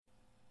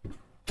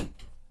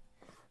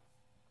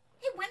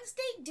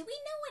Wednesday, do we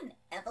know an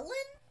Evelyn?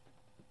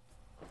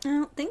 I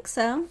don't think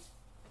so.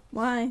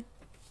 Why?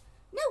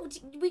 No,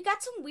 we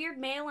got some weird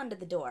mail under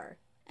the door.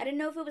 I didn't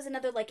know if it was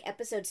another,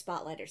 episode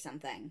spotlight or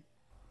something.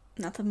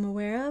 Not that I'm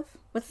aware of.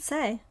 What's it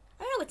say?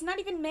 I don't know, it's not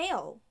even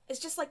mail. It's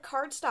just,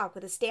 cardstock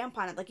with a stamp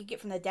on it like you get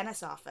from the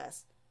dentist's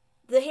office.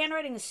 The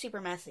handwriting is super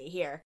messy.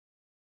 Here.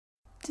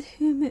 To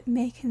whom it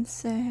may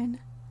concern,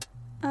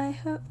 I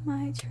hope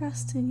my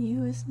trust in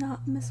you is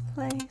not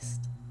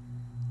misplaced.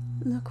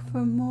 Look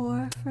for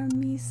more from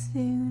me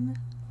soon.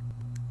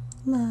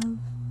 Love,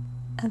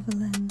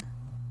 Evelyn.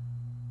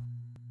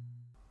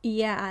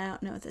 Yeah, I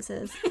don't know what this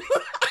is.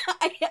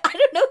 I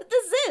don't know what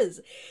this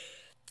is.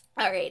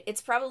 Alright, it's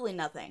probably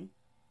nothing.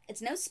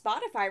 It's no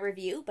Spotify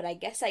review, but I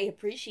guess I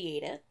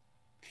appreciate it.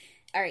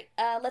 Alright,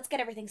 let's get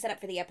everything set up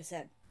for the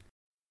episode.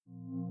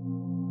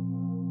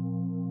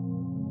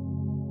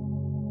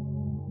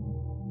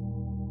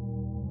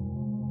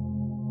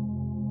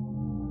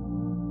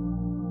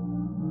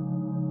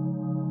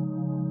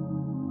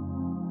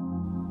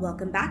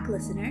 Welcome back,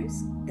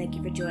 listeners. Thank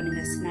you for joining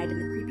us tonight in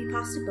the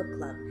Creepypasta Book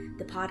Club,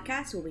 the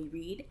podcast where we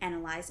read,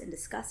 analyze, and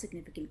discuss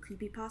significant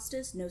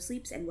creepypastas,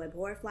 no-sleeps, and web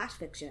horror flash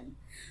fiction.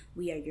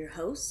 We are your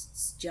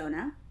hosts,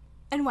 Jonah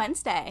and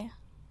Wednesday.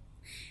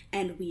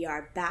 And we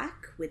are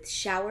back with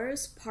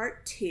Showers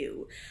Part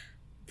 2,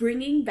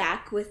 bringing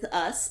back with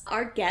us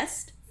our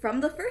guest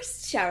from the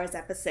first Showers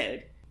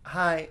episode.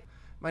 Hi,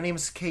 my name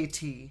is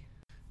KT.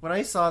 When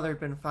I saw there had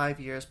been 5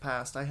 years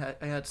past, I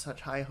had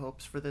such high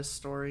hopes for this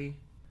story.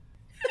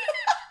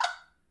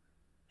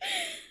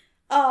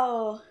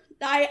 Oh,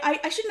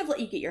 I shouldn't have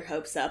let you get your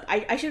hopes up.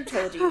 I should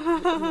have told you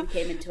when we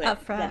came into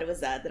it that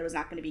it was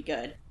not going to be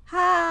good.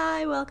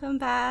 Hi, welcome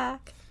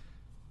back.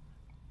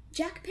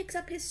 Jack picks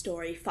up his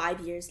story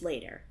 5 years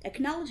later,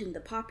 acknowledging the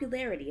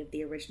popularity of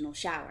the original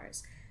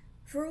Showers.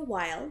 For a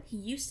while, he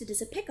used it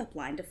as a pickup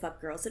line to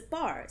fuck girls at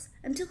bars,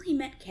 until he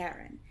met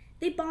Karen.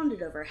 They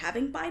bonded over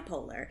having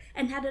bipolar,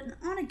 and had an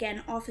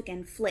on-again,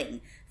 off-again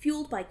fling,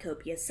 fueled by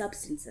copious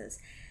substances.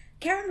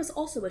 Karen was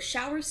also a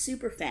Showers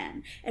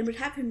superfan, and would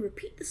have him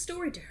repeat the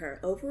story to her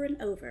over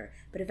and over,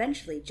 but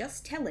eventually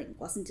just telling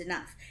wasn't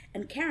enough,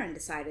 and Karen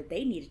decided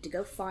they needed to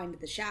go find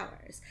the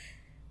Showers.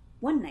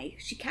 One night,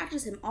 she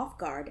catches him off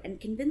guard and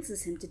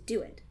convinces him to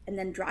do it, and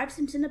then drives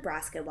him to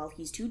Nebraska while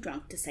he's too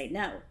drunk to say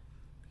no.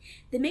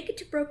 They make it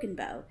to Broken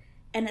Bow,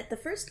 and at the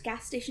first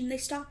gas station they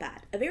stop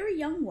at, a very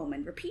young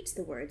woman repeats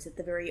the words that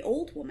the very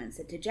old woman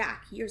said to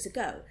Jack years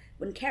ago,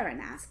 when Karen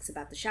asks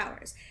about the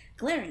Showers,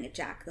 glaring at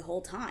Jack the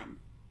whole time.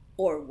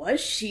 Or was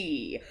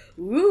she?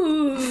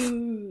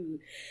 Ooh!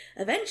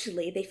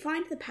 Eventually, they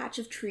find the patch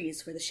of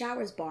trees where the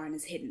Showers barn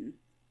is hidden.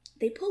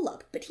 They pull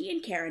up, but he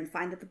and Karen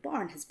find that the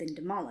barn has been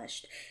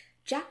demolished.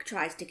 Jack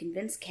tries to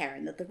convince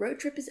Karen that the road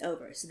trip is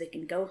over so they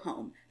can go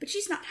home, but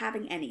she's not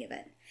having any of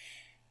it.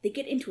 They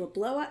get into a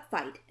blowout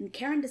fight, and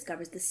Karen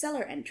discovers the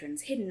cellar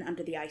entrance hidden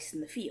under the ice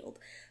in the field.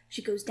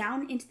 She goes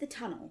down into the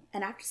tunnel,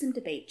 and after some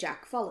debate,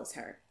 Jack follows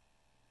her.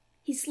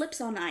 He slips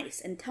on ice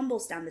and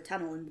tumbles down the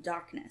tunnel in the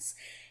darkness.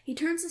 He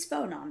turns his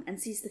phone on and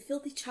sees the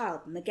filthy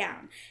child in the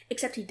gown,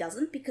 except he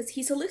doesn't because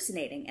he's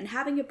hallucinating and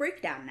having a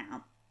breakdown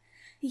now.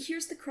 He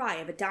hears the cry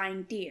of a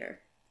dying deer.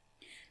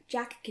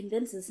 Jack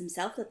convinces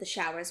himself that the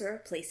Showers are a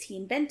place he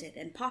invented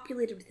and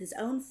populated with his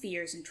own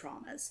fears and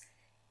traumas.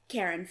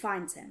 Karen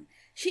finds him.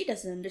 She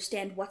doesn't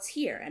understand what's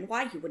here and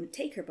why he wouldn't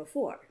take her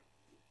before.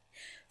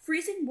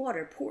 Freezing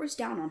water pours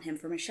down on him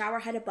from a shower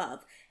head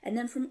above, and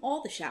then from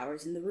all the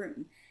Showers in the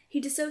room. He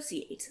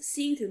dissociates,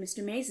 seeing through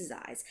Mr. Maze's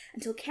eyes,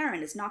 until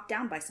Karen is knocked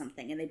down by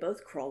something and they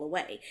both crawl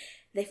away.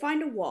 They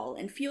find a wall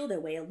and feel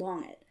their way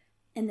along it,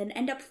 and then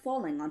end up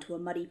falling onto a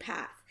muddy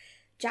path.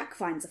 Jack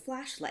finds a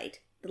flashlight.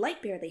 The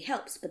light barely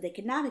helps, but they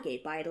can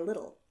navigate by it a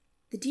little.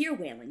 The deer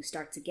wailing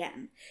starts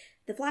again.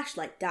 The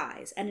flashlight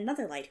dies, and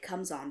another light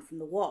comes on from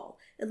the wall,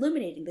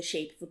 illuminating the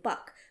shape of a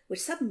buck, which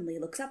suddenly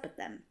looks up at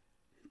them.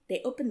 They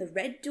open the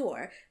red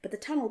door, but the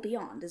tunnel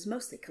beyond is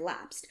mostly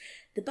collapsed.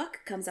 The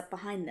buck comes up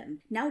behind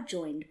them, now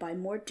joined by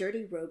more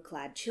dirty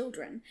robe-clad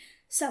children,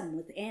 some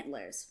with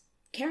antlers.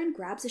 Karen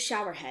grabs a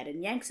shower head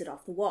and yanks it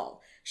off the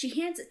wall. She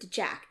hands it to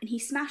Jack, and he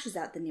smashes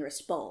out the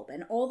nearest bulb,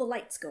 and all the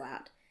lights go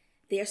out.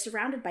 They are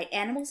surrounded by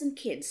animals and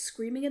kids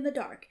screaming in the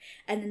dark,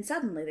 and then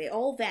suddenly they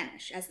all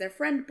vanish as their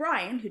friend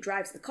Brian, who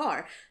drives the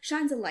car,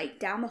 shines a light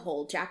down the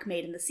hole Jack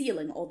made in the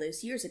ceiling all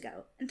those years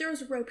ago, and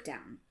throws a rope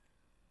down.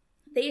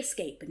 They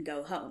escape and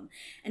go home,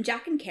 and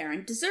Jack and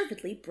Karen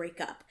deservedly break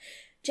up.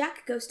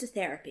 Jack goes to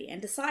therapy and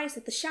decides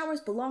that the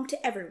Showers belong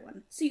to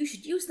everyone, so you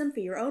should use them for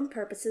your own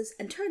purposes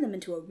and turn them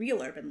into a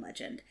real urban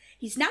legend.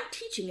 He's now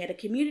teaching at a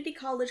community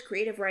college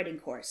creative writing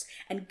course,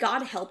 and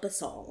God help us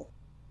all.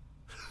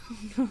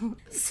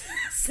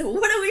 So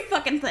what do we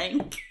fucking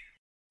think?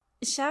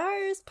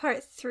 Showers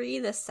Part 3,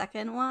 the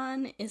second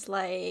one, is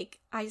I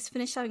just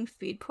finished having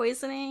food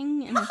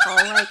poisoning, and it's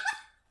all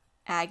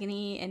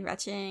agony and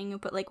retching,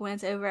 but when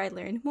it's over I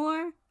learned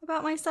more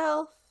about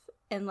myself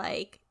and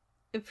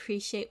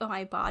appreciate what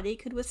my body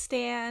could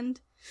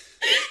withstand.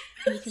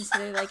 And you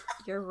consider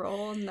your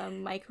role in the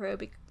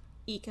microbe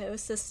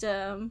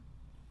ecosystem.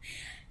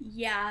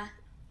 Yeah.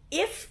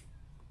 If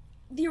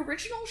the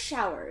original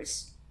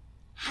Showers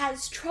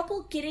has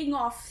trouble getting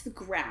off the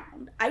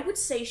ground, I would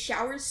say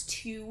Showers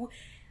 2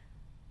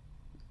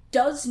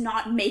 does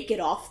not make it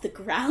off the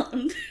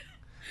ground.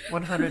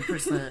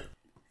 100%.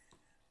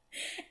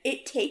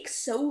 It takes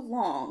so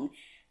long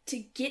to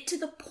get to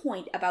the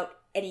point about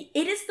any...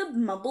 It is the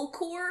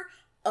mumblecore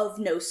of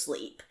No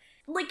Sleep.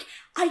 Like,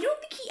 I don't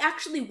think he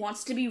actually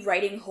wants to be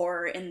writing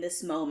horror in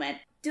this moment.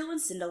 Dylan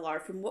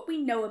Sindelar, from what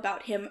we know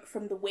about him,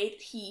 from the way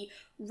that he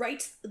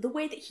writes, the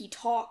way that he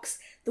talks,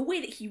 the way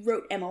that he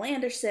wrote Emil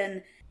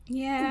Anderson,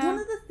 one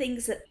of the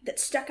things that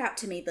stuck out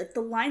to me, like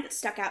the line that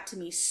stuck out to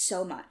me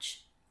so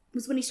much,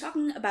 was when he's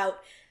talking about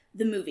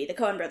the movie, the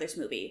Coen Brothers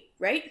movie,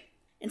 right?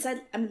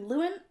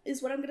 Llewyn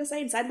is what I'm going to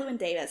say, inside Llewyn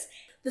Davis.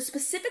 The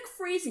specific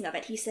phrasing of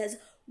it, he says,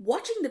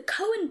 watching the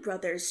Coen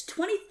Brothers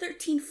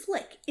 2013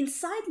 flick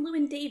inside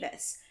Llewyn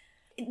Davis.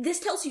 This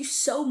tells you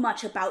so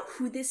much about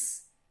who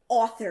this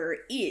author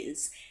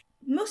is.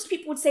 Most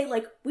people would say,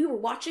 like, we were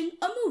watching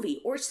a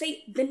movie, or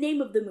say the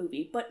name of the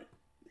movie, but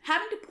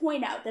having to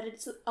point out that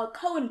it's a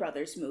Coen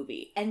Brothers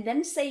movie, and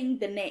then saying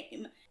the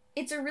name,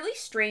 it's a really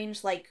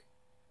strange, like,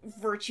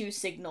 virtue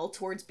signal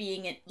towards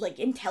being, like,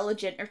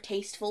 intelligent or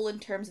tasteful in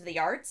terms of the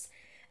arts,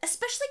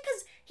 especially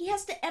because he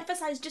has to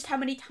emphasize just how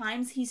many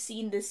times he's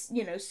seen this,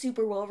 you know,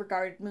 super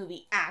well-regarded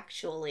movie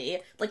actually,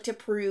 like, to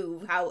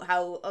prove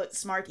how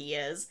smart he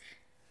is.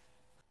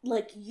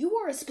 Like, you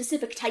are a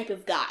specific type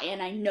of guy,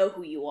 and I know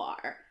who you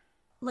are.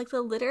 Like,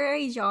 the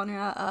literary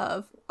genre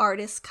of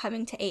artists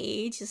coming to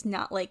age is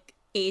not, like,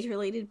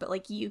 age-related, but,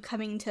 like, you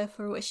coming to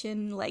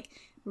fruition, like,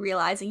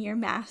 realizing your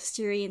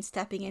mastery and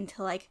stepping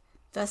into, like,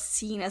 the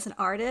scene as an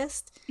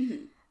artist.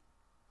 Mm-hmm.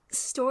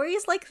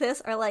 Stories like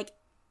this are, like,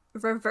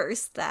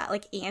 reverse that,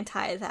 like,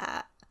 anti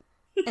that.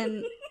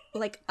 And,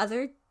 like,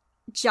 other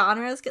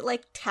genres get,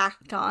 like,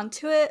 tacked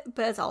onto it,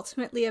 but it's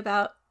ultimately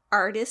about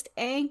artist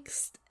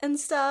angst and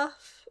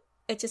stuff.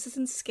 It just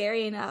isn't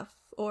scary enough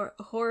or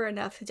horror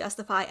enough to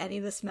justify any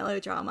of this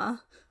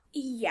melodrama.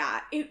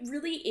 Yeah, it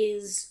really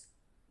is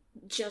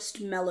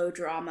just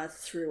melodrama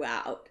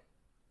throughout.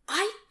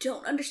 I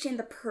don't understand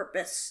the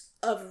purpose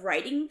of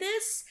writing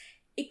this,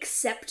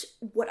 except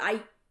what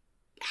I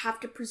have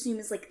to presume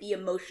is, like, the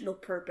emotional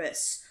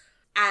purpose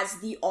as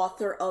the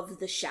author of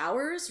The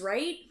Showers,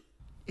 right?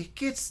 It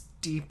gets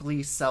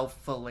deeply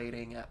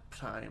self-filleting at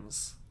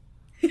times.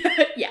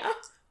 Yeah.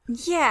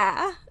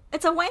 Yeah,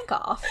 it's a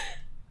wank-off.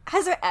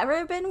 Has there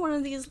ever been one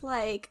of these,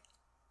 like,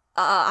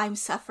 I'm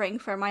suffering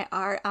for my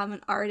art, I'm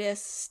an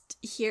artist,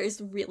 here's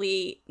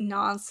really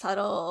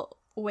non-subtle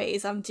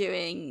ways I'm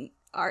doing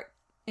art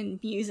and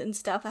muse and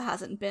stuff that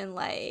hasn't been,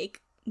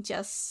 like,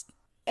 just...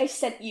 I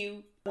sent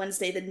you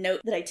Wednesday the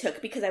note that I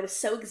took because I was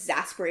so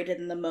exasperated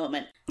in the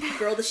moment.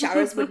 Girl, The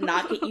Showers would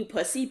not get you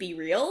pussy, be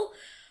real?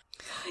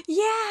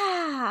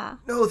 Yeah!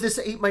 No, this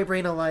ate my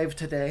brain alive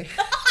today.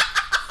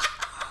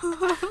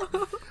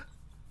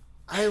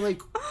 I,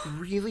 like,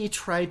 really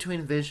tried to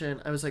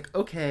envision. I was like,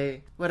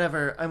 okay,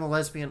 whatever, I'm a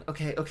lesbian.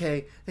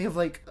 Okay. Think of,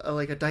 like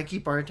a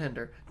dykey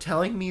bartender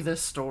telling me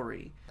this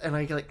story. And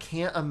I, like,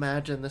 can't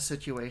imagine the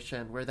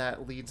situation where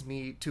that leads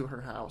me to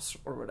her house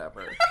or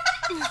whatever.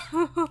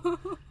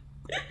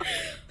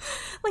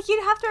 Like,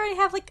 you'd have to already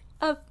have, like,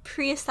 a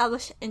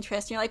pre-established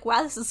interest. And you're like,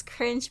 wow, this is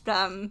cringe, but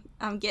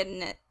I'm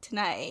getting it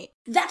tonight.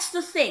 That's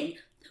the thing.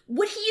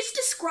 What he is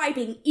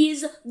describing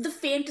is the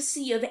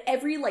fantasy of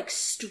every, like,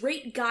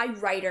 straight guy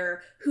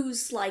writer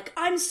who's like,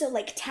 I'm so,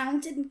 like,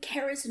 talented and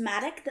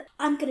charismatic that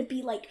I'm gonna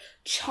be, like,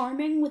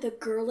 charming with a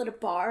girl at a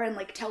bar and,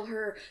 like, tell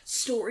her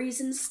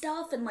stories and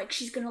stuff, and, like,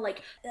 she's gonna,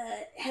 like,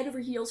 head over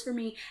heels for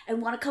me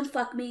and wanna come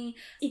fuck me.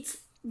 It's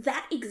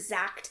that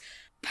exact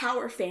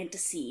power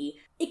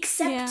fantasy,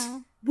 except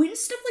when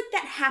stuff like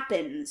that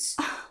happens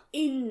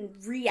in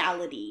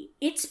reality,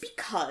 it's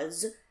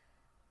because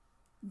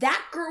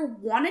that girl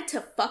wanted to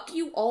fuck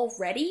you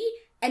already,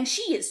 and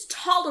she is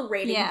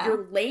tolerating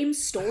your lame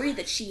story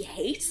that she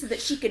hates so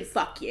that she can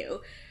fuck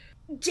you.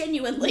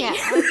 Genuinely.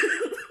 Yeah.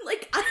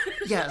 Like,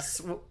 Yes,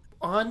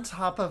 on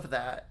top of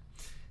that,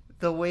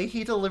 the way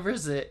he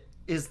delivers it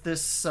is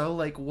this so,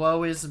 like,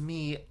 woe is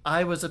me,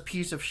 I was a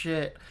piece of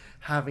shit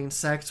having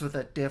sex with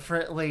a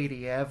different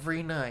lady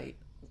every night.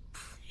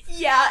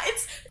 Yeah,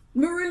 it's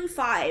Maroon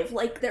 5,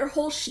 like, their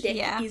whole shtick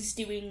is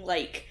doing,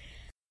 like...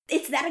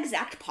 It's that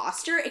exact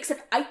posture,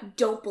 except I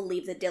don't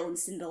believe that Dylan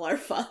Sindelar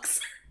fucks.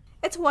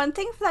 It's one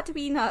thing for that to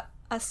be not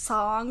a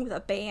song with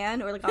a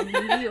band or, like, a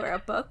movie or a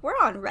book. We're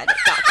on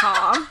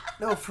Reddit.com.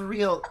 No, for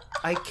real.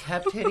 I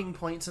kept hitting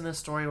points in the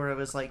story where it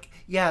was like,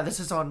 yeah,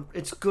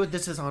 it's good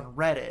this is on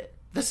Reddit.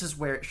 This is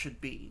where it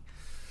should be.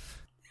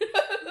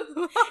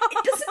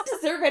 It doesn't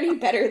deserve any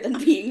better than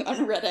being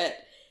on Reddit.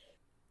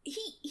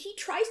 He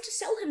tries to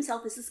sell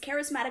himself as this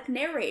charismatic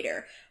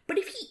narrator, but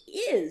if he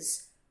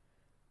is...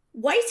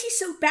 Why is he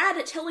so bad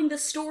at telling the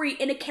story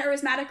in a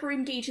charismatic or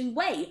engaging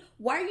way?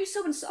 Why are you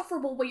so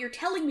insufferable while you're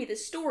telling me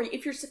this story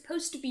if you're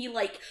supposed to be,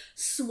 like,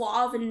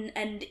 suave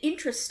and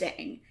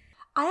interesting?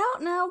 I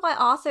don't know why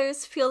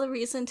authors feel the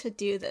reason to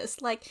do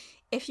this. Like,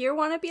 If you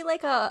want to be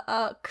like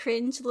a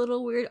cringe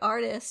little weird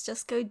artist,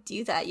 just go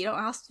do that. You don't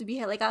have to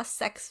be like a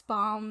sex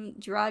bomb,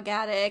 drug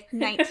addict,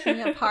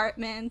 19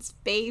 apartments,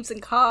 babes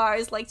and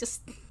cars. Like,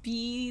 just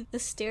be the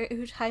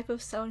stereotype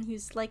of someone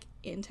who's like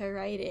into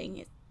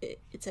writing.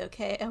 It's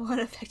okay. I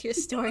won't affect your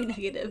story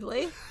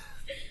negatively.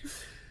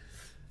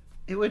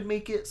 It would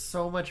make it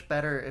so much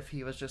better if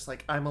he was just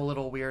like, I'm a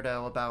little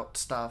weirdo about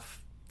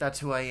stuff. That's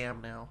who I am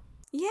now.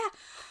 Yeah.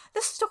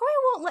 The story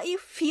won't let you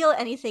feel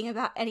anything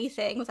about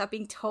anything without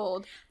being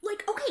told.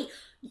 Like, okay,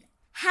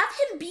 have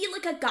him be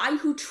like a guy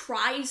who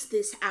tries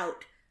this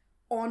out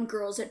on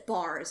girls at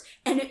bars,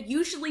 and it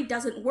usually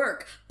doesn't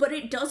work, but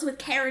it does with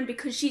Karen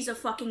because she's a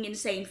fucking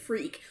insane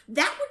freak.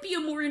 That would be a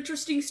more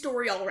interesting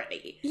story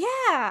already.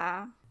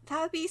 Yeah, that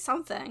would be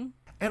something.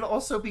 And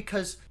also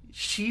because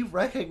she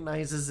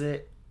recognizes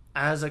it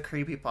as a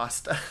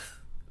creepypasta.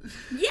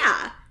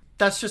 Yeah.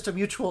 That's just a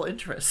mutual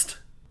interest.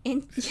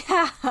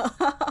 Yeah.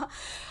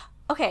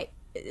 Okay,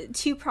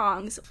 2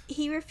 prongs.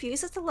 He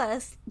refuses to let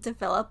us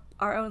develop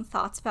our own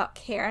thoughts about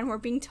Karen. We're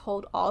being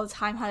told all the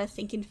time how to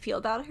think and feel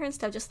about her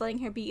instead of just letting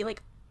her be,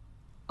 like,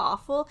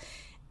 awful.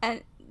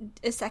 And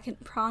a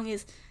second prong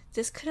is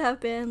this could have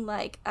been,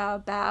 like,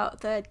 about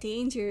the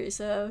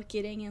dangers of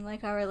getting in,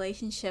 like, a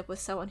relationship with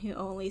someone who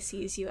only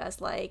sees you as,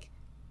 like,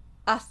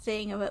 a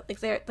thing of it.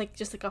 Like, they're, like,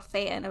 just, like, a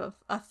fan of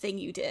a thing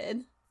you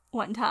did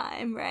one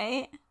time,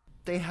 right?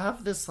 They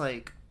have this,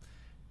 like,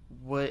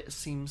 what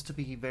seems to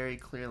be very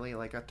clearly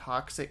like a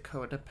toxic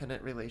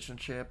codependent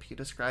relationship. He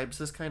describes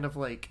this kind of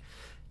like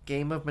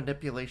game of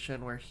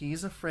manipulation where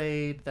he's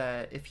afraid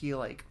that if he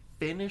like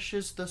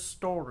finishes the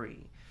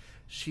story,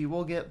 she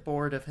will get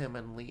bored of him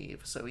and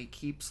leave. So he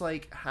keeps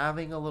like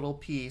having a little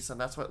piece, and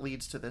that's what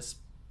leads to this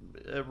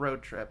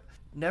road trip.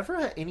 Never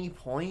at any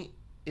point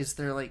is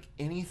there like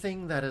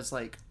anything that is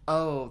like,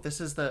 oh,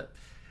 this is the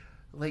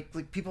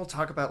like people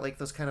talk about like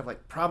those kind of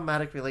like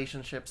problematic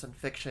relationships in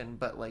fiction,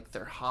 but like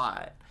they're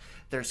hot,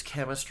 there's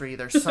chemistry,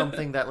 there's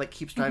something that like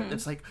keeps driving. Mm-hmm.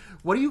 It's like,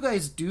 what do you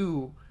guys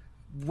do?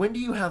 When do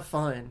you have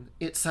fun?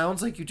 It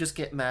sounds like you just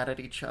get mad at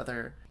each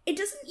other. It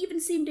doesn't even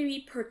seem to be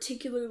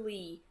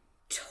particularly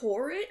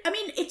torrid. I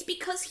mean, it's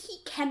because he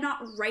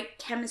cannot write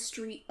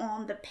chemistry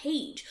on the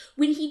page.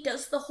 When he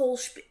does the whole,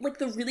 like,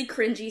 the really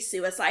cringy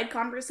suicide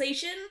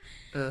conversation,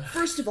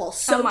 first of all,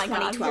 so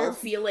 2012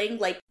 feeling,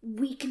 like,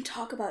 we can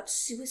talk about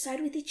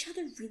suicide with each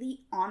other really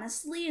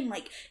honestly and,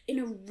 like, in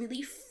a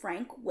really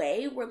frank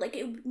way where, like,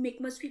 it would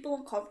make most people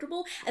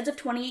uncomfortable, as if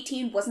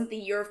 2018 wasn't the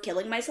year of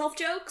killing myself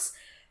jokes.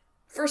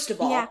 First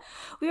of all. Yeah,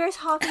 we were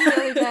talking the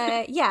other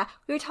day. Yeah,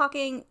 we were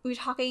talking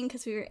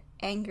because we were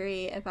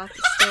angry about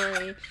the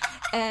story.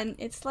 And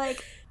it's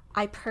like,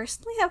 I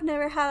personally have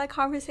never had a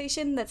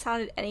conversation that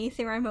sounded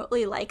anything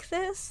remotely like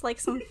this. Like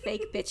some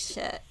fake bitch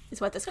shit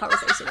is what this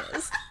conversation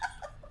is.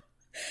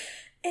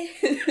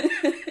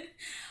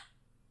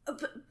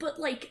 But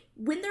like,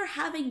 when they're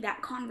having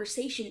that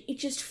conversation, it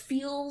just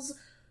feels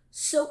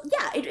so,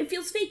 yeah, it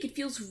feels fake. It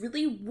feels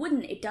really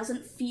wooden. It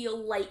doesn't feel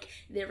like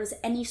there was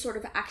any sort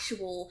of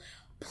actual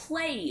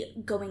play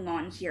going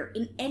on here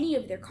in any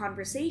of their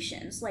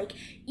conversations. Like,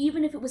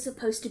 even if it was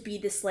supposed to be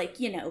this, like,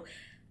 you know,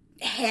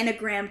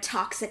 hanagram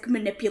toxic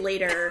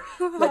manipulator,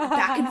 like,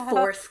 back and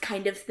forth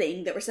kind of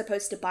thing that we're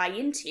supposed to buy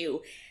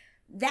into,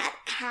 that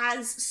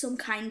has some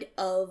kind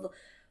of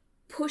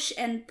push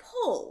and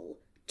pull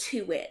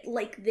to it.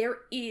 Like, there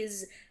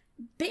is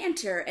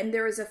banter and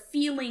there is a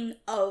feeling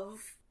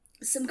of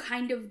some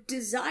kind of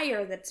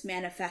desire that's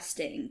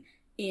manifesting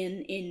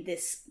in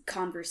this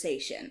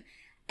conversation.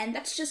 And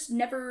that's just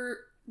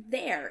never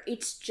there.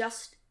 It's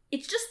just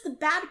the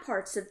bad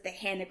parts of the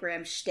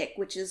hanagram shtick,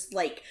 which is,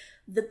 like,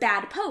 the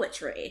bad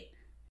poetry.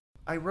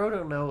 I wrote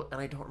a note,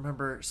 and I don't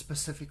remember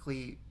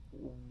specifically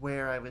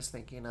where I was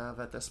thinking of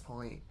at this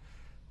point,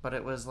 but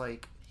it was,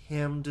 like,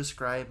 him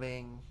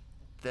describing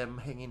them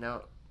hanging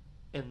out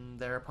in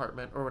their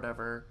apartment or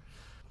whatever.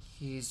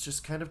 He's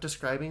just kind of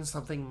describing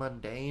something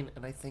mundane,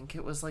 and I think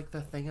it was, like,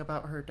 the thing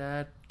about her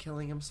dad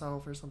killing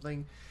himself or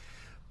something.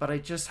 But I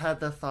just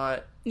had the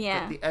thought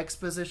that the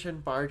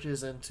exposition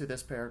barges into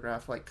this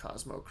paragraph like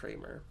Cosmo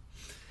Kramer.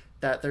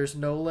 That there's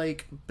no,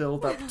 like,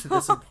 build up to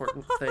this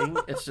important thing.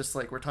 It's just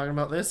like, we're talking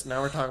about this,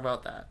 now we're talking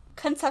about that.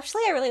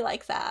 Conceptually, I really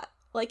like that.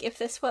 Like, if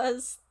this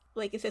was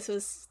like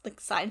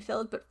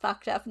Seinfeld, but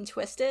fucked up and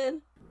twisted.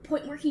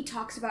 Point where he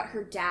talks about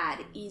her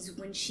dad is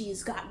when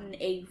she's gotten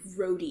a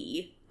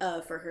roadie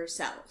for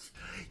herself.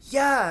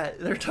 Yeah,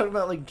 they're talking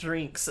about, like,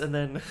 drinks, and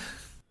then...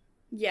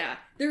 Yeah,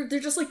 they're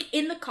just, like,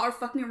 in the car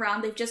fucking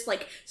around. They've just,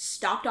 like,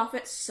 stopped off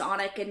at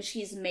Sonic, and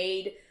she's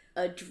made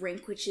a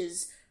drink which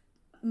is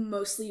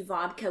mostly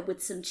vodka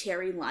with some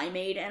cherry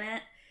limeade in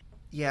it.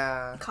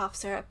 Yeah. Cough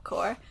syrup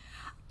core.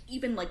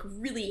 Even, like,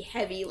 really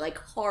heavy, like,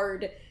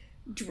 hard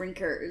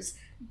drinkers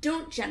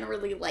don't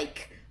generally,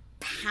 like,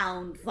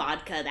 pound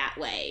vodka that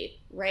way,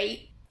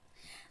 right?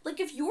 Like,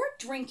 if you're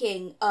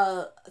drinking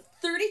a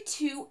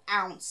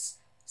 32-ounce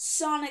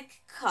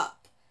Sonic cup,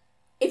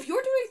 if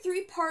you're doing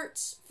 3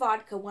 parts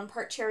vodka, 1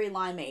 part cherry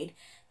limeade,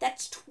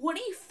 that's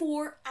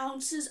 24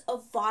 ounces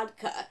of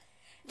vodka.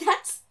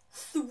 That's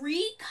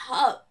 3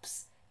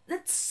 cups.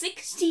 That's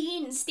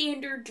 16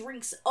 standard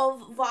drinks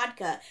of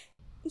vodka.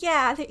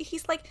 Yeah,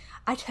 he's like,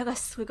 I took a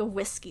swig of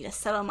whiskey to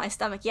settle my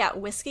stomach. Yeah,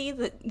 whiskey,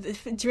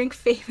 the drink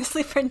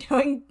famously for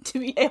knowing to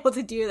be able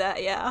to do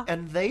that, yeah.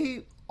 And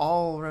they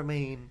all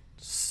remain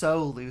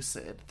so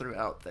lucid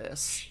throughout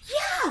this.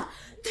 Yeah,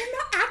 they're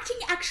not acting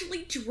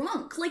actually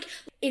drunk. Like,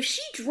 if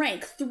she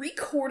drank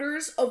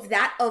 3/4 of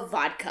that of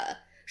vodka,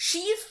 she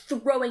is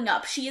throwing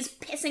up. She is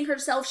pissing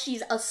herself.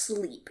 She's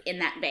asleep in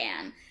that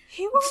van.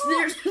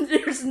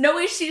 There's no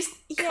way she's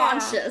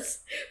conscious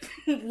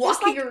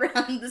walking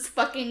around this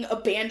fucking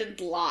abandoned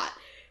lot.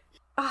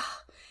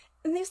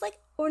 And there's like,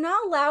 we're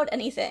not allowed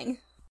anything.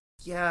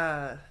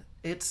 Yeah,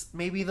 it's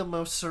maybe the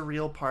most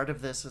surreal part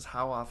of this is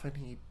how often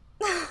he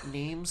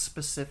names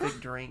specific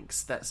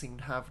drinks that seem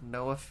to have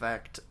no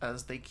effect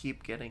as they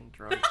keep getting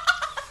drunk.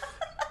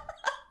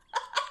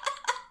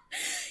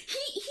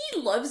 He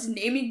loves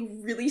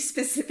naming really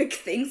specific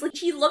things. Like,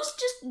 he loves to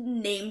just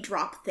name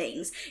drop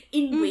things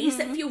in ways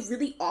that feel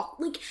really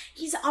awkward. Like,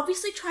 he's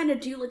obviously trying to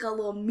do, like, a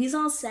little mise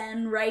en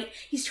scène, right?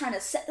 He's trying to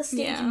set the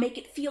stage and make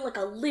it feel like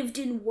a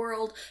lived-in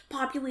world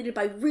populated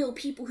by real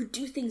people who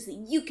do things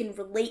that you can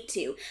relate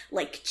to,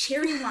 like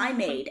Cherry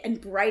Limeade and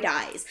Bright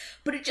Eyes.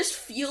 But it just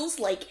feels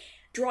like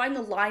drawing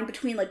a line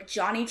between, like,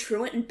 Johnny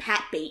Truant and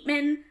Pat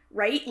Bateman,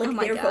 right? Like,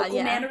 their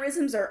vocal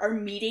mannerisms are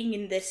meeting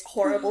in this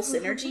horrible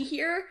synergy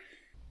here.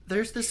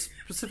 There's this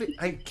specific...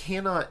 I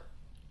cannot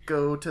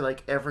go to,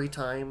 like, every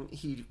time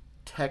he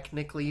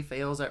technically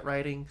fails at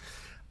writing.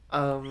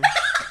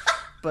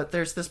 But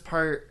there's this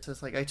part that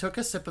says, like, I took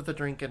a sip of the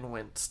drink and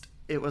winced.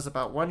 It was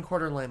about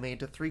 1/4 limeade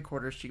to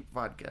 3/4 cheap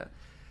vodka.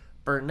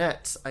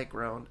 Burnett's, I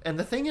groaned. And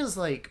the thing is,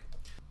 like,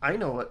 I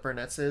know what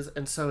Burnett's is,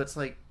 and so it's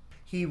like,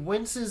 he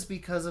winces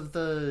because of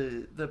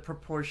the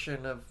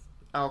proportion of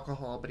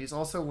alcohol, but he's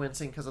also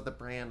wincing because of the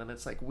brand, and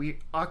it's like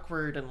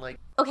awkward and like...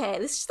 Okay,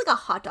 this is just like a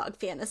hot dog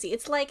fantasy.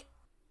 It's like...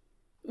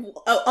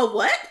 A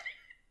what?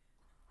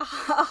 A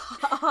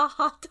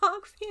hot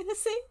dog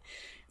fantasy?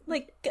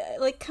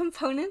 Like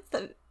components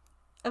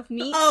of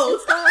meat and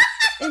stuff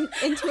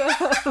into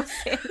a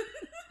thing.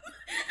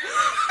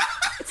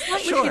 It's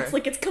like, sure.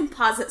 It's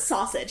composite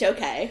sausage,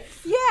 okay.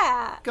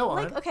 Yeah. Go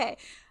on. Like, okay.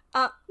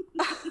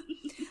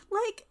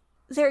 Like,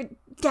 they're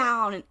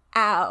down and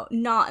out,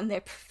 not in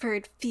their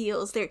preferred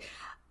fields.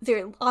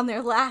 They're on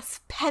their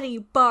last penny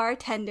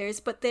bartenders,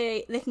 but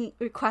they can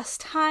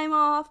request time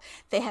off.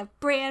 They have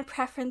brand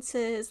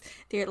preferences.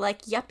 They're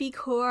like yuppie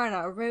core on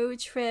a road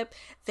trip.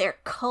 They're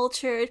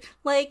cultured.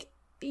 Like,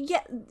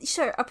 yeah,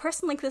 sure, a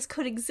person like this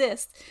could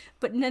exist,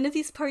 but none of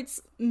these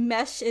parts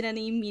mesh in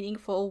any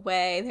meaningful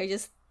way. They're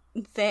just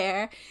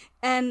there.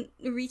 And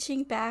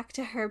reaching back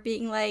to her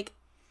being like,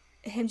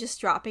 him just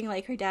dropping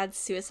like her dad's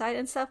suicide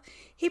and stuff,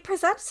 he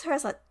presents her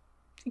as a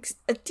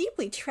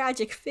deeply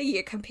tragic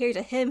figure compared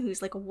to him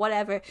who's like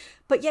whatever,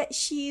 but yet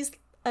she's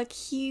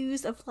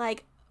accused of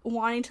like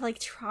wanting to like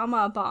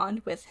trauma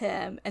bond with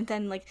him, and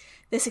then like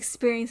this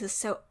experience is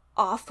so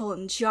awful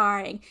and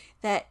jarring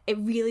that it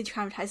really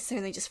traumatizes her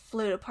and they just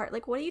float apart.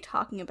 Like, what are you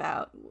talking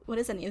about? What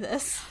is any of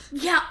this?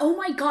 Yeah, oh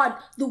my god,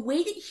 the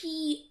way that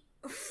he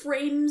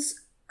frames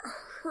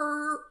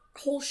her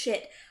whole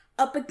shit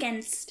up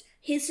against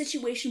his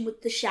situation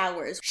with the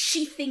showers.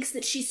 She thinks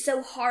that she's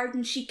so hard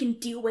and she can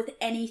deal with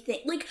anything.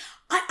 Like,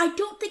 I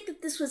don't think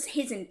that this was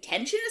his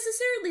intention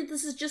necessarily.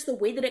 This is just the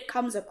way that it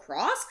comes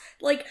across.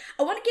 Like,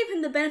 I want to give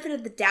him the benefit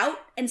of the doubt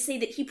and say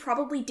that he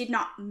probably did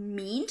not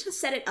mean to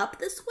set it up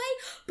this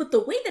way, but the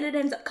way that it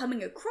ends up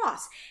coming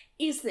across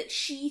is that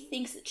she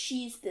thinks that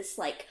she's this,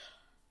 like,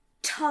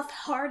 tough,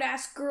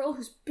 hard-ass girl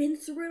who's been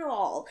through it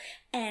all,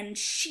 and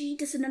she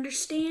doesn't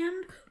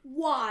understand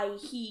why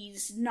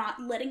he's not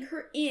letting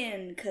her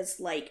in, because,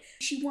 like,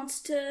 she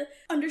wants to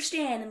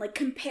understand and, like,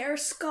 compare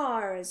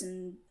scars,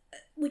 and,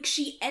 like,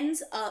 she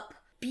ends up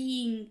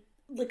being,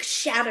 like,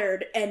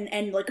 shattered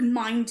and like,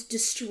 mind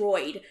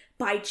destroyed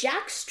by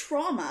Jack's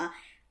trauma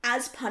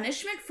as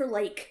punishment for,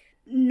 like,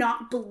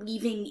 not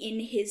believing in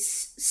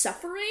his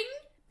suffering,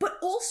 but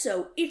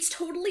also, it's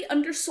totally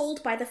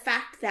undersold by the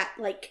fact that,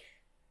 like,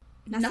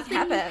 Nothing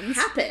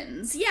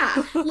happens.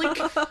 Yeah. Like,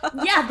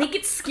 yeah, they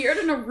get scared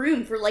in a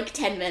room for like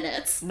 10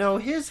 minutes. No,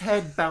 his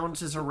head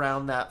bounces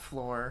around that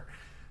floor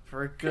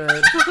for a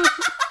good...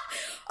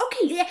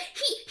 Okay, yeah,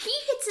 he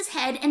hits his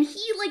head and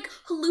he like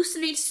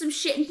hallucinates some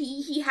shit and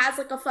he has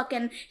like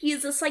he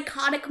has a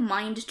psychotic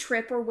mind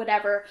trip or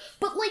whatever.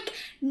 But like,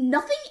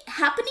 nothing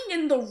happening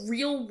in the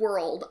real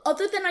world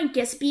other than, I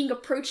guess, being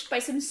approached by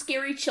some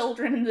scary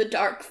children in the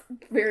dark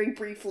very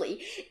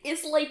briefly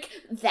is like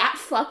that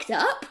fucked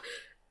up.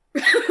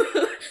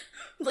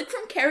 Like,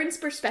 from Karen's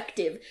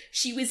perspective,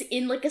 she was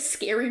in like a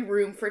scary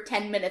room for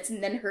 10 minutes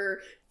and then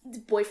her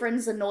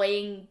boyfriend's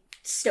annoying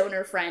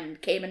stoner friend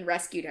came and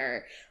rescued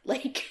her.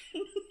 Like,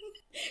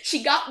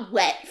 she got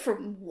wet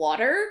from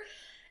water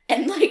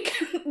and like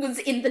was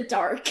in the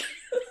dark.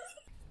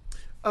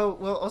 Oh,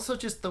 well, also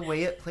just the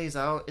way it plays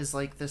out is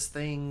like this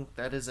thing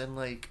that is in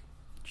like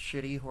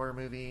shitty horror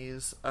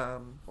movies,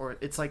 or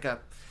it's like a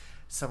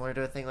similar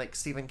to a thing like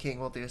Stephen King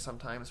will do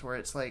sometimes, where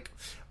it's like,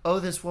 oh,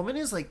 this woman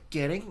is like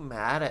getting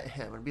mad at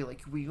him and be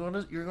like,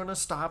 you're gonna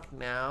stop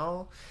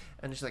now?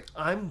 And she's like,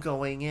 I'm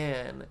going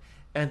in.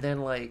 And then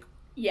like,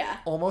 Yeah.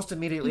 almost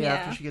immediately Yeah.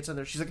 after she gets in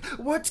there, she's like,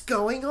 what's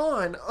going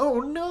on? Oh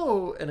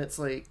no. And it's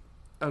like,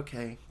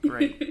 okay,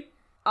 great.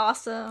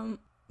 Awesome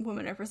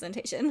woman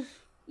representation.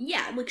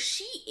 Yeah, like,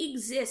 she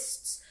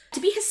exists to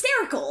be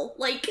hysterical.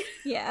 Like,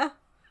 Yeah.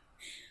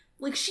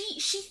 like she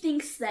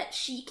thinks that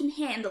she can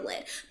handle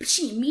it, but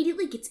she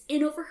immediately gets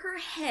in over her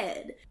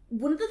head.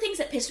 One of the things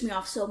that pissed me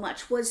off so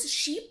much was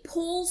she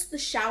pulls the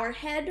shower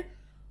head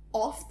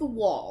off the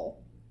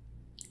wall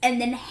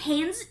and then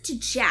hands it to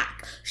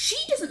Jack. She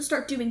doesn't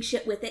start doing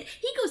shit with it.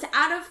 He goes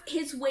out of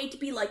his way to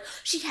be like,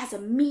 she has a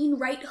mean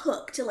right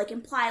hook, to like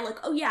imply like,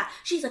 oh yeah,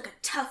 she's like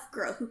a tough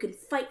girl who can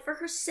fight for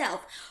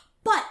herself.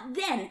 But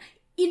then,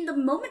 in the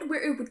moment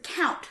where it would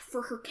count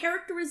for her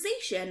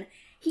characterization,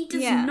 he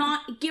does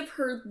not give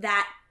her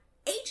that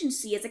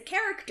agency as a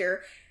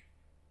character.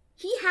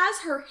 He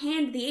has her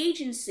hand the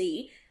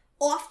agency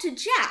off to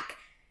Jack.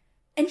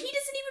 And he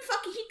doesn't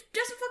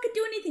fucking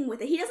do anything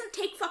with it. He doesn't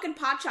take fucking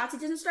pot shots. He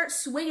doesn't start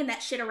swinging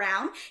that shit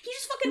around. He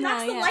just fucking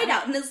knocks the light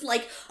out and is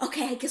like,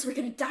 okay, I guess we're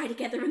gonna die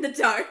together in the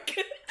dark.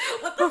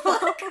 What the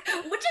fuck?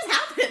 What just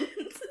happened?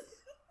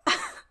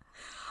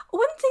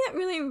 One thing that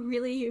really,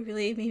 really,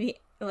 really made me,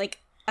 like,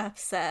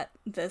 upset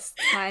this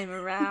time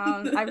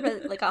around, I read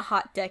it, like, a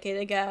hot decade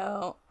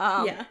ago.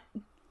 Yeah.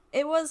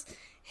 It was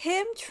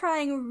him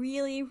trying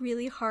really,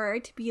 really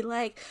hard to be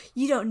like,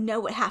 you don't know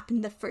what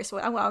happened the first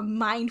one. I'm gonna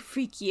mind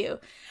freak you.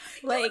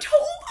 Like, You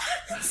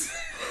told us!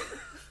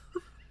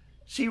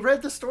 She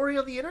read the story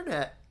on the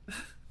internet.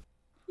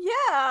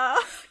 yeah.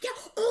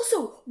 Yeah,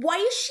 also, why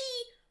is she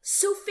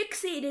so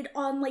fixated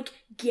on, like,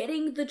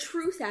 getting the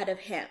truth out of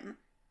him?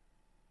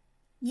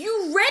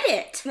 You read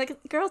it! Like,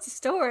 girl, it's a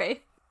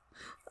story.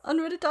 On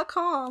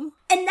Reddit.com.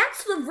 And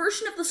that's the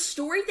version of the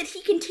story that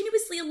he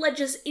continuously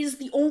alleges is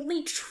the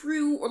only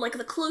true, or like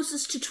the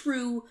closest to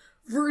true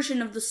version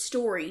of the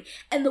story.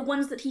 And the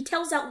ones that he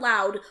tells out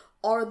loud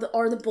are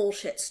the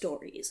bullshit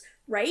stories,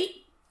 right?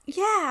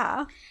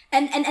 Yeah.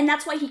 And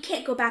that's why he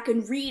can't go back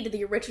and read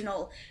the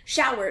original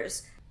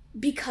Showers,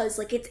 because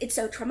like it's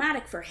so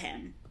traumatic for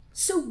him.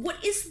 So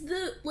what's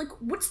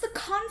the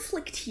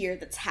conflict here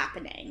that's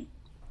happening?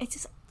 It's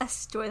just a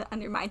story that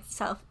undermines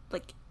itself,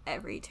 like,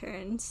 every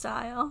turn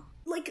style.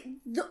 Like,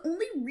 the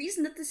only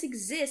reason that this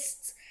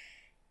exists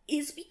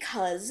is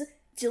because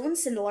Dylan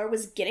Sindelar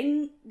was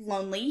getting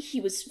lonely,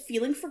 he was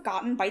feeling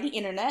forgotten by the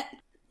internet,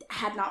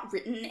 had not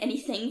written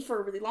anything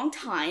for a really long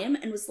time,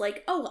 and was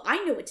like, oh,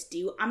 I know what to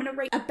do, I'm gonna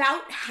write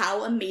about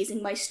how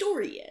amazing my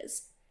story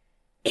is.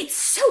 It's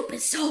so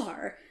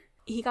bizarre!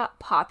 He got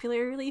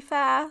popular really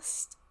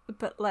fast,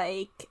 but,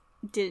 like,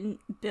 didn't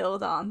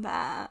build on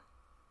that.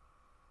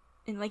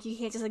 And, like, you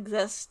can't just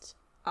exist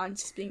on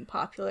just being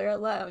popular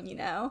alone, you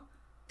know?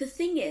 The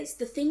thing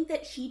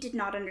that he did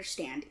not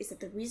understand is that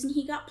the reason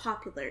he got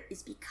popular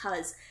is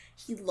because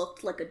he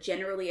looked like a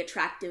generally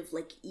attractive,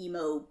 like,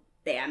 emo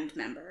band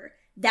member.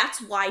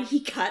 That's why he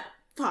got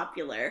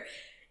popular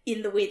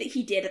in the way that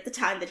he did at the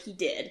time that he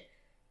did,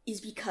 is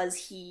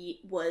because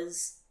he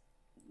was,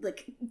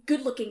 like,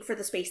 good looking for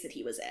the space that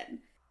he was in.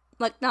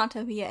 Like, not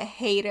to be a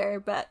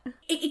hater, but...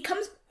 It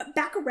comes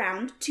back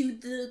around to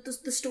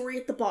the story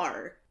at the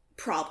bar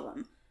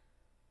problem,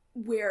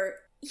 where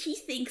he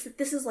thinks that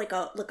this is like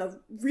a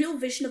real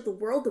vision of the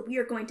world that we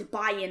are going to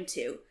buy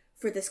into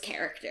for this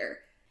character.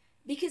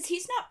 Because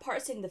he's not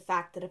parsing the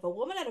fact that if a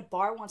woman at a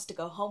bar wants to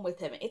go home with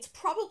him, it's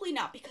probably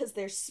not because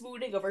they're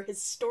swooning over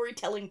his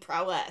storytelling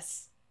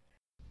prowess.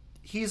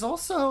 He's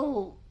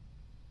also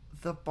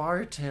the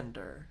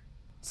bartender.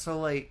 So,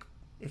 like,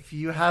 if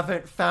you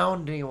haven't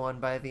found anyone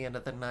by the end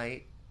of the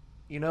night,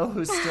 you know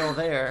who's still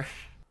there.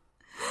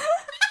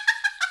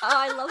 Oh,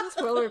 I love this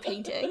world we're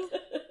painting.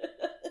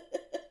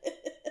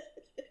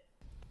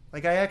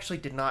 Like, I actually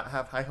did not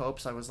have high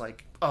hopes. I was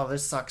like, oh,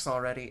 this sucks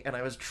already. And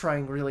I was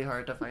trying really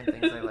hard to find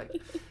things I liked.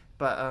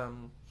 But,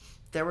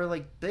 there were,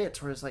 like,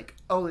 bits where it's like,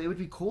 oh, it would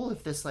be cool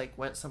if this, like,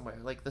 went somewhere.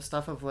 Like, the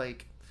stuff of,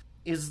 like,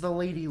 is the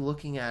lady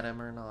looking at him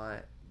or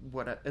not?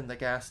 In the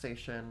gas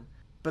station.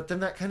 But then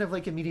that kind of,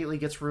 like, immediately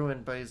gets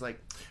ruined by he's like,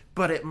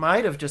 but it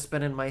might have just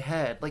been in my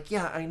head. Like,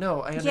 yeah, I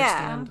know. I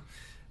understand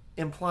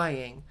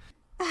implying.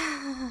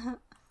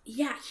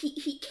 Yeah,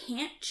 he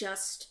can't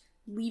just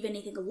leave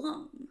anything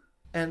alone.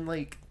 And,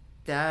 like,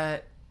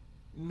 that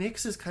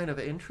mixes kind of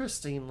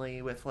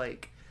interestingly with,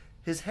 like,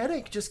 his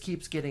headache just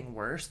keeps getting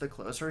worse the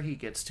closer he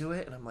gets to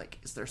it. And I'm like,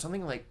 is there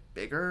something, like,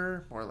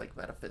 bigger, more, like,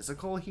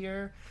 metaphysical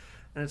here?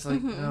 And it's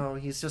like, no,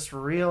 he's just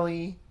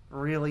really,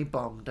 really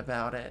bummed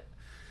about it.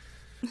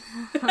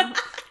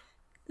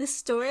 This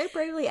story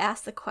bravely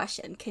asks the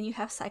question, can you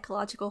have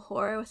psychological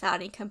horror without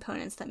any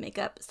components that make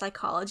up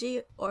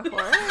psychology or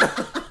horror?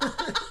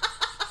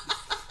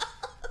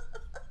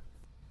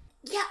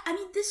 Yeah, I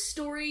mean, this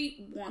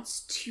story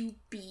wants to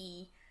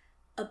be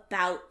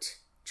about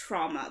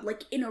trauma,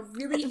 like, in a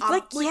really...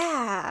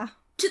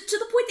 To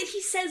the point that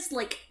he says,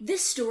 like,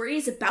 this story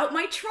is about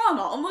my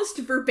trauma, almost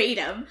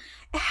verbatim.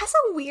 It has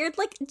a weird,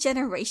 like,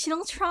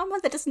 generational trauma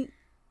that doesn't...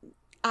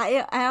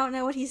 I don't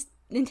know what he's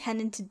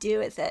intended to do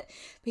with it,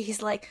 but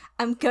he's like,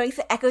 I'm going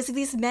through echoes of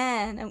these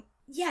men.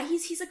 Yeah,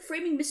 he's like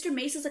framing Mr.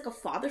 Mace as like a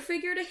father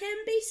figure to him,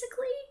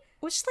 basically.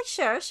 Which is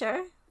like,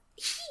 sure.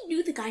 He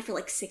knew the guy for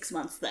like 6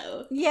 months,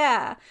 though.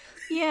 Yeah.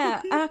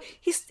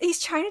 He's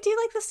trying to do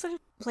like this sort of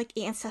like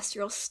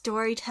ancestral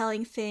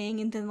storytelling thing,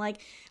 and then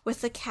like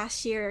with the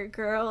cashier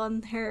girl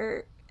and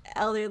her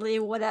elderly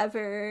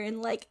whatever,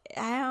 and like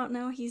I don't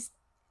know what he's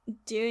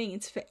doing.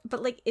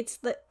 But like it's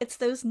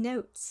those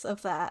notes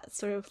of that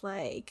sort of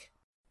like.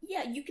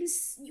 Yeah, you can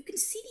see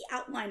the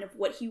outline of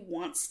what he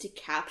wants to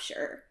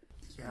capture,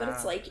 but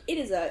it's like it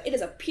is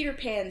a Peter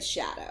Pan's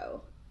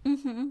shadow.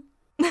 Mm-hmm.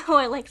 Oh,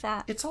 I like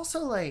that. It's also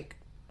like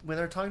when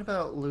they're talking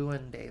about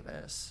Llewyn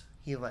Davis,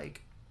 he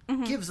like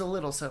gives a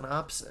little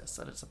synopsis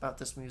that it's about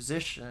this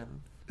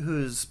musician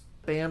whose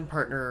band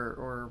partner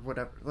or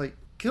whatever like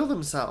killed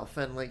himself,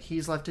 and like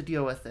he's left to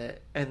deal with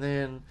it, and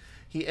then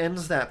he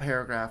ends that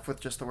paragraph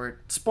with just the word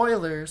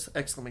spoilers !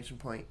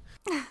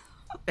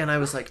 And I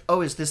was like, oh,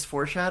 is this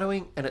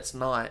foreshadowing? And it's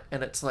not,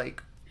 and it's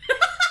like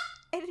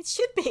and it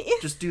should be.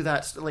 Just do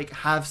that, like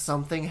have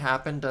something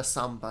happen to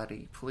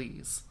somebody,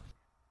 please.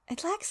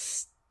 It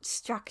lacks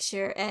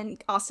structure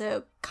and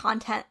also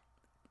content,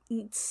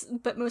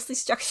 but mostly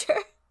structure.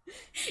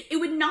 It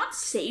would not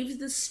save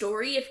the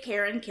story if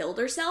Karen killed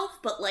herself,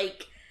 but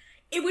like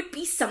it would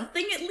be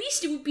something. At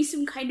least it would be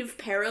some kind of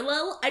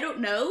parallel. I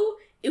don't know.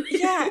 There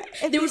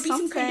would be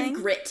some kind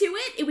of grit to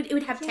it. It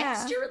would have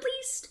texture at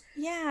least.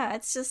 Yeah,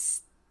 it's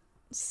just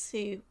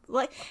soup.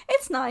 Like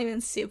it's not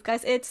even soup,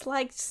 guys. It's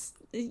like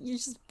you're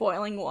just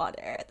boiling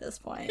water at this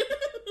point.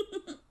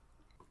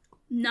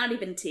 Not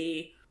even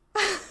tea.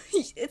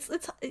 It's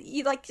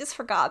you like just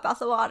forgot about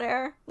the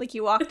water. Like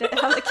you walked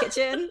out of the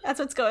kitchen. That's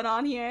what's going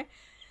on here.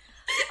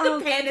 The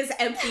pan is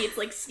empty. It's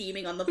like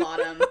steaming on the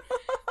bottom.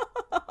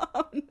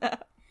 Oh no!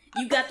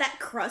 You got that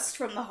crust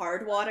from the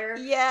hard water.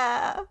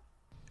 Yeah.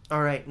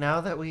 All right,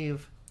 now that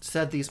we've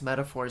said these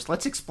metaphors,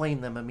 let's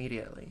explain them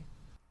immediately.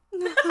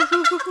 He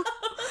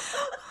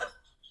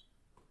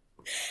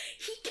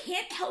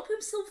can't help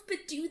himself but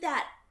do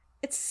that.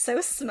 It's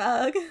so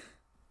smug.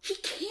 He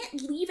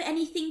can't leave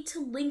anything to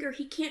linger.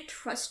 He can't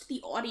trust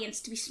the audience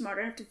to be smart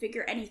enough to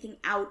figure anything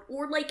out.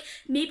 Or, like,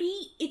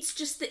 maybe it's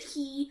just that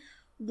he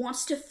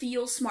wants to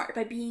feel smart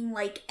by being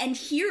like, and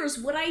here's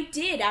what I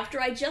did after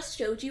I just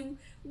showed you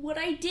what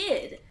I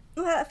did.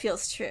 Well, that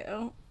feels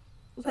true.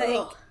 Like...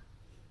 Ugh.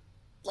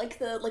 Like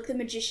the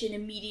magician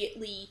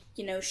immediately,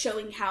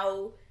 showing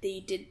how they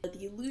did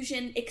the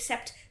illusion,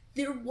 except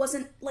there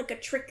wasn't, like, a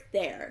trick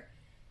there.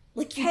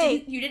 Like,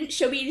 you didn't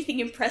show me anything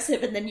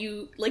impressive, and then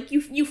you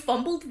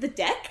fumbled the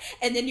deck,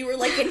 and then you were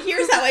like, and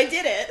here's how I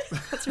did it.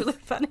 That's really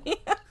funny.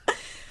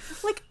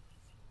 Like,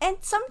 and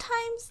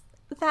sometimes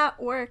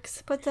that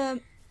works, but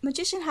the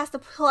magician has to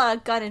pull out a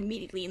gun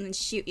immediately and then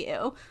shoot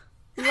you.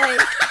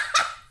 Like,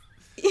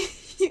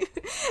 it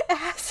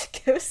has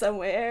to go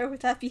somewhere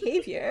with that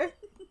behavior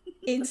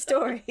in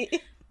story.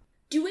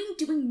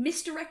 Doing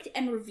misdirect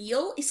and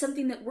reveal is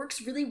something that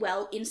works really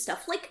well in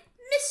stuff like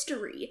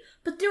mystery,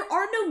 but there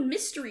are no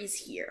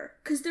mysteries here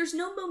because there's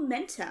no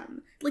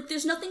momentum. Like,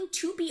 there's nothing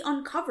to be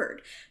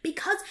uncovered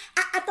because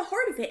at the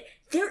heart of it,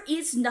 there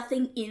is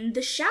nothing in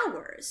the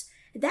showers.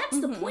 That's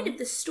the point of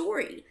the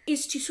story,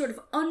 is to sort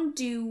of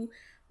undo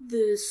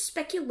the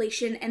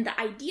speculation and the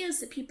ideas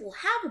that people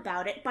have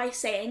about it by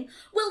saying,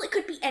 well, it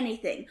could be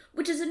anything,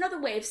 which is another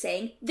way of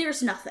saying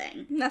there's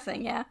nothing.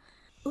 Nothing, yeah.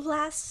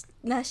 Last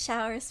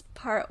Showers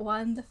Part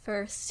 1, the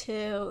first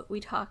two, we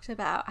talked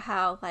about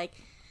how, like,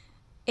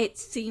 it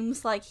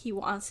seems like he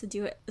wants to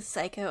do a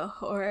psycho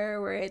horror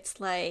where it's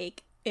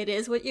like, it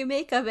is what you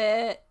make of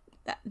it.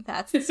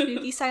 That's the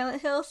spooky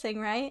Silent Hill thing,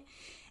 right?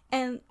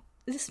 And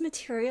this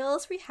material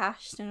is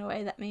rehashed in a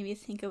way that made me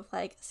think of,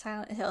 like,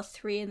 Silent Hill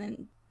 3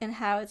 and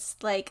how it's,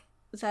 like,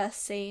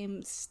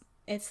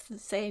 it's the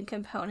same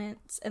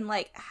components and,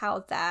 like,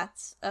 how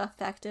that's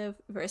effective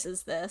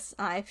versus this.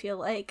 I feel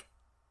like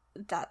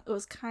that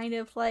was kind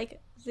of,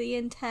 like, the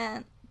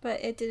intent,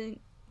 but it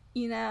didn't,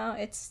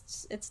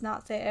 it's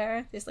not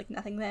there. There's, like,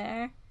 nothing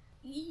there.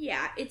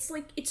 Yeah, it's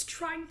like, it's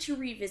trying to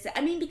revisit. I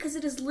mean, because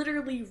it is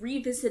literally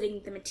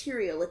revisiting the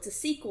material. It's a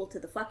sequel to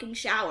the fucking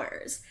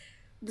Showers.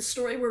 The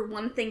story where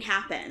one thing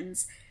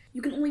happens.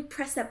 You can only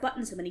press that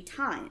button so many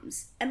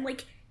times. And,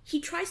 like, he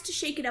tries to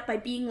shake it up by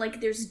being like,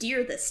 there's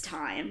deer this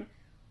time.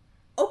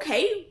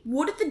 Okay,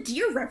 what did the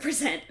deer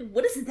represent?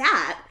 What is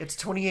that? It's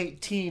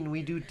 2018,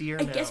 we do deer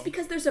now. I guess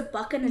because there's a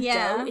buck and a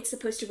doe, it's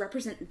supposed to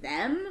represent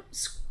them?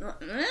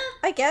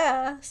 I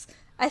guess.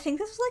 I think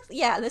this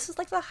was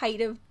like the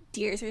height of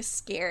deers are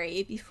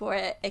scary before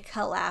it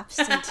collapsed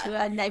into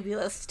a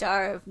nebulous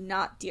star of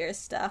not deer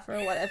stuff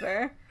or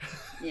whatever.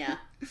 Yeah.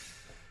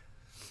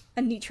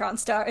 A neutron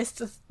star is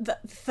the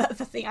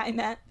thing I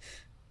meant.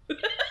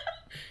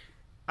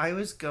 I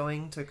was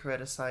going to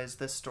criticize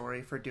this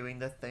story for doing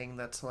the thing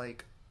that's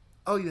like,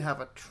 oh, you have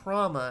a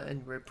trauma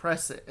and you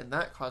repress it, and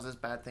that causes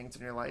bad things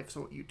in your life.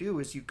 So what you do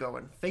is you go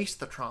and face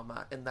the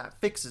trauma, and that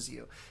fixes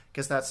you.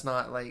 Because that's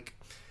not, like,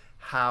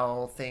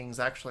 how things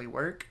actually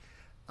work.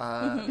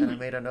 And I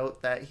made a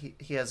note that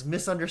he has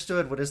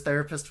misunderstood what his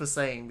therapist was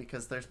saying,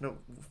 because there's no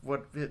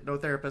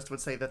therapist would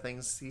say the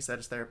things he said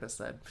his therapist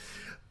said.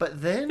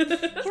 But then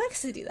He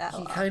likes to do that a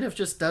he lot. kind of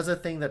just does a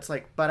thing that's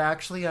like, but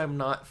actually I'm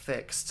not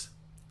fixed.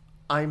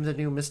 I'm the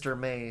new Mr.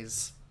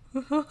 Maze.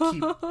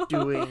 Keep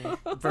doing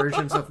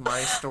versions of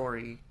my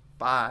story.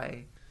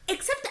 Bye.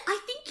 Except I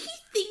think he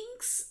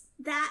thinks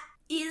that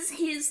is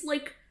his,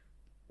 like,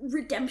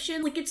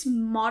 redemption. Like, it's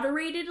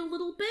moderated a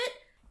little bit.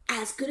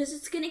 As good as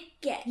it's gonna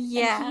get.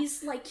 Yeah. And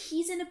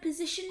he's in a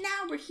position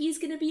now where he's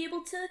gonna be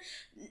able to,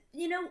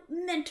 you know,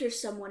 mentor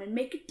someone and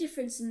make a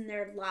difference in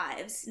their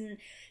lives. And,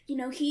 you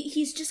know,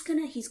 he's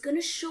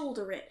gonna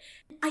shoulder it.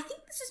 I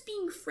think this is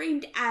being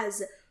framed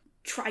as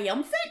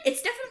triumphant.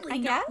 It's definitely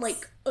not,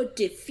 like, a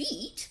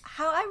defeat.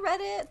 How I read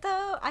it,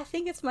 though, I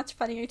think it's much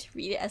funnier to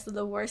read it as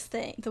the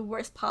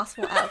worst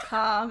possible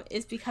outcome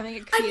is becoming a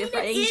creative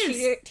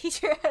writing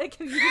teacher at a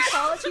community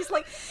college. He's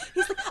like,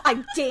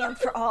 I'm damned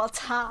for all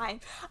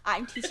time.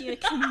 I'm teaching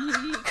at a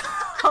community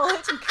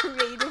college in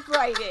creative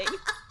writing.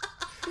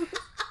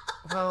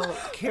 Well,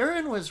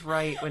 Karen was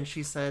right when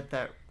she said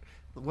that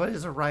what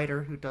is a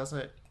writer who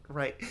doesn't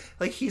write?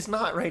 Like, he's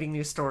not writing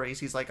new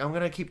stories. He's like, I'm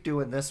going to keep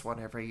doing this one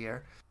every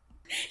year.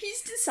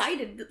 He's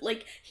decided that,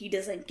 like, he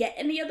doesn't get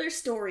any other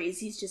stories.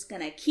 He's just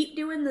gonna keep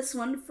doing this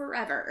one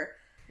forever.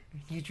 I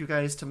need you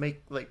guys to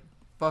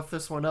buff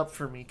this one up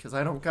for me, because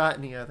I don't got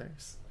any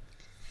others.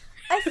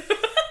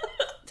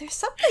 There's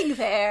something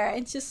there.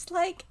 It's just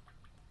like,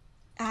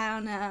 I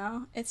don't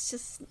know. It's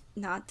just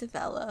not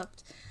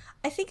developed.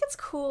 I think it's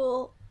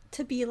cool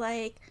to be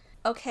like,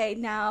 okay,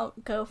 now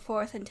go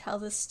forth and tell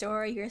the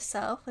story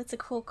yourself. It's a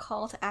cool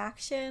call to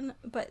action,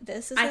 but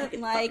this isn't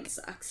like...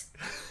 sucks.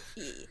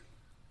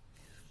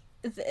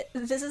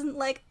 This isn't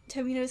like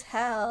Tomino's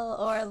Hell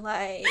or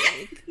like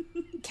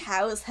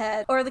Cow's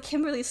Head or the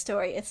Kimberly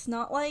story. It's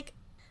not like,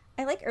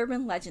 I like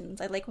urban legends.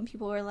 I like when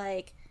people were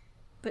like,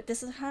 but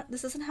this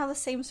isn't how the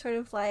same sort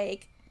of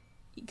like,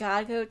 you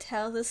gotta go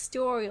tell the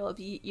story.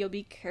 You'll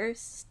be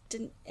cursed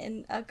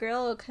and a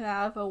girl will come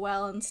out of a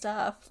well and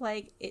stuff.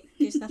 Like,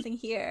 there's nothing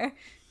here.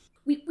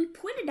 We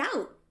pointed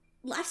out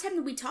last time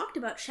that we talked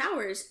about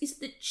Showers is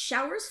that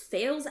Showers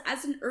fails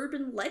as an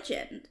urban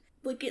legend.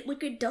 Like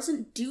it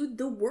doesn't do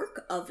the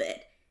work of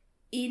it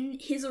in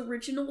his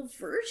original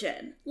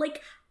version.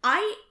 Like,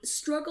 I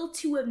struggle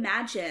to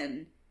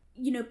imagine,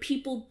 you know,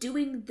 people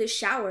doing The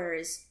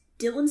Showers,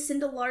 Dylan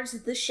Sindelar's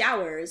The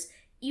Showers,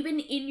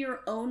 even in your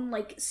own,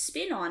 like,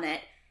 spin on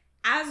it,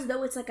 as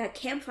though it's like a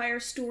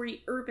campfire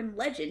story urban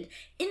legend,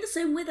 in the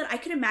same way that I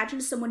can imagine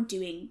someone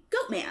doing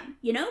Goatman,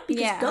 you know?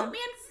 Because Goatman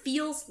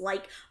feels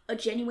like a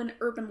genuine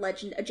urban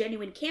legend, a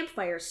genuine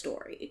campfire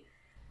story.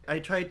 I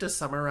tried to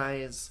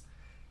summarize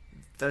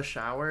The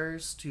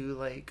Showers to,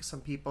 like,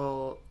 some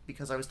people,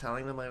 because I was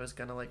telling them I was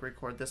gonna, like,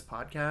 record this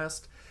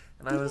podcast,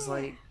 and I was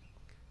like,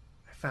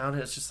 I found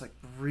it's just, like,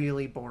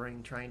 really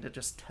boring trying to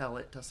just tell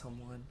it to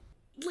someone.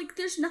 Like,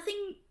 there's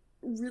nothing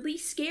really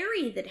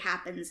scary that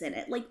happens in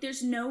it. Like,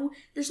 there's no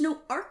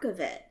arc of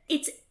it.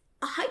 It's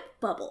a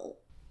hype bubble.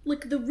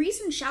 Like, the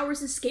reason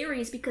Showers is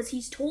scary is because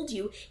he's told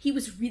you he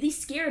was really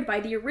scared by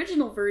the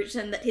original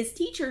version that his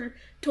teacher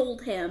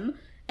told him,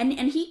 and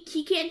he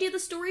can't do the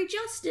story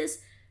justice.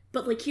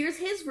 But, like, here's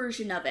his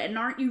version of it, and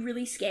aren't you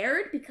really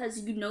scared?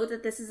 Because you know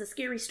that this is a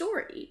scary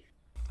story.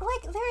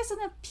 Like, there's an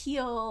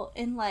appeal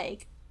in,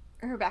 like,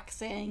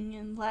 urbexing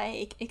and,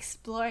 like,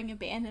 exploring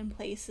abandoned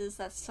places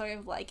that's sort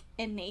of, like,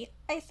 innate,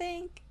 I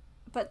think.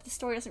 But the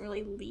story doesn't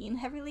really lean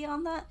heavily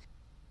on that.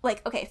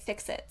 Like, okay,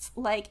 Fix-Its.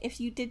 Like, if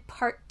you did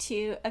part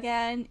 2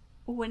 again,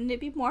 wouldn't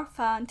it be more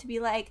fun to be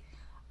like,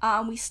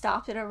 we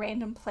stopped at a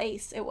random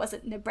place. It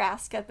wasn't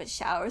Nebraska, but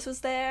Showers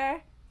was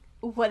there?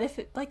 What if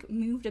it, like,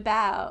 moved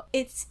about?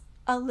 It's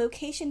a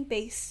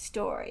location-based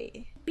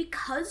story.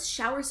 Because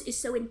Showers is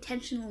so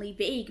intentionally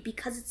vague,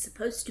 because it's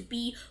supposed to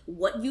be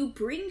what you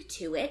bring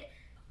to it,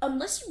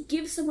 unless you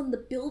give someone the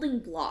building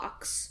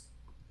blocks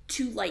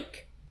to,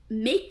 like,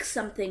 make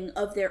something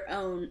of their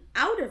own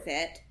out of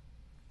it,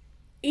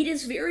 it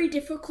is very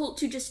difficult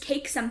to just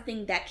take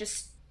something that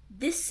just,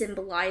 this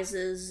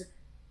symbolizes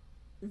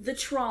the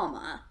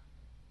trauma.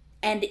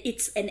 And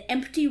it's an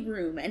empty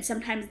room, and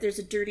sometimes there's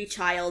a dirty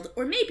child,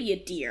 or maybe a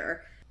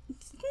deer.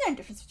 There's no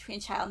difference between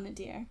a child and a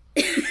deer.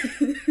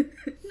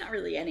 Not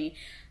really any.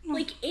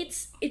 Like,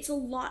 it's a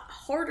lot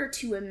harder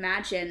to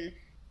imagine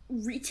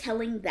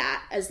retelling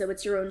that as though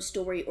it's your own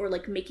story, or,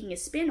 like, making a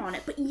spin on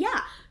it. But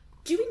yeah,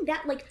 doing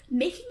that, like,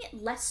 making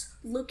it less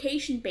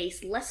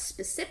location-based, less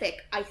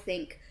specific, I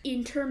think,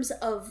 in terms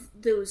of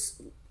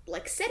those,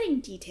 like, setting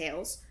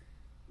details,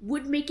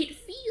 would make it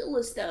feel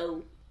as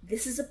though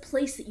this is a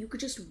place that you could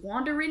just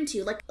wander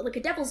into, like a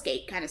Devil's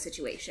Gate kind of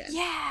situation.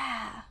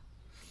 Yeah!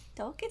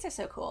 Devil's Gates are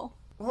so cool.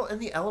 Well,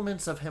 and the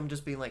elements of him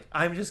just being like,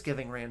 I'm just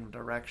giving random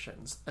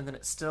directions, and then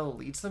it still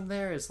leads them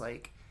there is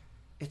like,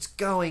 it's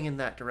going in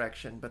that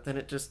direction, but then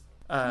it just,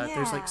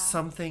 There's like Yeah.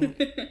 something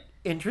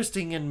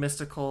interesting and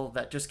mystical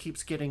that just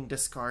keeps getting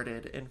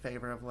discarded in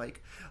favor of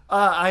like,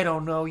 I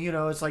don't know,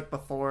 it's like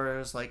before it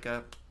was like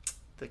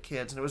the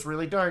kids and it was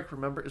really dark.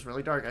 Remember, it was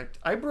really dark.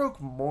 I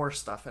broke more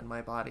stuff in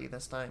my body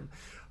this time.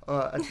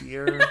 A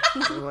deer,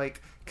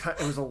 like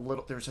it was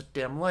there was a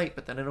dim light,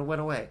 but then it went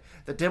away.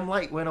 The dim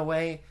light went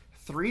away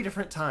 3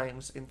 different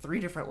times in 3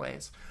 different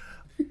ways.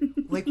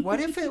 Like, what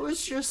if it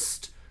was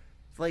just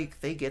like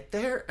they get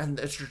there and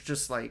it's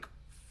just like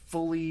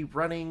fully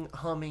running,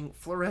 humming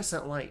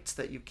fluorescent lights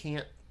that you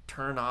can't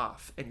turn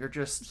off, and you're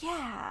just,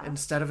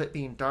 instead of it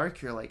being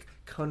dark, you're like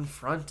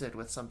confronted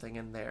with something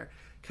in there,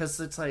 because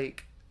it's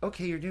like,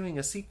 okay, you're doing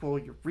a sequel,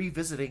 you're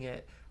revisiting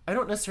it. I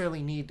don't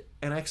necessarily need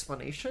an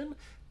explanation,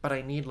 but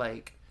I need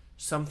like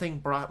something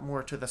brought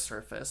more to the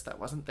surface that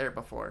wasn't there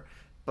before.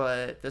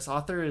 But this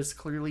author is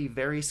clearly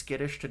very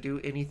skittish to do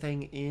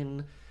anything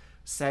in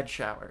said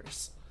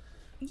showers.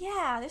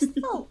 Yeah, there's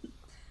still...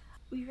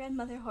 We read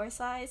Mother Horse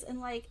Eyes, and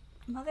like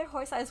Mother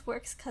Horse Eyes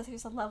works because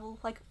there's a level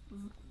of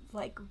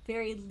like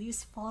very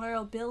loose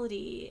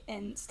vulnerability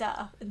and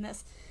stuff, and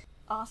this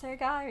author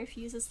guy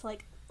refuses to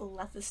like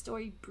let the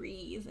story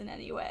breathe in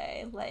any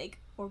way, like,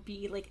 or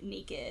be like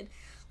naked.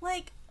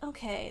 Like,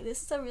 okay,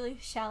 this is a really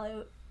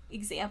shallow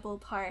example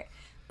part,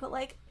 but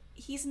like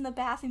he's in the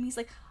bathroom, he's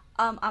like,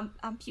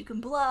 I'm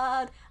puking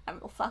blood, I'm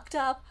real fucked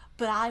up,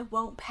 but I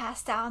won't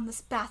pass out on this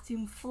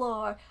bathroom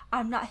floor.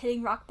 I'm not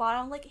hitting rock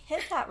bottom. Like,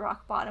 hit that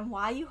rock bottom.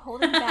 Why are you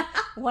holding back?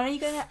 When are you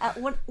gonna?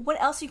 When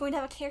else are you going to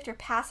have a character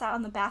pass out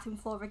on the bathroom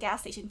floor of a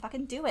gas station?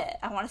 Fucking do it.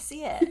 I want to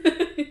see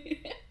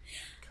it.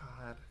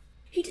 God.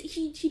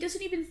 He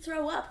doesn't even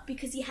throw up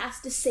because he has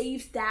to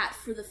save that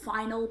for the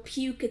final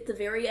puke at the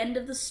very end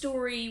of the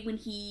story when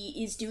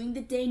he is doing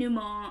the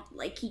denouement.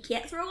 Like, he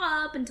can't throw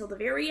up until the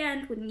very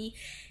end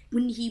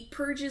when he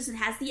purges and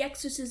has the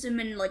exorcism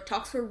and like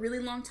talks for a really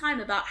long time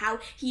about how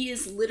he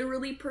is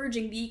literally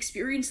purging the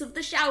experience of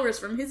the showers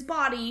from his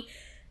body.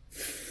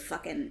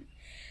 Fucking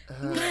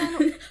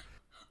man.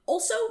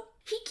 Also,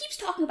 he keeps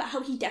talking about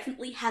how he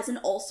definitely has an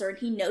ulcer and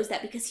he knows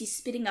that because he's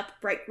spitting up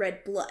bright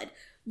red blood.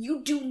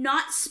 You do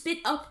not spit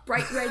up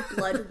bright red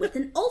blood with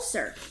an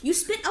ulcer. You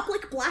spit up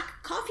like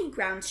black coffee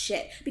grounds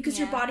shit because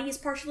your body is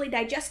partially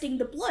digesting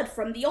the blood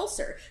from the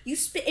ulcer. You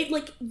spit it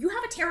like you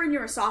have a tear in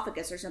your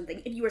esophagus or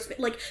something if you were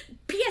like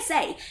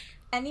PSA.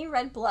 Any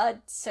red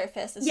blood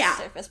surface is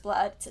surface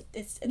blood.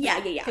 It's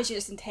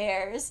fissures and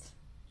tears.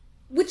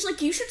 Which,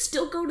 like, you should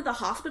still go to the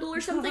hospital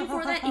or something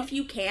for that if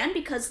you can,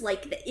 because,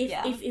 like,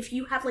 if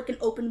you have, like, an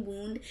open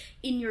wound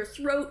in your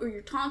throat or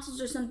your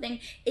tonsils or something,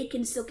 it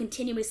can still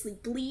continuously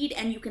bleed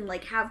and you can,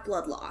 like, have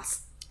blood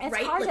loss. It's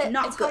right? Hard like, to,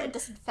 not it's good. hard to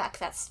disinfect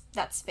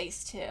that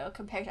space, too,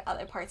 compared to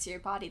other parts of your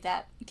body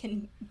that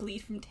can bleed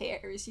from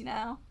tears, you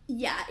know?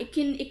 Yeah, it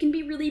can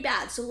be really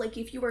bad. So, like,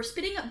 if you are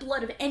spitting up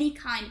blood of any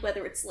kind,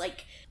 whether it's,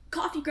 like,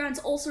 coffee grounds,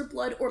 ulcer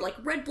blood, or, like,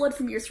 red blood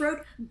from your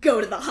throat, go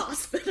to the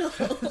hospital.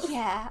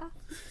 Yeah.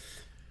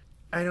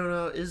 I don't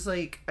know, is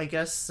like, I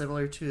guess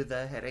similar to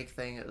the headache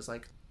thing, it was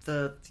like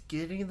the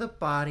getting the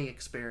body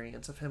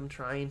experience of him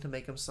trying to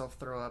make himself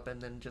throw up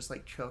and then just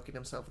like choking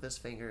himself with his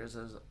fingers.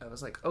 I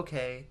was like,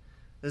 okay,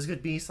 this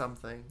could be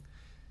something,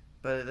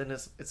 but then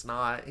it's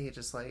not. He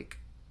just like,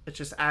 it's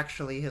just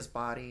actually his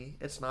body.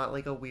 It's not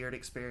like a weird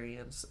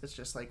experience. It's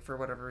just like, for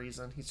whatever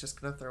reason, he's just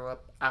gonna throw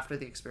up after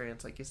the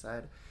experience, like you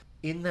said.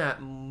 In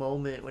that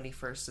moment when he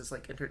first is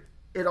like entered,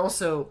 it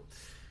also,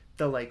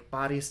 the like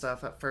body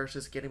stuff at first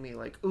is getting me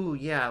like, ooh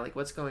yeah, like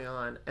what's going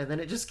on, and then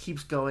it just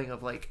keeps going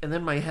of like, and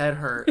then my head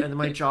hurt and then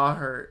my jaw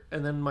hurt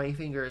and then my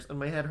fingers and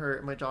my head hurt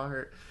and my jaw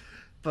hurt.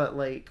 But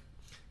like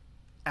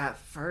at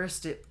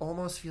first it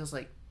almost feels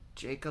like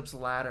Jacob's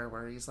Ladder,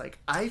 where he's like,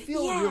 I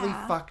feel really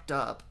fucked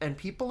up, and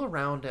people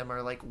around him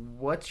are like,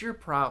 what's your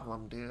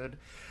problem, dude?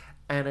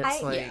 And it's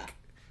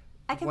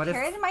I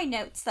compared in my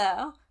notes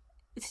though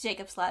to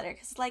Jacob's Ladder,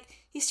 because like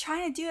he's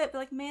trying to do it, but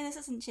like, man, this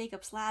isn't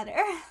Jacob's Ladder.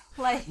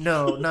 Like,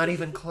 no, not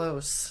even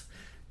close.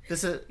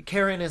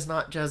 Karen is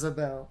not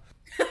Jezebel.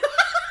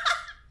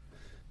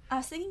 I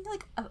was thinking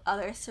like of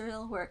other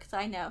surreal work that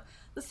I know.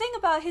 The thing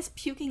about his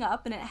puking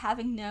up and it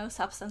having no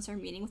substance or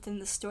meaning within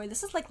the story,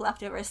 this is like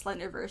leftover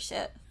Slenderverse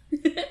shit.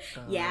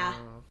 Yeah,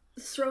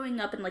 throwing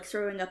up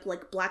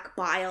like black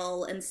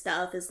bile and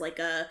stuff is like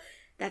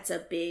that's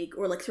a big,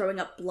 or like throwing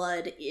up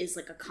blood is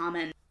like a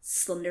common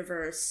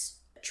Slenderverse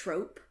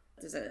trope.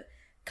 There's a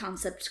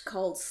concept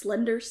called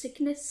slender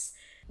sickness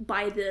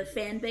by the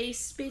fan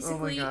base,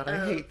 basically. Oh my god,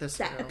 I hate this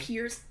that now.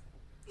 appears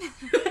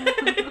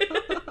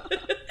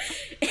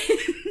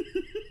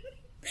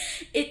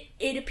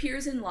it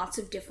appears in lots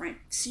of different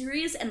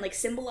series and like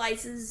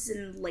symbolizes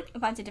and like a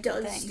bunch of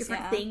different does things,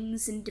 different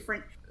things in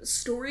different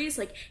stories.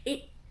 Like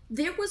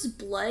there was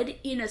blood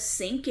in a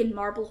sink in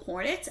Marble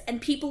Hornets, and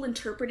people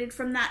interpreted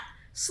from that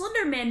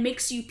Slender Man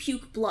makes you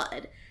puke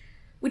blood,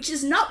 which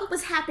is not what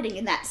was happening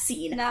in that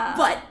scene. No.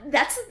 But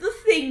that's the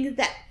thing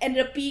that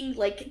ended up being,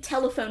 like,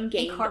 telephone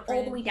gamed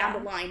all the way down the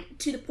line,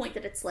 to the point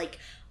that it's, like,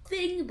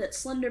 thing that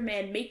Slender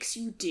Man makes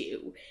you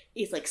do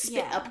is, like,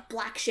 spit up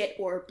black shit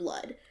or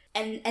blood.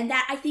 And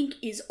that, I think,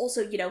 is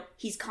also, you know,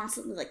 he's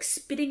constantly, like,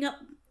 spitting up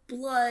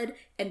blood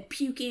and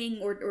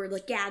puking or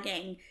like,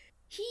 gagging.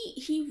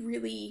 He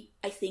really,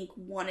 I think,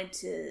 wanted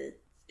to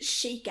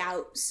shake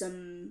out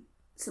some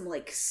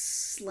like,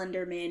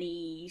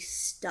 Slenderman-y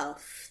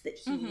stuff that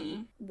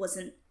he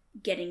wasn't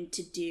getting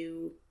to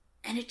do.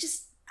 And it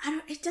just,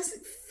 it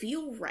doesn't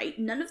feel right.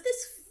 None of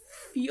this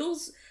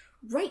feels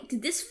right.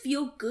 Did this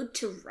feel good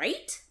to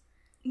write?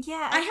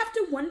 Yeah. I have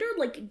to wonder,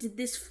 like, did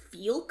this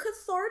feel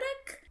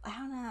cathartic? I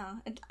don't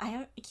know.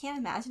 I can't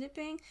imagine it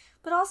being.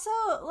 But also,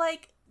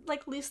 like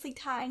loosely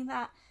tying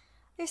that,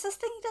 there's this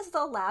thing he does with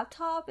a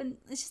laptop, and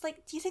it's just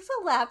like, do you think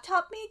the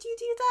laptop made you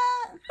do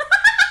that?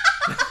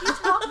 What are you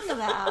talking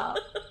about?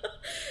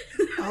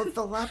 Oh,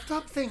 the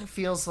laptop thing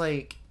feels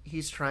like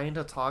he's trying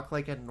to talk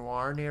like a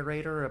noir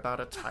narrator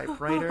about a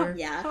typewriter.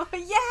 Yeah.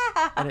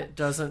 Yeah! And it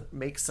doesn't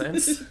make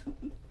sense.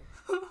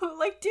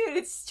 Like, dude,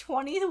 it's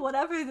 20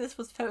 whatever this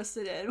was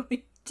posted in. What are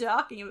you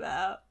talking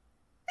about?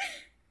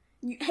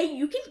 Hey,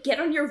 you can get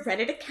on your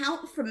Reddit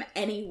account from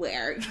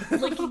anywhere.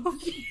 Like,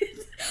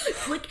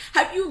 like,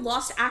 have you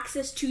lost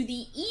access to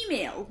the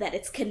email that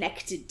it's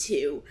connected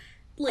to?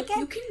 Like,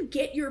 you can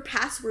get your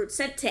password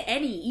sent to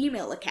any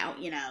email account,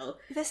 you know.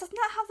 This does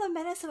not have the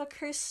menace of a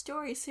cursed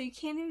story, so you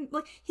can't even,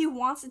 like, he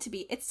wants it to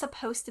be. It's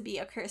supposed to be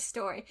a cursed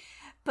story.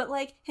 But,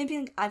 like, him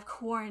being like, I've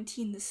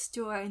quarantined this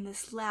story in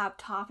this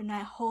laptop, and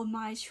I hold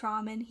my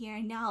trauma in here,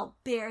 and now I'll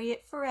bury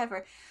it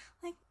forever.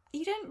 Like,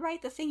 you didn't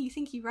write the thing you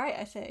think you write,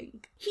 I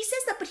think. He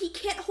says that, but he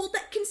can't hold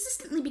that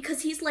consistently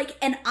because he's like,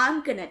 and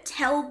I'm gonna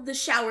tell the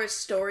shower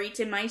story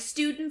to my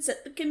students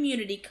at the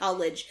community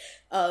college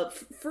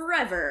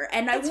forever,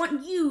 and I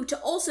want you to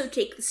also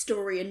take the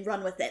story and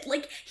run with it.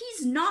 Like,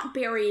 he's not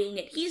burying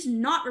it, he's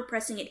not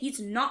repressing it, he's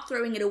not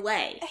throwing it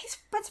away.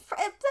 That's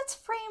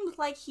framed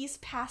like he's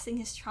passing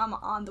his trauma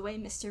on the way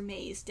Mr.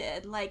 Mays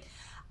did. Like,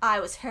 I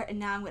was hurt and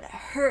now I'm gonna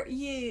hurt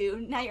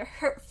you. Now you're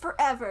hurt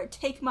forever.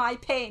 Take my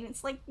pain.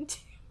 It's like,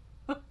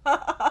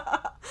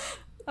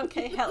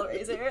 okay,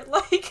 Hellraiser.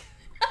 Like,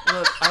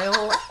 look,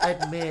 I'll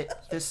admit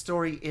this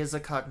story is a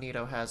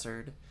cognito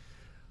hazard.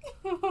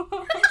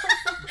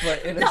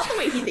 But not the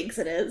way he thinks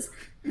it is.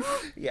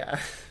 Yeah.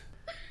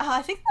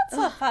 I think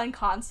that's a fun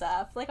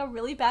concept. Like, a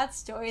really bad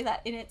story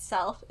that in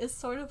itself is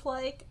sort of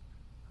like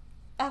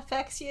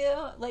affects you.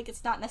 Like,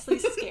 it's not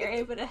necessarily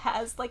scary, but it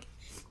has like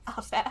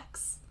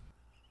effects.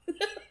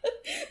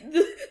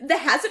 The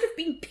hazard of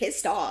being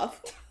pissed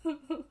off.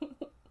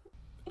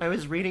 I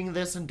was reading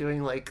this and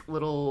doing like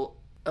little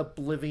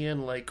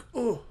oblivion, like,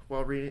 oh,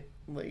 while reading,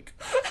 like.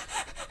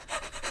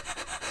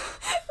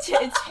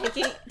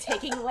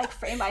 taking like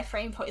frame by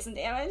frame poison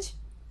damage.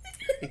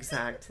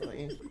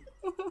 Exactly.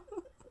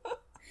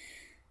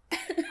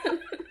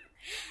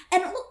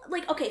 And,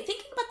 like, okay,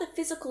 thinking about the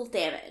physical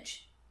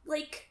damage,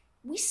 like,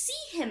 we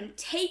see him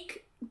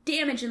take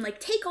damage and, like,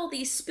 take all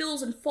these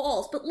spills and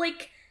falls, but,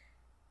 like,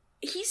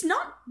 he's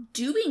not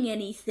doing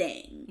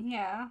anything.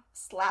 Yeah,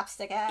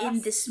 slapstick ass.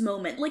 In this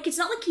moment. Like, it's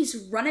not like he's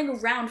running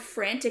around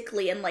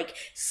frantically and, like,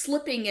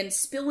 slipping and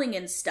spilling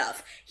and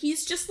stuff.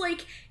 He's just,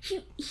 like,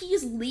 he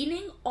is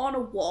leaning on a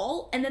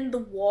wall, and then the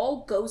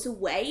wall goes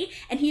away,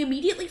 and he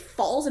immediately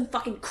falls and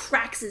fucking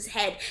cracks his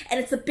head, and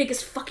it's the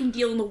biggest fucking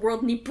deal in the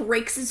world, and he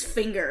breaks his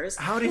fingers.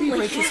 How did he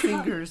break his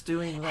fingers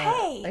doing that?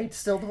 Hey! I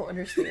still don't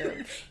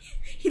understand.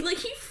 He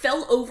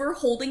fell over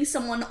holding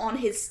someone on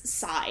his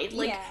side.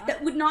 Like, Yeah.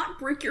 that would not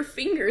break your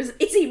fingers.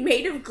 It's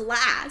made of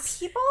glass.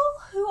 People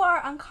who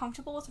are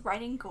uncomfortable with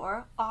writing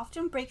gore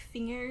often break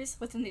fingers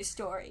within their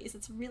stories.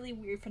 It's a really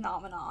weird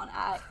phenomenon.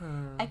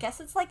 I guess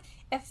it's like,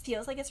 it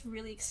feels like it's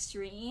really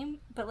extreme,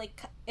 but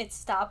like it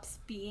stops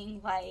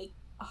being like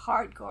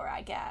hardcore,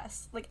 I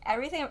guess. Like,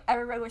 everything I've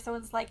ever read where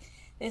someone's like,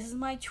 this is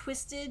my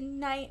twisted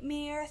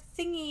nightmare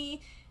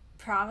thingy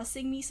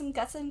promising me some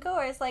guts and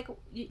gore. It's like,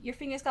 your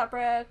fingers got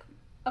broke.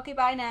 Okay,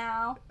 bye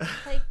now.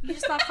 Like, you're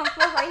just not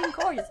comfortable writing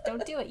gore. Just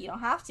don't do it. You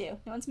don't have to.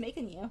 No one's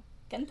making you.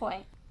 Good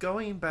point.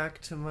 Going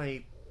back to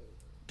my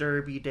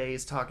derby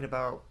days talking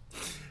about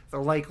the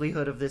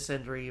likelihood of this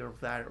injury or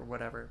that or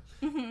whatever,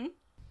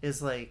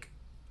 is like,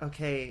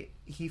 okay,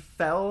 he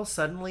fell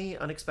suddenly,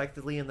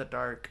 unexpectedly in the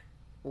dark,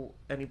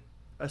 and he,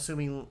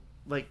 assuming,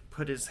 like,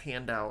 put his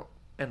hand out,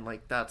 and,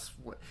 like, that's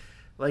what,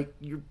 like,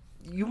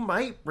 you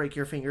might break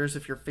your fingers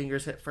if your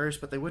fingers hit first,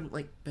 but they wouldn't,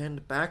 like,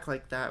 bend back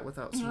like that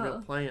without some real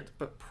plant.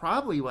 But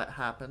probably what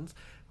happens,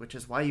 which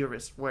is why you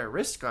wear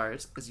wrist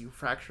guards, is you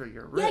fracture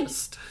your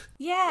wrist.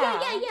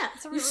 Yeah. You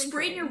Really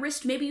sprain your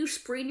wrist, maybe you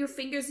sprain your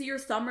fingers or your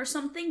thumb or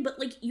something, but,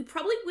 like, you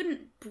probably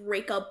wouldn't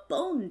break a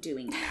bone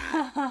doing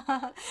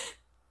that.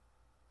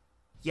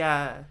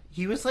 Yeah,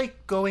 he was,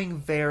 like, going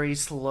very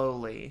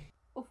slowly.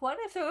 What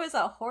if there was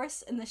a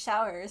horse in the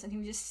showers and he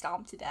was just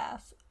stomped to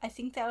death? I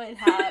think that would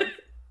have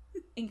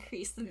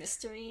increased the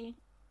mystery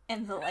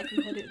and the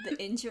likelihood of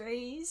the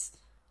injuries.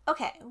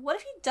 Okay, what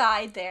if he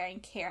died there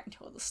and Karen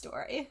told the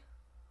story?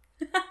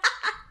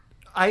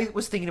 I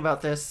was thinking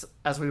about this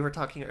as we were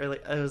talking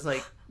earlier. I was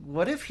like,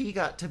 what if he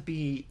got to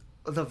be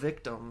the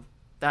victim?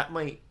 That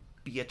might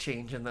be a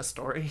change in the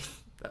story.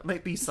 That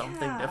might be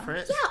something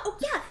different.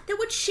 Yeah,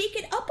 would shake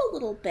it up a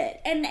little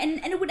bit, and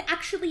it would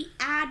actually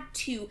add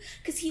to,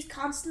 because he's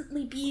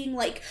constantly being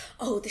like,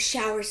 oh, the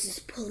showers is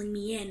pulling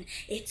me in,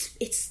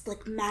 it's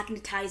like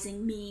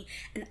magnetizing me,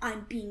 and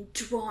I'm being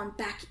drawn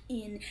back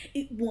in,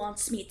 it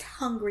wants me, it's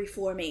hungry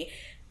for me,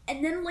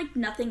 and then like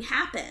nothing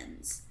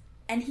happens,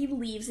 and he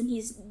leaves, and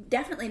he's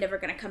definitely never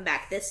gonna come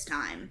back this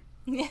time.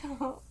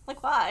 Yeah,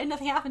 like why?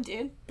 Nothing happened,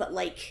 dude. But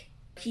like,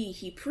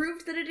 he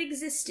proved that it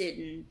existed,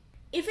 and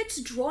if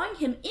it's drawing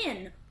him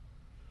in,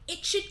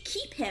 it should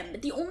keep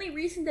him. The only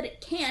reason that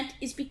it can't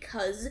is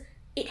because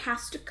it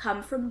has to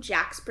come from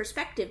Jack's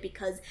perspective,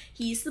 because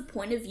he's the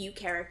point of view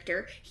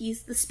character,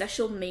 he's the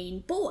special main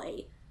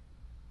boy.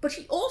 But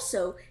he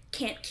also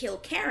can't kill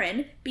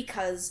Karen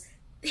because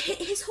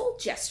his whole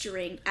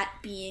gesturing at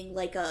being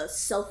like a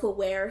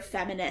self-aware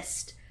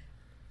feminist,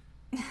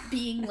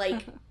 being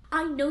like,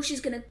 I know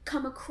she's gonna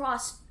come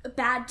across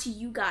bad to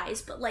you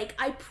guys, but like,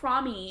 I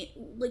promise,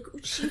 like,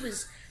 she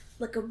was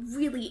like a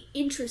really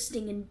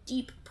interesting and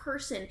deep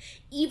person,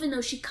 even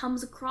though she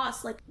comes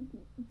across like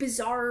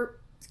bizarre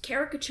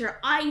caricature.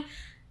 I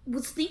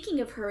was thinking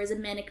of her as a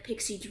manic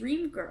pixie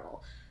dream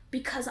girl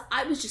because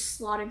I was just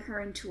slotting her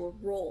into a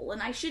role,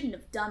 and I shouldn't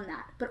have done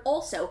that. But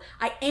also,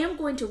 I am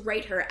going to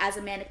write her as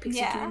a manic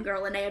pixie dream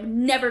girl, and I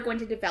am never going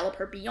to develop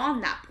her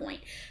beyond that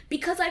point,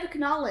 because I've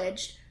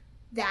acknowledged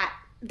that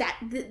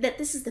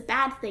this is the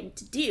bad thing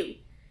to do.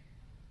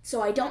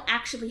 So I don't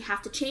actually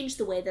have to change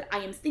the way that I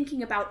am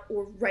thinking about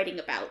or writing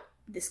about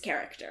this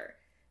character.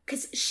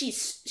 Because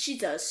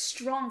she's a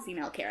strong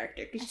female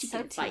character, because she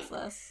can fight.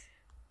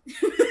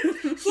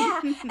 Yeah,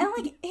 and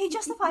like, he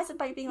justifies it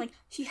by being like,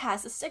 she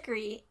has this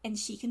degree and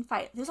she can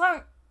fight. Those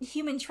aren't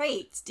human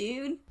traits,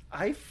 dude.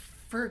 I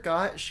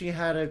forgot she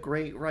had a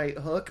great right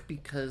hook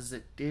because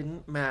it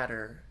didn't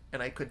matter.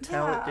 And I could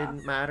tell it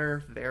didn't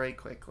matter very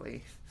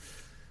quickly.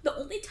 The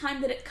only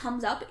time that it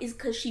comes up is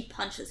because she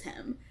punches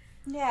him.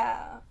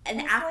 Yeah.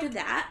 And after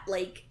that,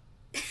 like...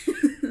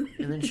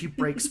 And then she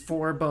breaks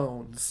 4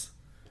 bones.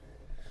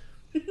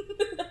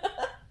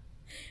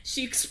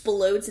 She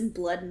explodes in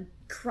blood and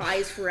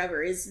cries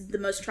forever, is the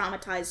most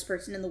traumatized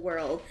person in the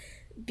world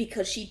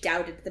because she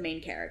doubted the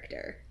main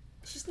character.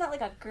 She's not like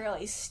a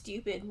girly,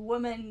 stupid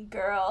woman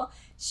girl.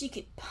 She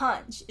could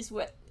punch, is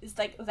like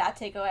that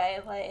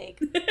takeaway. Like,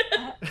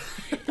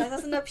 that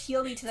doesn't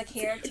appeal me to the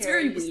character. It's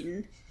very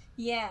Whedon.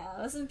 Yeah,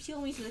 it doesn't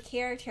appeal me to the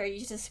character. You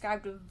just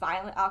described a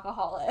violent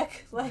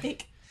alcoholic.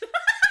 Like...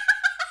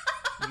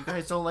 You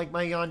guys don't like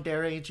my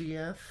yandere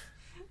GF?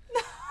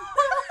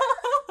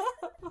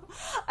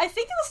 I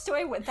think if the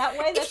story went that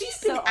way, that'd be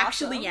so awesome.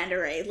 Actually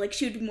yandere, like,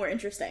 she would be more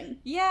interesting.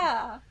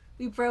 Yeah.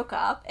 We broke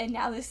up, and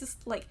now this is,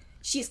 like,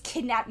 she's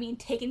kidnapped me and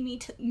taken me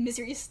to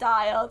Misery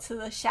style to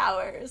the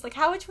showers. Like,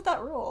 how much would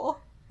that rule?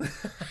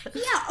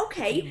 Yeah,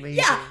 okay. Amazing.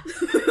 Yeah.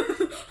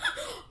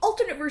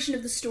 Alternate version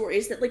of the story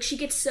is that, like, she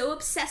gets so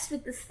obsessed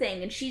with this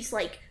thing, and she's,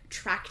 like,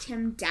 tracked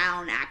him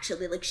down,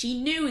 actually. Like, she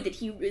knew that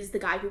he was the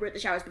guy who wrote the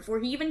showers before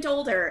he even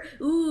told her.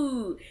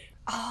 Ooh.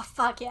 Oh,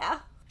 fuck yeah.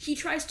 He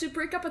tries to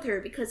break up with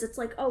her because it's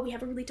like, oh, we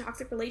have a really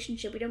toxic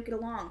relationship, we don't get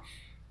along.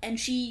 And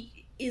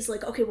she is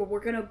like, okay, well,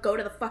 we're gonna go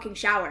to the fucking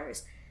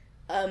showers.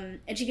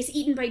 And she gets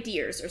eaten by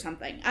deers or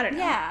something. I don't know.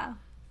 Yeah.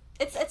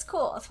 It's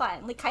cool. It's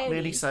fine. Like, coyotes.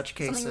 Many such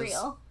cases. Something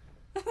real.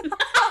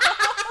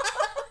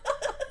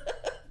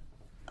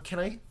 Can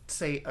I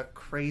say a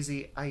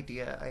crazy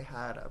idea I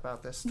had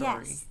about this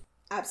story? Yes.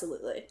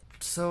 Absolutely.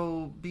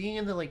 So, being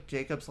in the, like,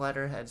 Jacob's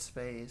Ladder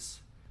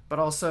headspace, but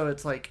also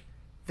it's like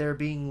there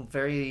being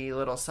very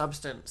little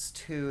substance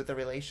to the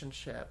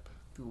relationship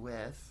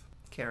with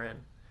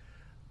Karen,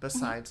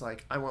 besides,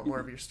 like, I want more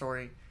of your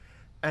story.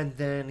 And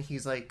then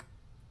he's, like,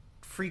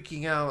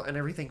 freaking out and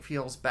everything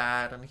feels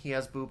bad and he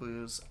has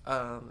boo-boos.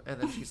 And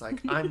then she's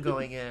like, I'm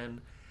going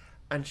in.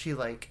 And she,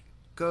 like,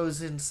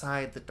 goes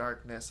inside the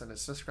darkness, and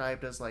it's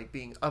described as, like,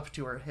 being up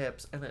to her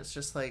hips. And it's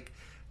just, like,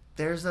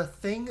 there's a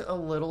thing a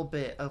little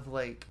bit of,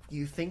 like,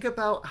 you think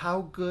about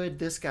how good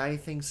this guy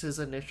thinks his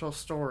initial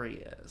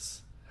story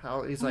is.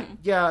 How he's like,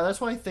 yeah,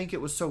 that's why I think it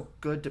was so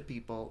good to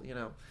people, you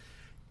know,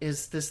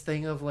 is this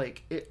thing of,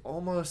 like, it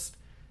almost,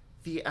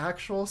 the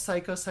actual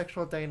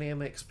psychosexual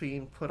dynamics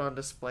being put on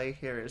display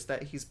here is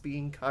that he's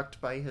being cucked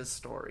by his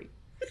story.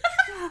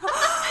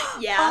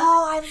 Yeah.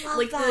 Oh, I love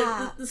like, that.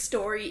 Like, the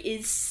story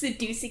is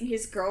seducing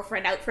his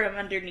girlfriend out from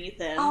underneath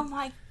him. Oh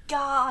my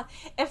god.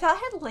 If that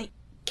had, like...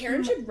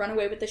 Karen should run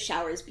away with the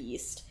showers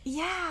beast.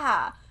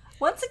 Yeah.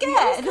 Once We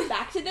always again. come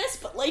back to this,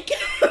 but, like...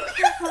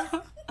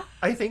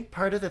 I think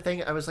part of the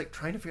thing, I was, like,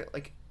 trying to figure out,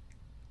 like,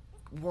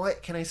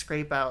 what can I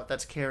scrape out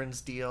that's Karen's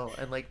deal?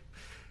 And, like,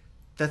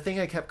 the thing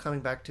I kept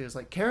coming back to is,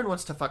 like, Karen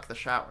wants to fuck the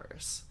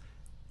showers.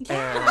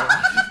 Yeah.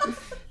 And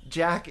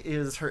Jack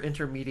is her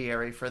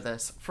intermediary for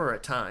this for a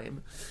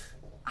time.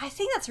 I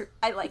think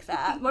I like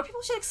that. More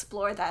people should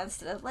explore that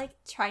instead of, like,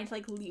 trying to,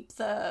 like, leap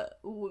the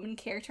woman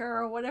character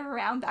or whatever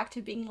around back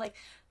to being, like,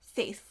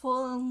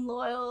 faithful and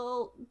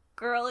loyal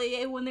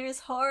girly when there's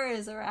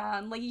horrors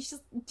around. Like, you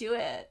just do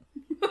it.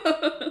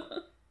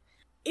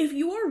 If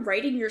you are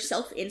writing your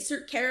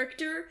self-insert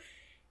character,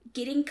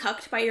 getting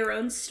cucked by your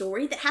own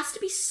story, that has to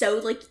be so,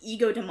 like,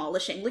 ego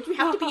demolishing. Like, you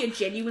have to be a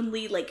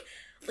genuinely, like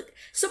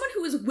someone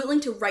who is willing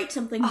to write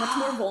something much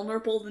more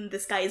vulnerable than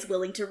this guy is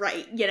willing to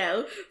write, you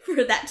know,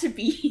 for that to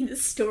be the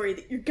story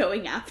that you're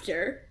going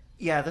after.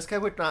 Yeah, this guy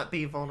would not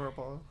be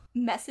vulnerable.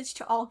 Message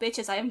to all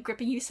bitches, I am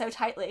gripping you so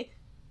tightly.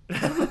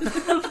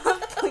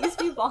 Please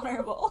be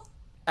vulnerable.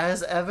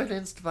 As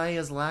evidenced by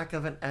his lack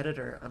of an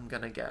editor, I'm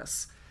gonna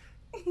guess.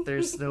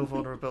 There's no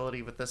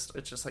vulnerability with this.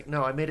 It's just like,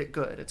 no, I made it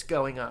good. It's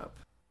going up.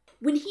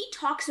 When he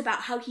talks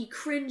about how he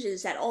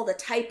cringes at all the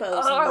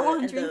typos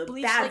and the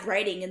bad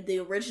writing in the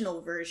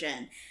original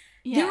version,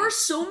 there are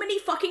so many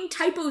fucking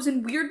typos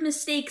and weird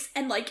mistakes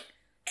and, like,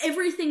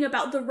 everything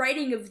about the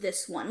writing of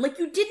this one. Like,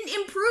 you didn't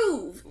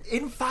improve.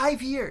 In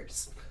 5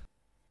 years.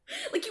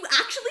 Like, you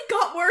actually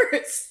got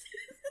worse.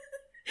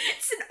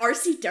 It's an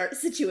RC Dart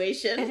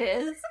situation. It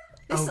is.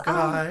 Oh,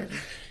 God.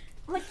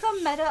 Like,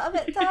 the meta of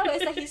it, though,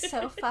 is that he's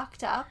so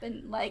fucked up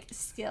and, like,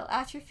 skill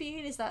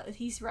atrophied, is that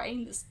he's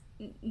writing this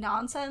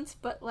nonsense,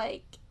 but,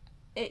 like,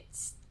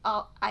 it's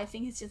all, I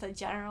think it's just a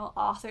general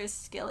author's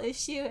skill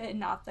issue and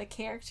not the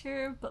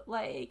character, but,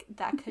 like,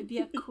 that could be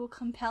a cool,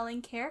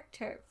 compelling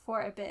character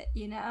for a bit,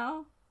 you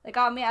know? Like,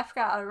 oh, man, I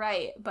forgot how to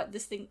write, but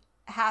this thing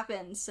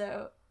happened,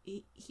 so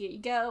here you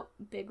go,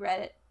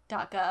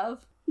 bigreddit.gov.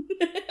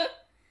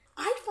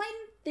 I find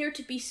there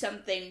to be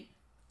something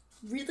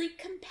really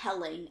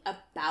compelling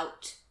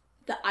about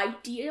the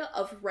idea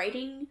of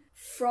writing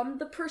from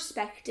the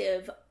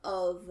perspective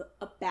of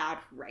a bad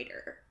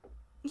writer.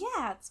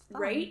 Yeah, it's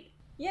fun. Right?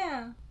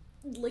 Yeah.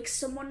 Like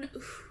someone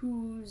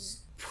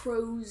whose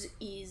prose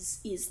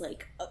is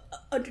like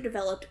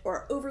underdeveloped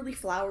or overly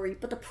flowery,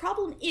 but the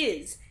problem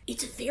is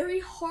it's very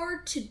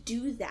hard to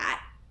do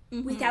that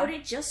without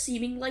it just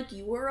seeming like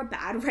you were a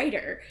bad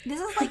writer. This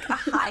is like a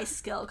high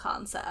skill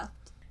concept.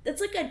 That's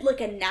like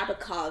a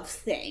Nabokov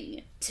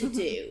thing to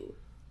do.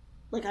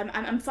 Like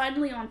I'm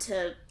finally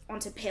onto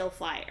Pale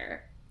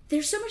Fire.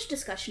 There's so much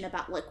discussion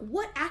about, like,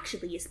 what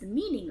actually is the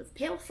meaning of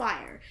Pale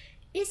Fire?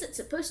 Is it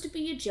supposed to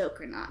be a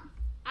joke or not?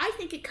 I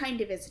think it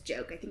kind of is a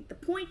joke. I think the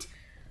point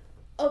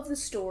of the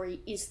story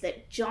is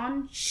that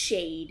John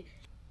Shade,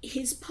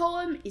 his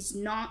poem is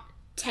not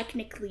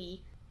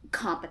technically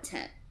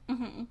competent.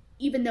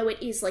 Even though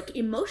it is, like,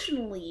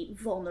 emotionally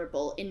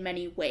vulnerable in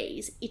many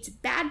ways. It's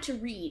bad to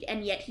read,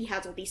 and yet he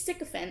has all these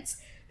sycophants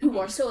who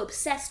are so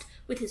obsessed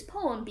with his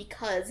poem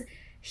because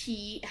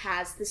he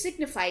has the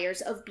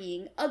signifiers of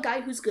being a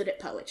guy who's good at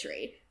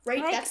poetry,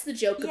 right? Like, that's the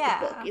joke of the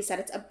book, is that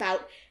it's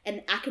about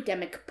an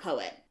academic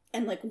poet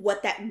and, like,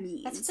 what that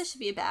means. That's what this should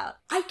be about.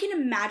 I can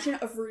imagine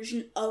a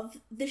version of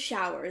The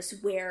Showers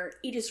where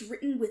it is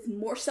written with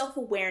more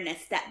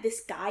self-awareness that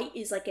this guy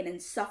is, like, an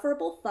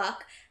insufferable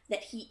fuck,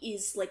 that he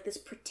is, like, this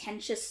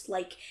pretentious,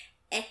 like,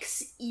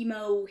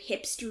 ex-emo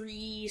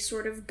hipstery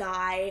sort of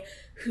guy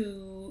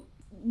who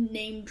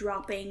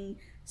name-dropping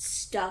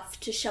stuff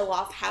to show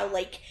off how,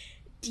 like,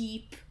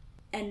 deep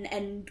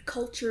and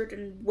cultured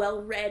and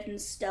well-read and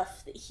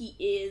stuff that he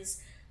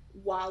is,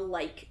 while,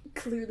 like,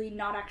 clearly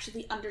not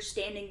actually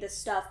understanding this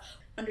stuff,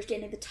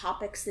 understanding the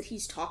topics that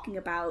he's talking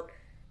about.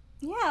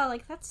 Yeah,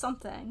 like, that's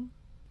something.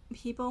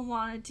 People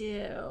want to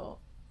do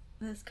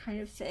this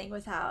kind of thing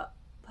without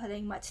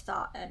putting much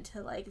thought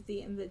into, like,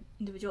 the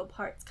individual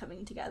parts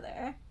coming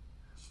together.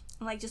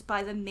 And, like, just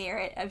by the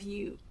merit of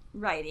you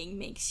writing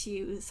makes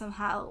you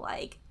somehow,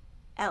 like,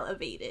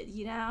 elevated,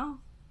 you know?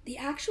 The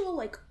actual,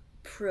 like,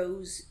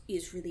 prose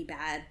is really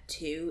bad,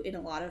 too, in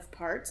a lot of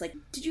parts. Like,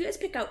 did you guys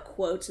pick out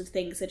quotes of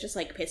things that just,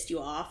 like, pissed you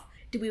off?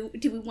 Do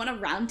we want a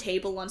round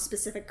table on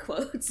specific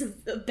quotes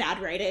of bad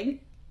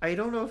writing? I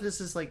don't know if this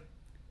is, like,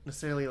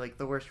 necessarily, like,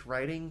 the worst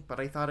writing, but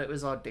I thought it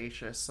was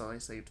audacious, so I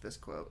saved this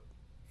quote.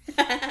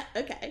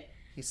 Okay.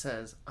 He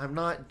says, "I'm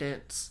not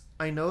dense.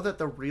 I know that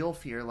the real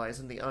fear lies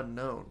in the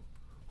unknown.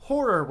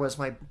 Horror was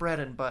my bread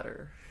and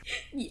butter."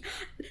 Yeah.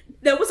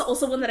 That was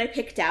also one that I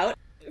picked out.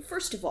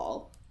 First of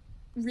all,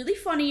 really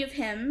funny of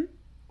him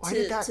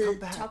to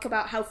talk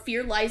about how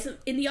fear lies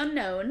in the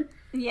unknown.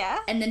 Yeah.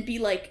 And then be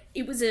like,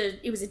 it was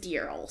a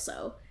deer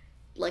also.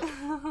 Like,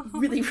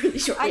 really, really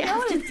shortly after I know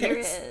what a deer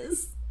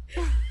is.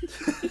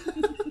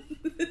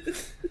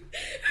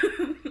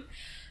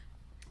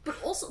 But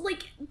also,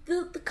 like,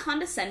 the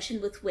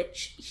condescension with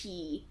which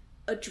he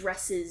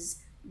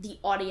addresses the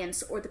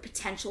audience or the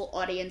potential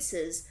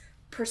audience's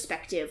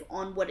perspective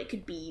on what it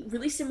could be,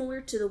 really similar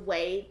to the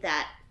way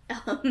that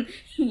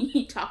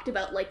he talked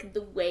about, like,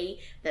 the way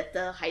that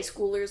the high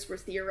schoolers were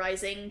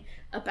theorizing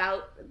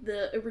about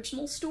the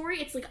original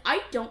story. It's like,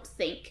 I don't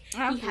think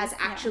he has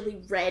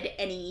actually read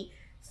any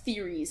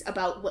theories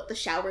about what the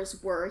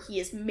showers were. He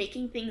is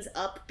making things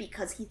up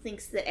because he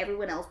thinks that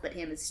everyone else but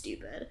him is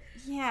stupid.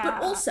 Yeah.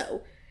 But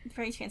also,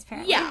 very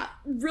transparent. Yeah,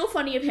 real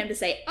funny of him to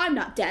say, "I'm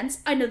not dense.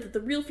 I know that the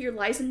real fear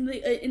lies in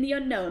the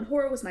unknown.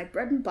 Horror was my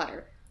bread and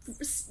butter."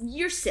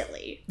 You're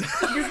silly.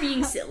 You're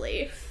being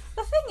silly.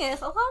 The thing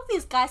is, a lot of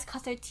these guys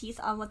cut their teeth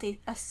on what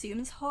they assume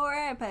is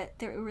horror, but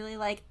they're really,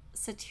 like,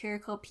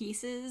 satirical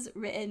pieces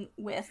written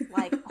with,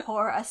 like,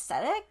 horror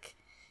aesthetic,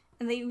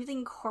 and they really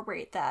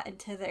incorporate that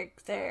into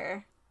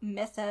their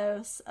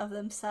mythos of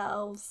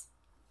themselves.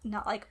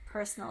 Not like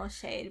personal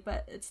shade,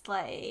 but it's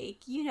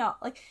like, you know,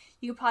 like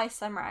you could probably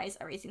summarize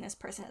everything this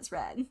person has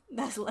read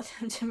that's led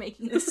them to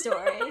making this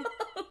story.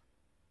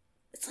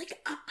 It's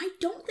like, I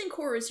don't think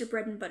horror is your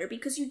bread and butter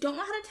because you don't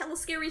know how to tell a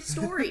scary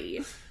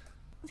story.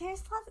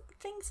 There's lots of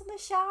things in the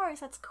showers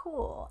that's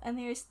cool, and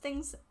there's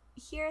things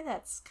here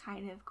that's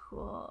kind of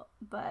cool,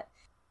 but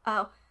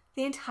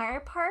the entire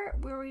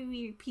part where we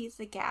repeat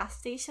the gas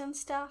station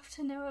stuff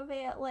to no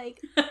avail, like,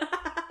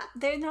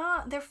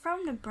 they're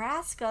from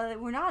Nebraska,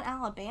 we're not in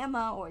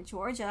Alabama or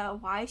Georgia,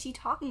 why is she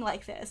talking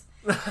like this?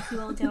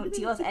 People don't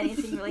deal with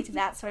anything related to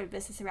that sort of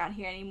business around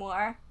here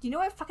anymore. Do you know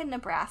what fucking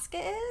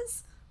Nebraska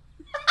is?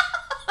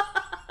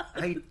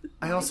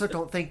 I also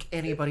don't think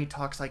anybody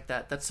talks like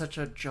that. That's such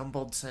a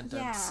jumbled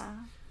sentence. Yeah.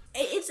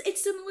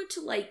 It's similar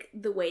to, like,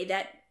 the way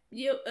that,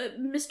 you know,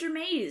 Mr.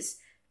 Mays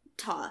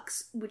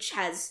talks, which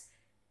has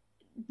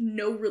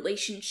no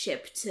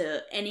relationship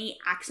to any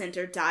accent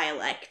or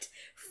dialect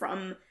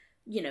from,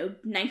 you know,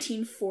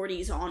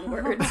 1940s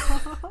onwards.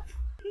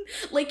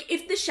 Like,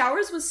 if The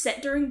Showers was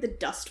set during the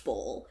Dust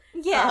Bowl,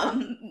 Yeah.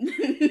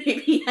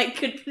 Maybe I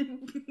could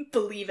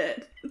believe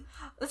it.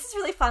 This is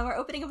really fun. We're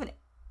opening up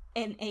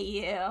an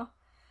AU.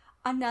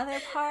 Another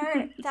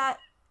part that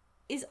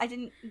is, I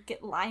didn't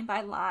get line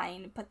by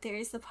line, but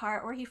there's the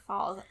part where he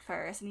falls at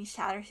first and he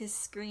shatters his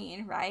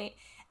screen, right?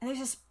 And there's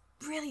this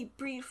really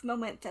brief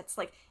moment that's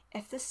like,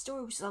 if this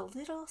story was just a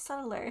little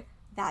subtler,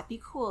 that'd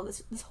be cool.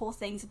 This whole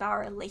thing's about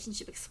our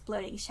relationship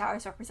exploding.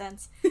 Showers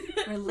represents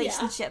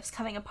relationships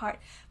coming apart.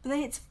 But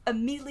then it's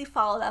immediately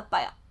followed up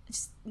by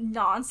just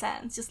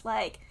nonsense. Just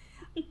like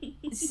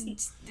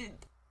just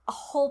a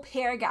whole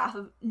paragraph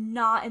of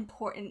not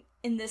important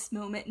in this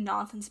moment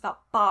nonsense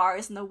about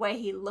bars and the way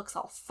he looks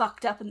all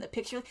fucked up in the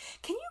picture.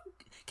 Can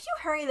you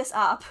hurry this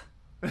up?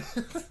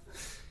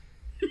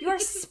 You are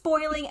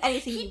spoiling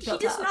anything you built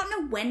up. He does not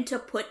know when to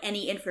put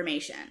any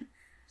information.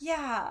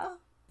 Yeah.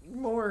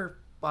 More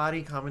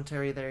body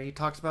commentary there. He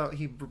talks about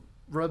he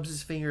rubs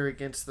his finger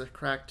against the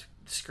cracked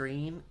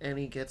screen and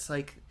he gets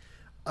like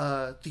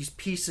these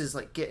pieces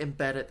like get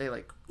embedded. They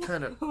like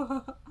kind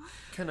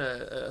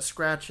of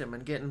scratch him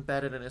and get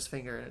embedded in his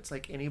finger. And it's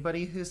like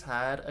anybody who's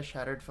had a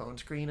shattered phone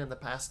screen in the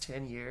past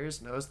 10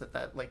 years knows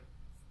that like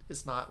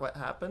is not what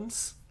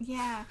happens.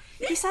 Yeah.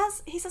 He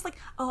says like,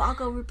 oh, I'll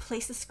go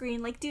replace the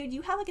screen. Like, dude,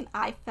 you have like an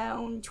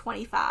iPhone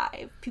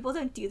 25. People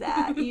don't do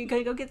that. You're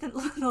gonna go get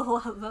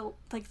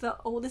the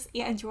oldest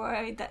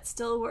Android that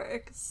still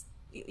works.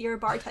 You're a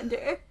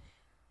bartender.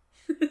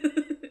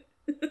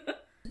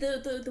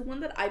 The one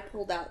that I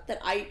pulled out that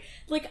I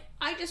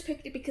just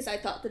picked it because I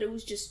thought that it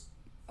was just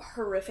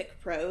horrific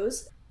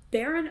prose.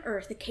 Barren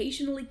earth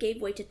occasionally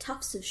gave way to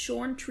tufts of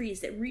shorn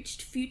trees that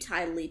reached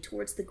futilely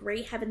towards the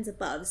grey heavens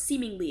above,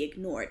 seemingly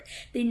ignored.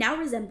 They now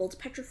resembled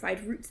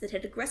petrified roots that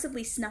had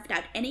aggressively snuffed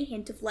out any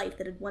hint of life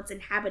that had once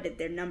inhabited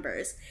their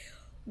numbers.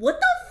 What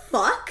the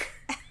fuck?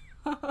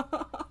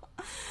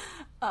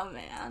 Oh,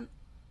 man.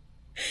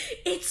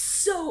 It's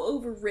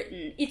so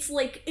overwritten. It's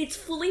like, it's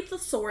fully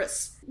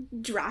thesaurus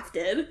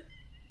drafted.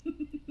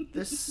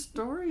 This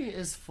story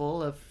is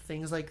full of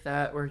things like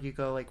that where you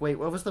go like, wait,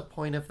 what was the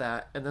point of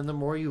that? And then the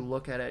more you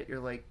look at it, you're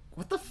like,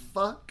 what the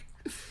fuck?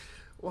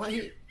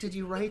 Why did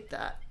you write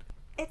that?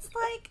 It's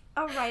like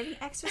a writing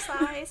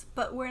exercise,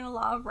 but wherein a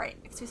lot of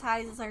writing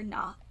exercises are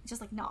not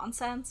just like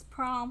nonsense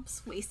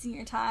prompts, wasting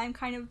your time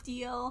kind of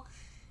deal.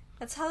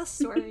 That's how the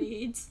story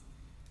reads.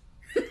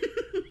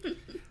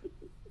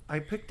 I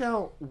picked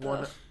out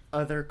one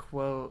other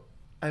quote.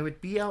 I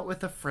would be out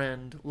with a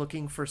friend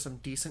looking for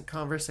some decent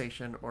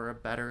conversation or a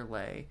better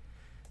lay.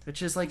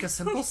 Which is like a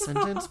simple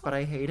sentence, but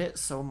I hate it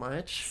so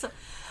much. So,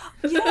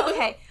 you know,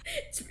 okay.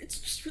 It's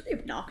just really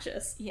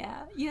obnoxious.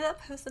 Yeah. You know that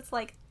post that's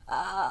like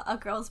a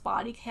girl's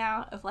body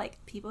count of like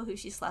people who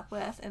she slept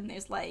with, and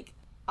there's like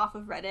off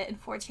of Reddit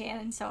and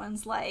 4chan, and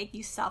someone's like,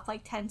 you stopped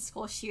like 10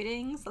 school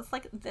shootings. That's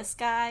like this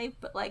guy,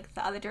 but like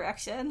the other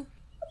direction.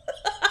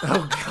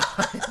 Oh,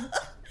 God.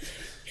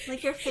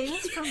 Like, you're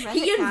famous from Reddit.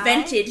 He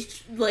invented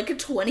like a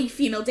 20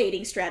 female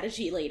dating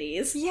strategy,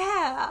 ladies.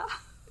 Yeah.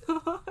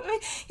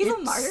 He's a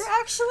martyr,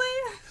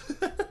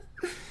 actually.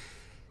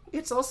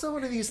 It's also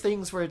one of these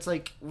things where it's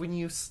like, when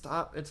you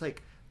stop, it's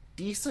like,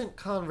 decent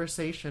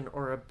conversation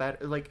or a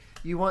better, like,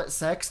 you want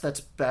sex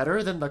that's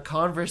better than the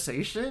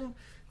conversation?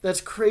 That's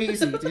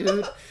crazy,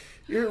 dude.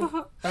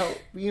 You're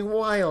out being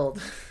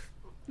wild.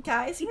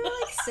 Guys who are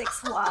like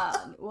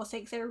 6'1" will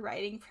think their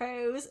writing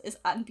prose is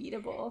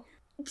unbeatable.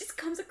 It just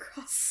comes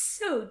across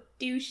so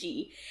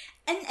douchey.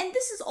 And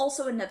this is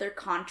also another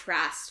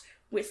contrast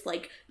with,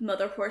 like,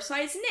 Mother Horse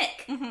Eyes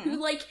Nick, who,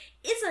 like,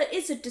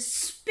 is a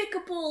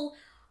despicable,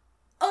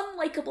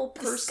 unlikable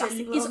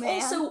person, is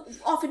also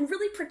often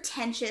really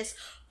pretentious,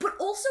 but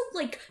also,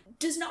 like,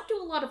 does not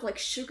do a lot of, like,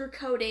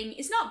 sugarcoating,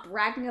 is not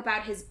bragging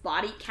about his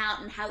body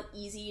count and how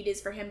easy it is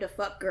for him to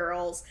fuck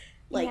girls.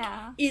 Like,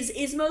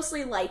 is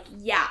mostly like,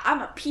 yeah,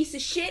 I'm a piece of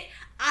shit,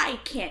 I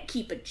can't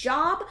keep a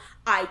job,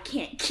 I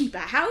can't keep a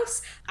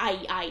house,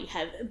 I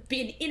have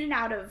been in and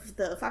out of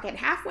the fucking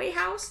halfway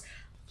house.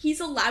 he's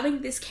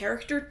allowing this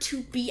character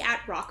to be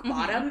at rock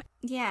bottom.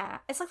 Yeah,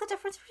 it's like the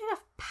difference between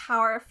a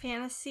power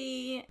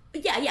fantasy.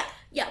 Yeah.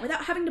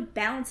 Without having to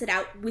balance it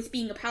out with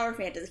being a power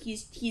fantasy,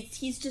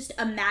 he's just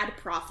a mad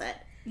prophet.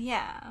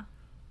 Yeah,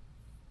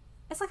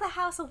 it's like the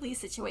House of Lee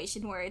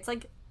situation where it's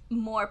like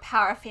more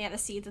power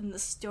fantasy than the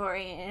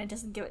story, and it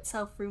doesn't give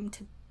itself room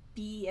to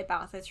be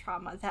about the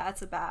trauma that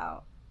it's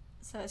about.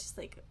 So it's just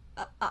like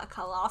a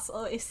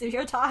colossal waste of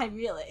your time,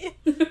 really.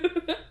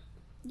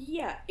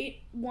 Yeah, it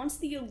wants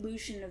the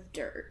illusion of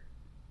dirt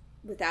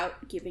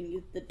without giving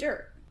you the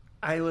dirt.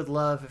 I would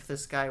love if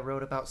this guy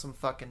wrote about some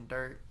fucking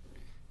dirt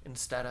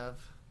instead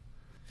of...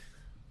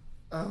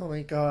 Oh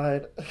my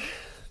god.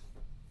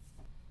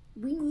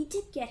 We need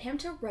to get him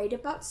to write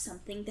about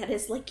something that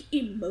is, like,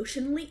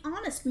 emotionally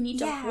honest. We need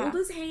to hold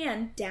his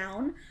hand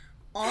down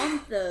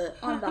on the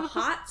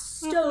hot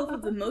stove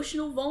of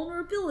emotional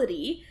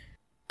vulnerability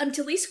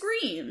until he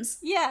screams.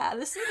 Yeah,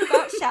 this is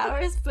about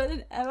showers, but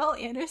in M.L.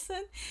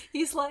 Anderson,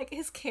 he's like,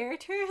 his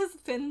character has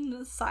been in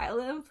an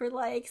asylum for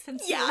like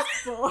since he was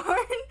born.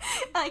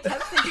 I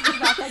kept thinking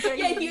about that during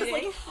the he was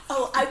meeting. like,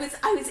 oh, I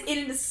was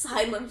in an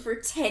asylum for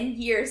 10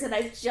 years and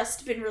I've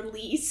just been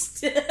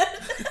released.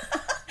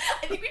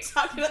 I think we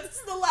talked about this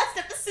in the last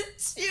episode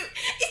too.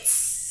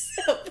 It's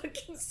so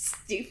fucking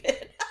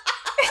stupid.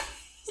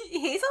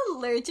 He's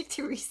allergic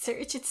to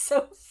research. It's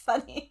so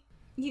funny.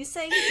 You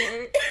saying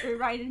dirt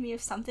reminded me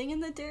of Something in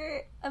the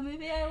Dirt, a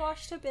movie I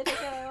watched a bit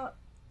ago.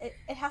 It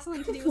has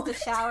something to do with the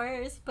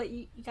showers, but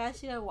you guys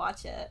should go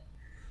watch it.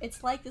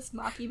 It's like this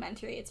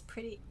mockumentary. It's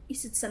pretty... You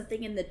said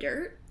Something in the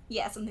Dirt?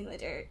 Yeah, Something in the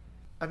Dirt.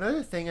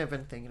 Another thing I've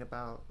been thinking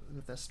about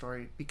with this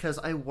story, because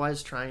I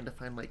was trying to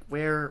find, like,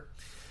 where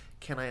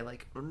can I,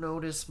 like,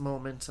 notice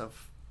moments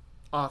of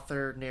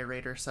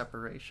author-narrator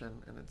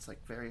separation, and it's,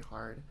 like, very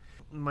hard.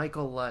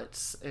 Michael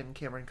Lutz and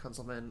Cameron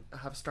Kunzelman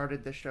have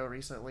started this show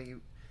recently,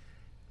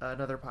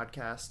 another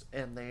podcast,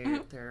 and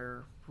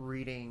they're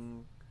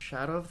reading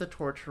Shadow of the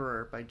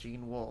Torturer by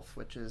Gene Wolfe,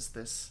 which is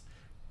this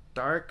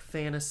dark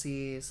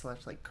fantasy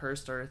 / like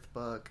Cursed Earth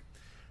book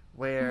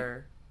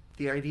where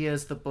the idea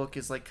is the book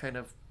is like kind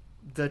of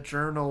the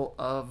journal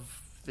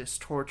of this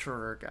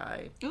torturer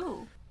guy.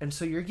 Ooh. And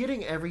so you're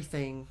getting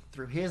everything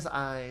through his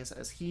eyes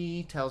as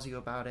he tells you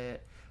about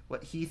it,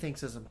 what he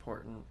thinks is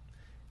important.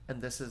 And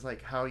this is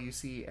like how you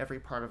see every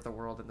part of the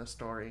world in the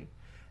story.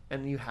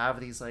 And you have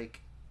these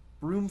like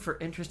room for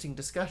interesting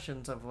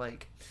discussions of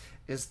like,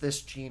 is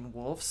this Gene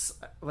Wolfe's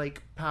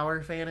like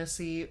power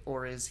fantasy,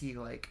 or is he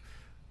like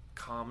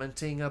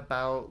commenting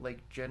about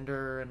like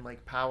gender and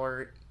like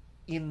power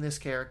in this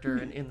character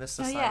and in this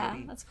society? Oh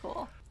yeah, that's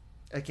cool.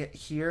 Again,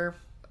 here,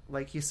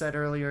 like you said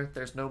earlier,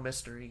 there's no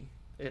mystery.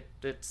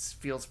 It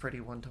feels pretty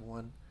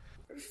one-to-one.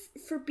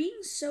 For being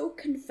so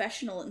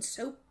confessional and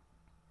so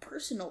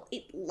personal,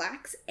 it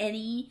lacks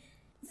any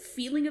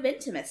feeling of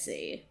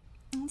intimacy.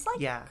 It's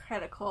like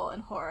critical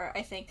in horror,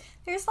 I think.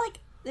 There's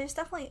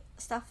definitely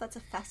stuff that's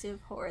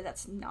effective horror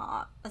that's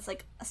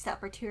like a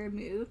step or two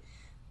removed,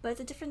 but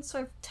it's a different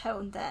sort of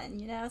tone then,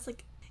 you know? It's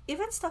like,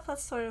 even stuff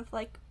that's sort of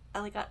like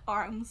at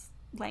arm's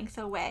length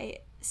away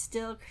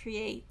still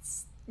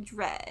creates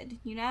dread,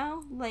 you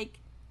know?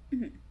 Like,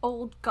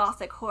 old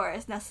gothic horror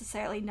is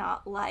necessarily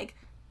not like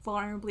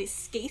vulnerably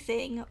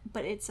scathing,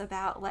 but it's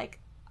about like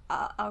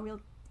a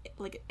real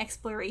like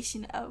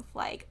exploration of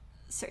like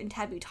certain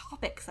taboo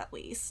topics, at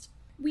least.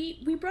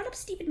 We brought up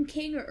Stephen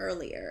King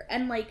earlier,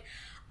 and like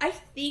I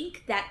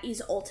think that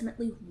is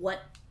ultimately what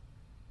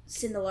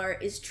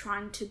Sindelar is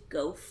trying to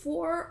go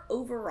for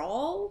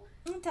overall.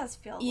 It does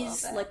feel a little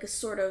bit like a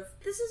sort of,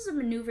 this is a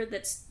maneuver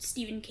that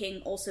Stephen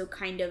King also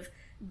kind of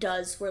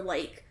does, where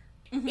like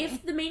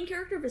if the main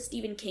character of a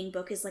Stephen King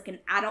book is like an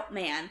adult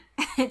man,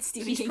 it's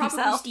Stephen he's King probably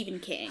himself. Stephen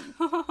King.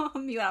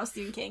 Me when I was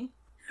Stephen King.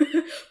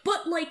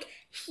 But like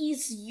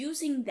he's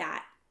using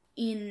that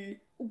in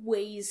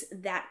ways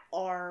that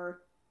are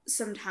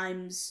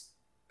sometimes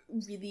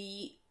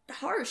really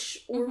harsh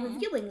or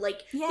revealing,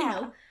 like you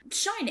know,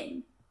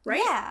 Shining,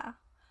 right? Yeah,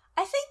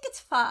 I think it's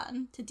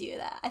fun to do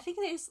that. I think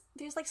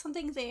there's like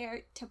something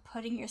there to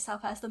putting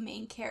yourself as the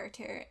main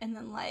character and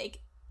then like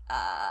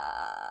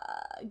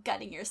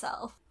gutting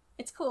yourself.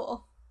 It's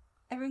cool.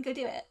 Everyone go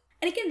do it.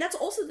 And again, that's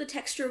also the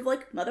texture of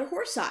like Mother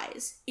Horse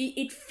Eyes.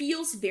 It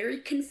feels very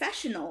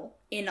confessional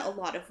in a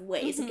lot of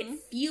ways. Like it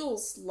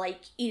feels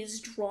like it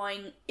is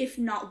drawing, if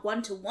not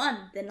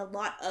one-to-one, then a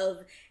lot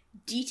of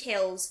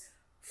details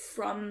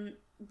from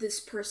this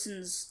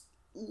person's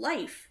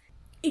life.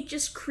 It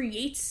just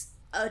creates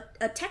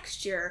a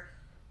texture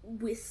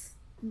with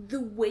the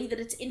way that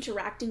it's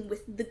interacting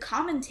with the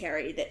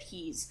commentary that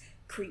he's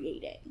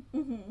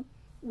creating.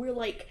 We're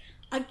like,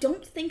 I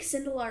don't think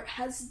Sindelar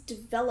has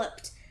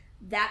developed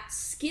that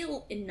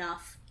skill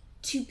enough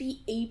to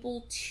be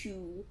able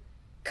to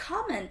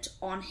comment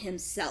on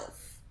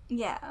himself.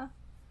 Yeah.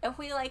 If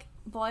we like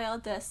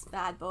boiled this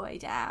bad boy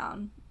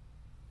down,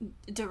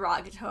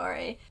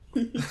 derogatory,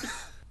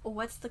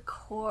 what's the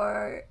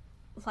core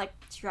like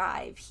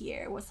drive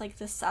here? What's like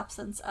the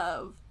substance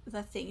of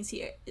the things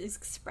he is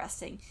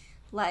expressing?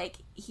 Like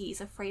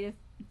he's afraid of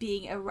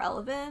being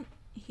irrelevant,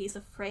 He's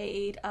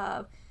afraid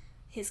of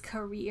his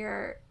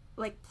career,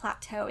 like,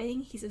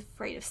 plateauing. He's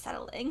afraid of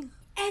settling.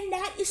 And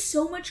that is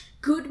so much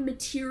good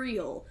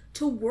material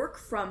to work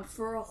from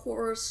for a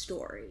horror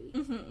story.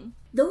 Mm-hmm.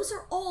 Those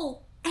are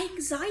all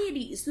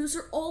anxieties. Those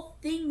are all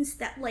things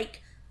that,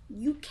 like,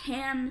 you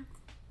can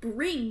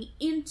bring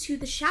into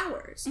the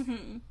showers.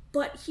 Mm-hmm.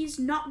 But he's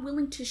not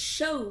willing to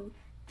show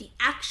the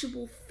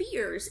actual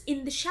fears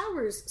in the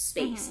showers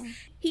space. Mm-hmm.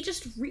 He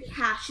just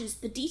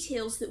rehashes the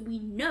details that we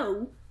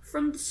know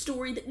from the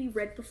story that we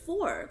read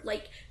before.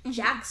 Like,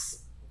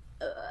 Jack's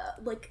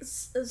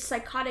a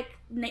psychotic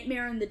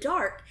nightmare in the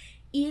dark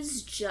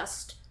is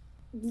just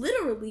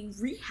literally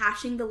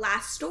rehashing the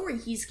last story.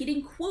 He's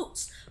getting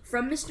quotes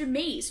from Mr.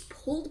 Mays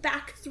pulled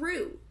back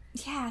through.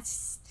 Yeah,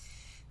 it's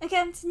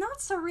not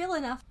surreal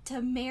enough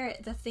to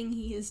merit the thing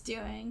he is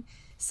doing.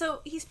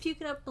 So he's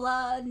puking up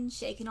blood and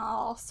shaking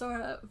all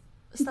sort of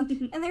stuff.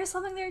 And there's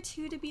something there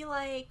too to be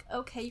like,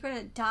 okay, you're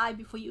gonna die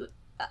before you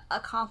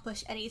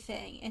accomplish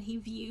anything. And he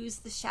views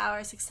the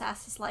shower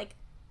success as like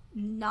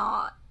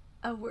not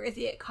a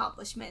worthy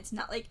accomplishment. It's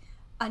not like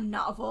a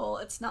novel.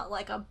 It's not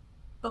like a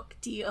book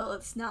deal.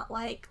 It's not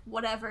like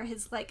whatever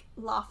his like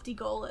lofty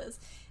goal is.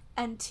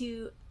 And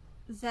to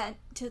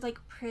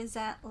like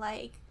present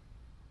like,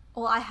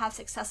 well, I have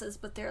successes,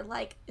 but they're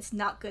like, it's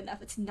not good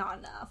enough. It's not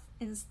enough.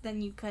 And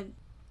then you can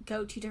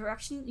go two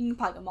directions. You can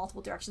probably go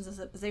multiple directions.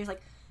 But there's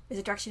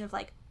a direction of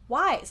like,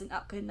 why is it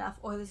not good enough?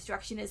 Or this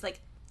direction is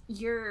like,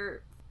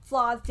 your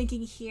flawed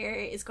thinking here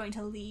is going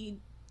to lead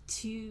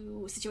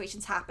to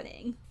situations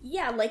happening.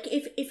 Yeah, like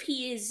if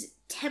he is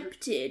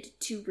tempted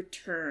to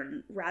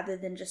return rather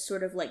than just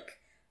sort of like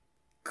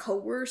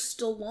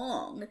coerced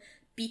along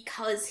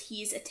because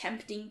he's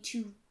attempting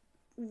to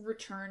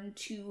return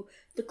to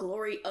the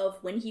glory of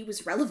when he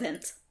was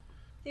relevant.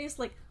 There's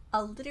like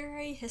a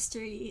literary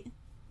history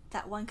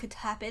that one could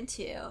tap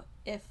into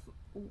if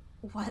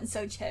one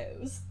so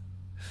chose.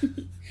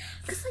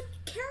 Because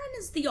like Karen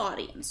is the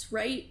audience,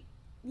 right?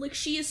 Like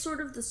she is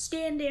sort of the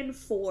stand-in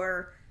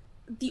for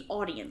the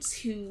audience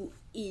who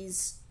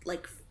is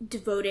like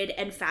devoted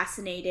and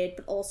fascinated,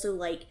 but also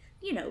like,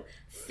 you know,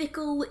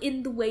 fickle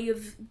in the way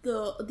of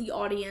the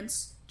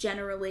audience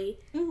generally.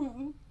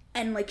 Mm-hmm.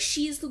 And like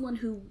she's the one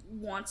who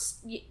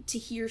wants to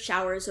hear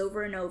showers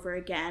over and over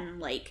again,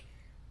 like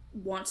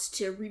wants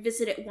to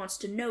revisit it, wants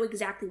to know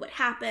exactly what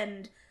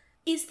happened.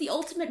 Is the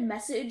ultimate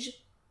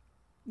message,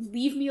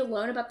 leave me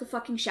alone about the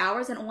fucking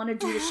showers, I don't want to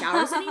do the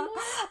showers anymore?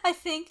 I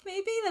think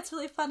maybe that's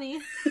really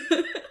funny.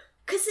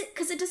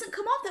 Because it doesn't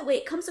come off that way.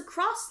 It comes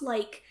across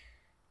like,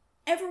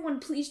 everyone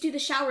please do the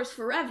showers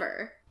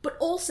forever. But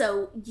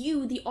also,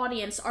 you, the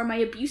audience, are my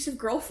abusive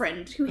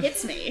girlfriend who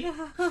hits me.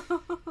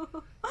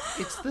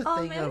 It's the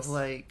thing of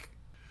like,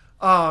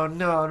 oh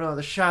no,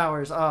 the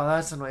showers, oh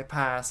that's in my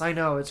past. I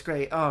know, it's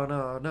great. Oh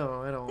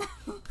no, I don't.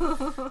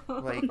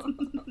 Like,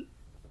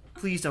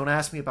 please don't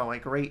ask me about my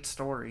great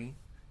story.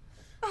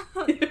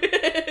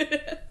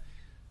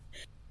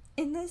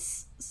 In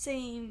this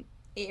same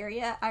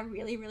area, I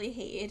really, really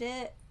hated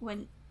it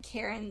when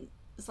Karen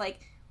was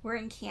like, we're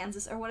in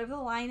Kansas, or whatever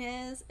the line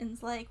is, and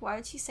it's like, why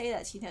did she say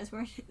that? She knows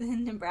we're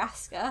in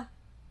Nebraska.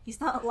 He's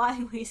not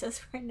lying when he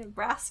says we're in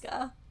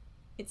Nebraska.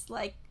 It's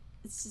like,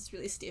 it's just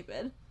really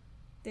stupid.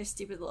 Their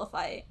stupid little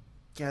fight.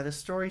 Yeah, the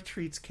story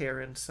treats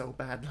Karen so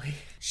badly.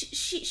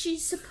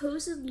 She's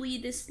supposedly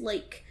this,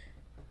 like,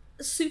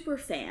 super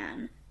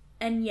fan,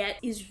 and yet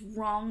is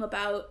wrong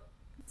about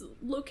the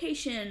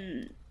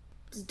location,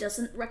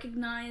 doesn't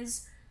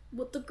recognize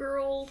what the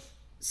girl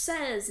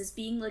says as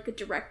being, like, a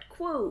direct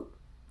quote.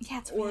 Yeah,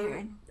 it's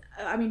weird.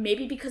 I mean,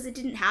 maybe because it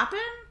didn't happen?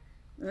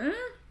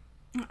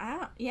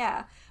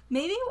 Yeah.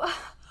 Maybe...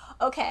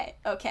 Okay.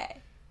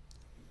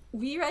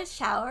 We read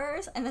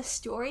Showers, and the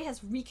story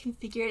has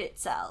reconfigured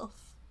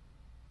itself.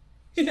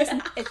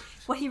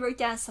 What he wrote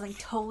down is something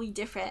totally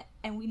different,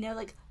 and we know,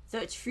 like,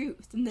 the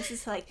truth. And this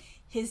is, like,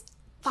 his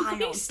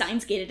final... He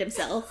Steins-gated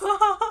himself.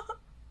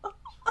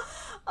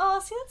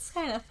 Oh, see, that's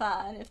kind of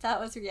fun, if that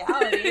was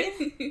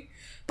reality.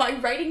 By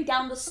writing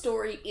down the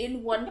story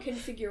in one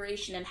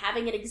configuration and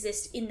having it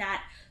exist in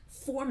that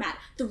format.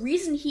 The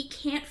reason he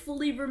can't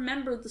fully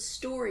remember the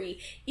story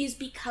is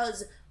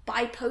because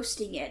by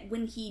posting it,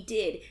 when he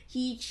did,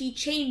 he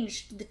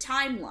changed the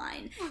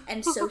timeline.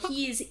 And so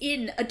he is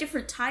in a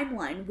different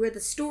timeline where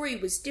the story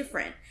was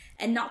different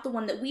and not the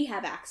one that we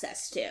have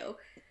access to.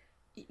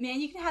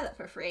 Man, you can have that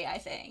for free, I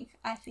think.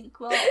 I think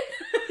we'll...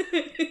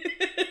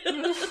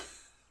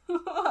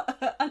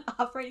 An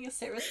operating a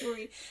service where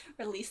we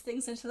release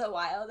things into the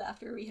wild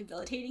after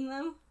rehabilitating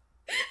them.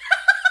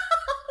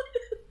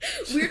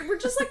 We're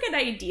just like an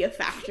idea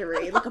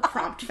factory, like a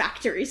prompt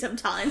factory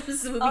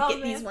sometimes, when we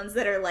get these ones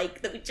that are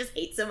like, that we just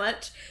hate so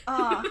much.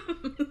 I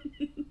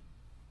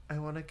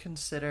want to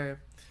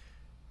consider,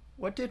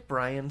 what did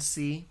Brian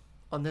see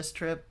on this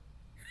trip?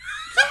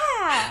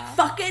 Yeah!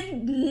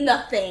 Fucking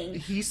nothing.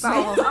 He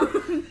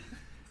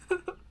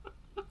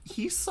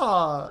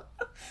saw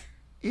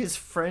his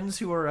friends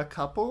who are a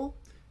couple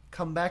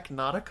come back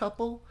not a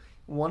couple.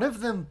 One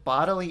of them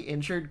bodily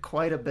injured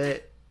quite a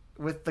bit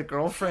with the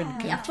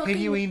girlfriend Yeah.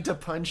 continuing to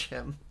punch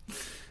him.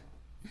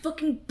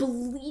 Fucking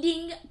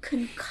bleeding,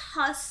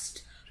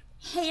 concussed,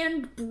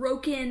 hand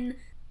broken,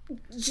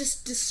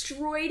 just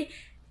destroyed.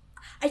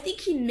 I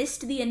think he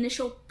missed the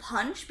initial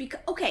punch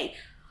because, okay,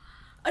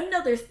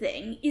 another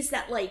thing is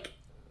that, like,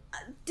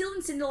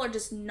 Dylan Sindelar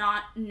does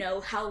not know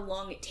how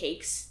long it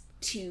takes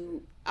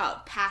to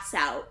pass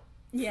out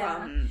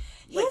from,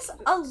 like, he's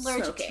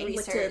allergic smoking. to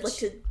research. Like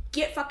to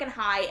get fucking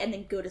high and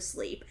then go to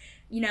sleep.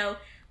 You know,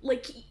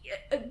 like,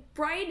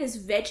 Brian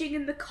is vegging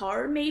in the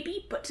car,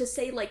 maybe, but to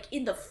say, like,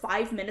 in the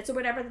 5 minutes or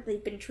whatever that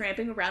they've been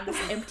tramping around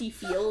this empty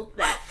field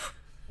that,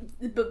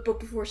 but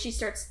before she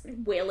starts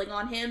wailing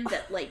on him,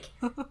 that, like,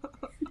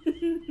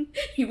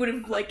 he would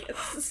have, like,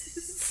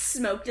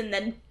 smoked and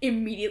then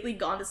immediately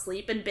gone to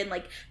sleep and been,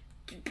 like,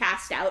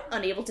 passed out,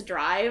 unable to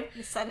drive.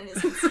 The Senate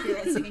is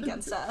conspiring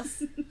against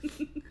us.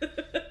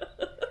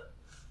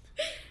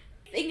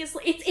 Thing is,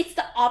 it's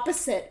the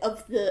opposite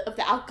of the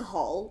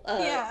alcohol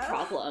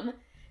problem.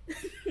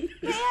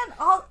 Man,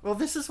 Well,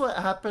 this is what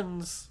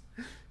happens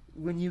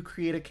when you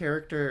create a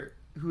character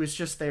who is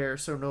just there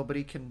so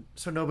nobody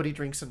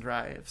drinks and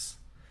drives.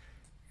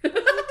 but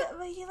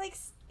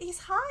he's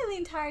high the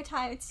entire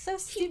time. It's so He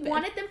stupid.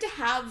 wanted them to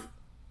have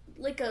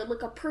like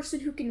a person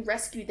who can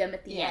rescue them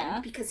at the Yeah.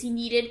 end, because he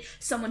needed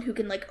someone who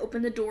can, like,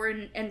 open the door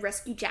and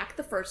rescue Jack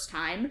the first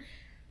time,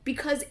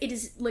 because it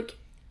is, like,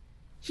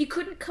 he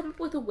couldn't come up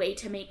with a way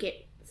to make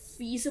it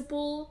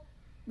feasible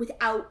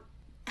without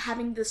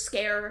having the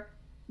scare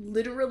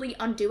literally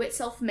undo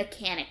itself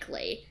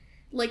mechanically.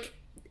 Like,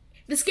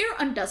 the scare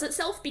undoes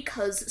itself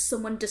because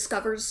someone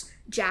discovers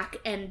Jack,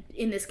 and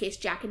in this case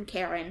Jack and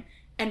Karen,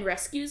 and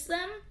rescues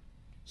them.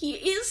 He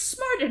is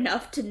smart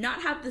enough to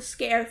not have the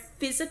scare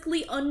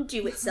physically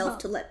undo itself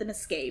to let them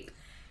escape.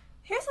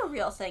 Here's a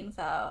real thing,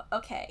 though.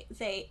 Okay,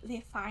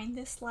 they find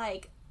this,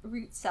 like,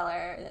 root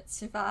cellar that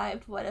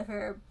survived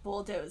whatever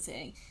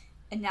bulldozing,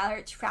 and now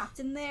they're trapped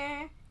in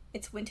there.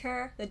 It's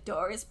winter, the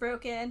door is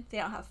broken, they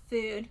don't have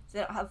food,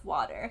 they don't have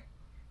water.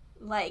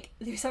 Like,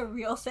 there's a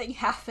real thing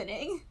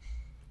happening.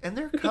 And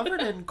they're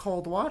covered in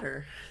cold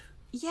water.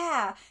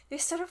 Yeah,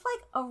 there's sort of,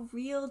 like, a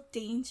real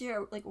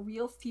danger, like,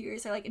 real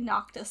fears are, like,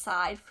 knocked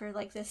aside for,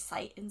 like, this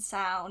sight and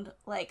sound,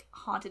 like,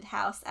 haunted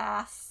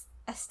house-ass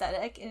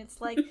aesthetic, and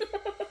it's like,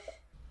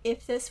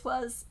 if this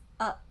was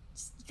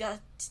just gotta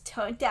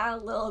tone it down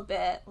a little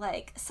bit,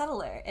 like,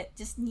 subtler. It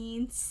just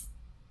needs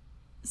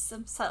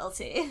some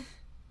subtlety.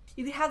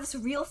 You could have this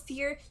real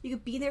fear. You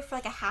could be in there for,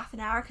 like, a half an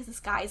hour because this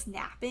guy is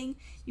napping.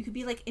 You could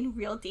be, like, in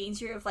real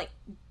danger of, like,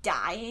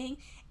 dying.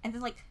 And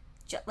then, like,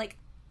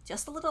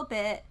 just a little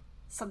bit,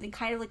 something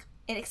kind of, like,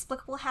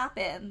 inexplicable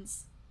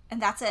happens.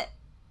 And that's it.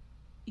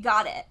 You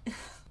got it.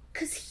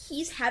 Because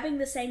he's having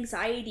this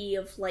anxiety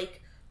of,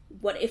 like,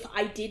 what if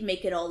I did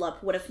make it all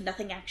up? What if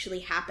nothing actually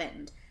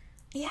happened?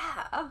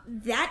 Yeah.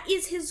 That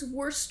is his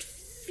worst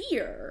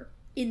fear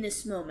in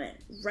this moment,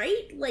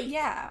 right? Like,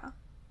 Yeah.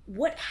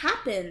 what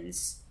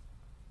happens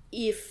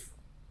if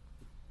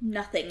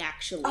nothing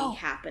actually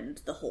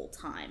happened the whole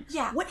time?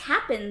 Yeah. What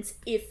happens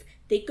if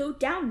they go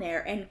down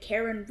there and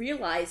Karen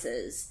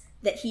realizes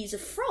that he's a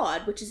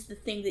fraud, which is the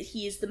thing that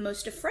he is the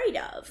most afraid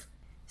of?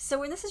 So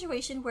we're in this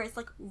situation where it's,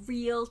 like,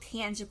 real,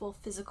 tangible,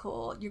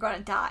 physical, you're gonna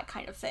die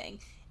kind of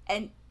thing.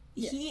 And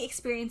he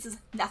experiences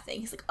nothing.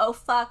 He's like, oh,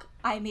 fuck,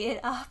 I made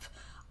it up.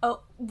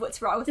 Oh,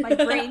 what's wrong with my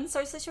brain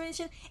sort of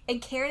situation. And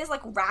Karen is,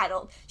 like,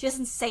 rattled. She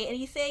doesn't say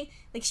anything.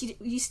 Like,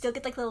 you still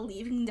get, like, the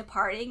leaving and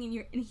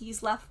departing, and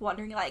he's left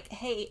wondering, like,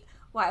 hey,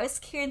 why was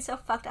Karen so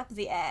fucked up at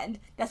the end?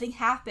 Nothing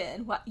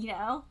happened. What, you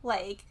know?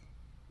 Like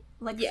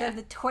Yeah.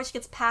 the torch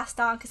gets passed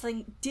on because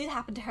something did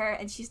happen to her,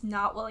 and she's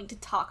not willing to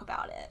talk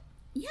about it.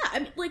 Yeah, I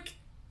mean, like,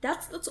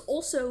 that's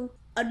also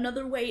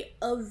another way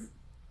of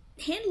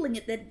handling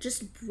it that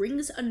just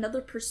brings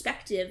another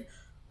perspective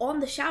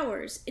on the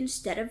showers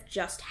instead of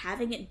just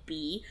having it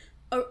be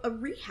a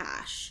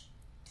rehash.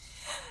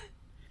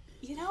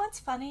 You know what's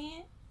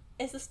funny?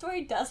 Is the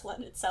story does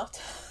lend itself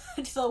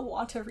to the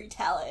want of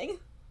retelling.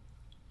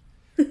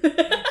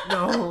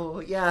 No,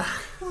 yeah.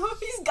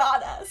 He's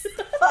got us.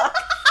 Fuck.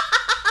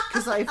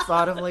 Because I've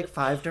thought of, like,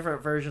 5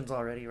 different versions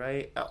already,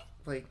 right?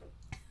 Like,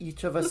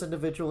 each of us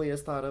individually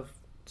has thought of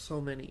so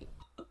many.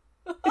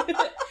 And,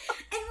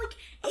 like,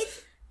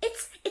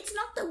 it's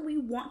not that we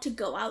want to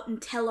go out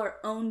and tell our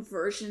own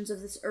versions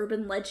of this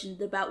urban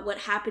legend about what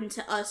happened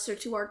to us or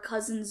to our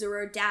cousins or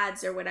our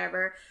dads or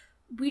whatever.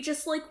 We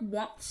just, like,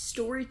 want the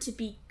story to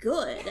be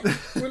good.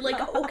 We're like,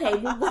 okay,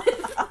 well, what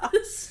if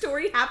the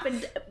story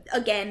happened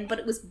again, but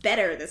it was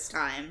better this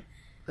time?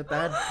 The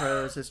bad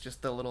prose is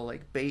just the little,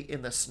 like, bait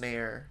in the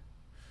snare.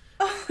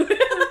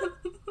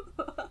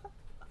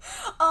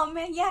 Oh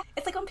man, yeah.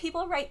 It's like when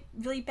people write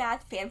really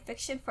bad fan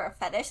fiction for a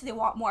fetish, they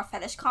want more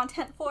fetish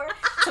content for it.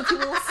 So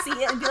people will see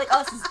it and be like,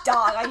 oh, this is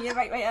dog, I need to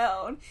write my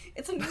own.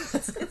 It's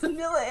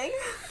milling.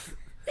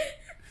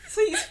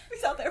 So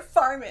he's out there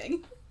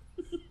farming.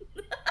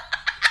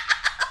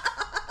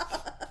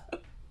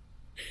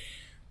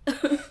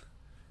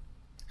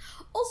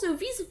 Also, Also,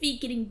 vis-a-vis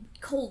getting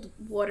cold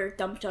water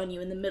dumped on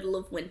you in the middle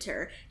of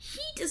winter,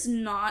 he does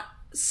not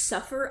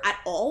suffer at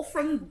all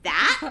from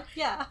that.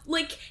 Yeah.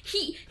 Like,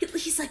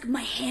 he's like,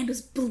 my hand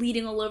was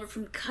bleeding all over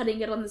from cutting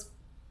it on this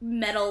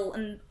metal,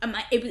 and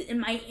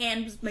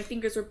my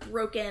fingers were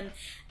broken,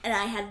 and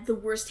I had the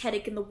worst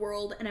headache in the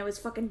world, and I was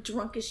fucking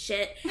drunk as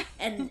shit,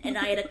 and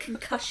I had a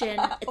concussion,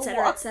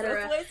 etc.,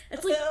 etc.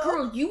 It's like,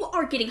 girl, you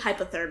are getting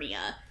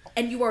hypothermia,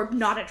 and you are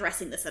not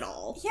addressing this at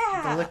all.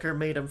 Yeah. The liquor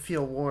made him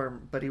feel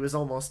warm, but he was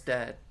almost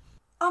dead.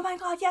 Oh my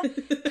god, yeah.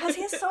 Because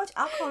he has so much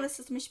alcohol in his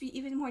system, it should be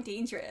even more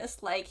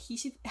dangerous. Like, he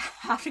should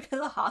have to go to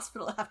the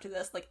hospital after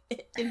this, like,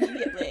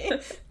 immediately.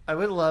 I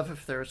would love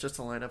if there was just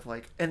a line of,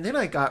 like, and then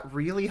I got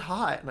really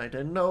hot, and I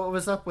didn't know what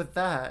was up with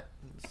that.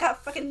 I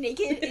got fucking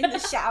naked in the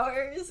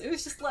showers. It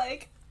was just,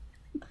 like,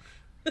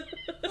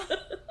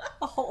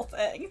 a whole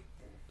thing.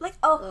 Like,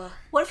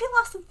 what if he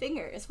lost some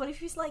fingers? What if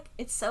he's like,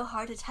 it's so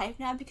hard to type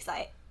now because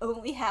I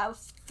only have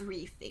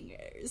 3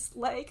 fingers?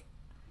 Like...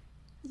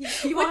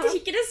 What, did he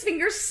get his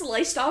fingers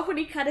sliced off when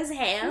he cut his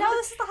hand? No,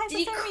 this is the hypothermia.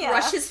 Did he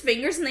crush his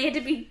fingers and they had to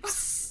be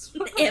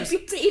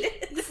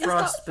amputated?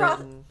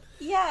 Frostbitten.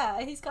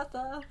 Yeah, he's got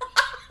the...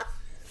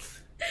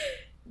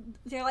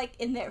 They're, like,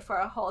 in there for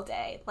a whole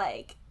day.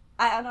 Like,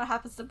 I don't know what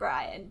happens to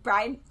Brian.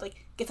 Brian,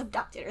 like, gets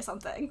abducted or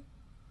something.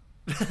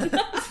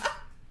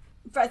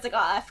 Brian's like,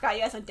 oh, I forgot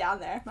you guys went down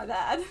there. My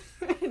bad.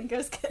 And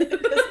goes get them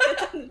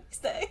the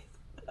next day.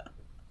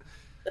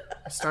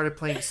 I started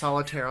playing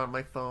solitaire on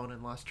my phone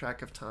and lost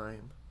track of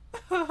time.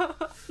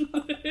 Oh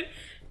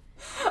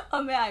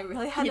man, I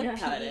really had to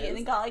how it pee is. and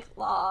then got like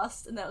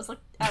lost, and then I was really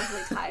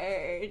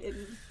tired,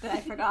 and then I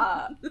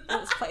forgot where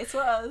this place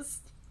was.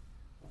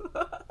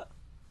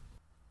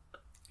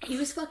 He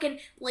was fucking,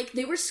 like,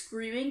 they were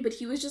screaming, but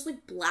he was just,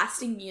 like,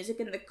 blasting music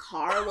in the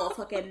car while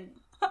fucking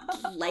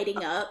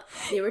lighting up.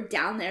 They were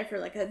down there for,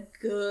 like, a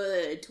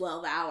good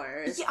 12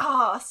 hours.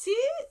 Yeah,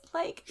 see?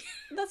 Like,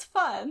 that's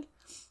fun.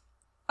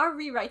 Our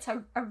rewrites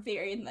are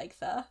very in, like,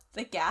 the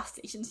gas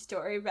station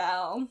story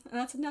realm. And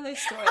that's another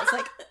story. It's,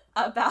 like,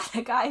 about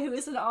a guy who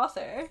is an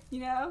author, you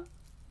know?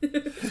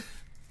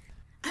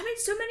 I mean,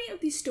 so many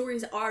of these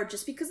stories are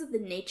just because of the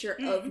nature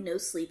of No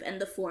Sleep and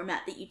the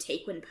format that you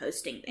take when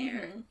posting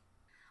there. Mm-hmm.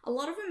 A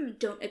lot of them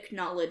don't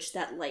acknowledge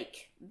that,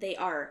 like, they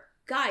are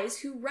guys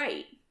who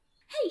write.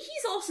 Hey,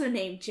 he's also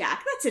named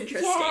Jack. That's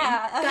interesting.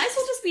 Yeah. Guys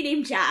will just be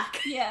named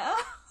Jack. Yeah.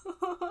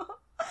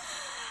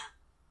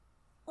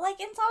 Like,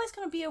 it's always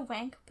gonna be a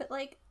wank, but,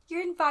 like,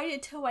 you're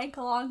invited to wank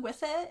along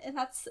with it, and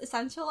that's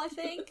essential, I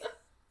think.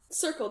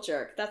 Circle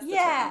jerk. That's the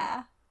Yeah.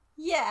 term.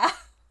 Yeah.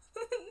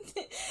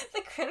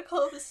 The critical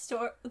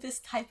of this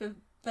type of,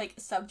 like,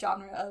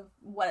 subgenre of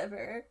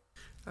whatever.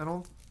 I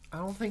don't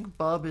think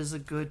Bub is a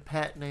good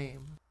pet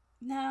name.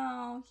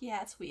 No,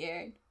 yeah, it's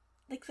weird.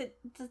 Like,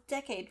 the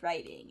decade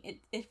writing,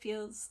 it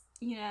feels,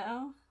 you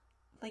know,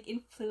 like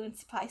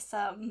influenced by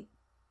some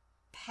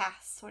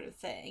past sort of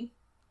thing.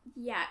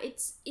 Yeah,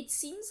 it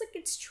seems like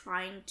it's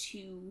trying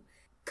to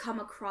come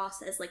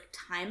across as, like,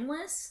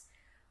 timeless,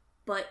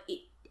 but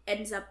it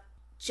ends up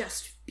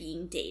just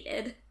being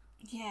dated.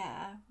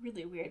 Yeah,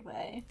 really weird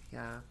way.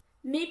 Yeah.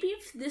 Maybe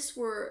if this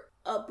were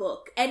a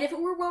book, and if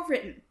it were well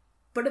written,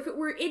 but if it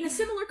were in a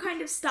similar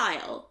kind of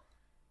style,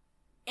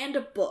 and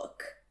a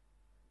book,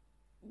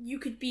 you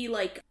could be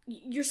like,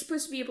 you're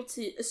supposed to be able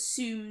to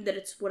assume that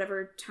it's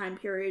whatever time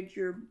period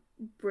you're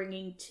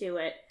bringing to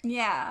it.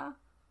 Yeah.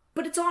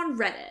 But it's on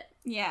Reddit.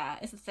 Yeah,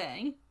 it's a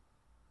thing.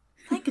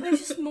 Like,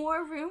 there's just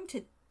more room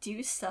to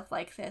do stuff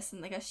like this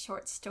in, like, a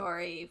short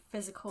story,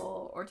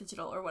 physical or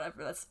digital or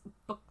whatever that's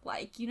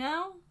book-like, you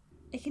know?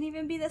 It can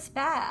even be this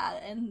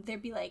bad, and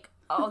they'd be like,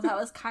 oh, that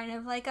was kind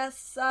of like a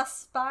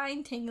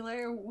spine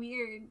tingler,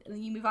 weird, and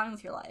then you move on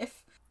with your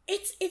life.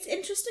 It's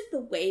interesting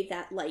the way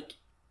that, like,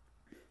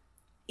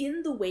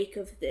 in the wake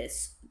of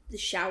this, the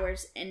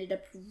showers ended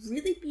up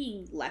really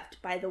being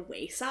left by the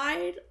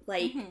wayside.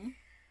 Like,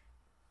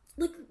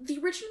 like, the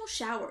original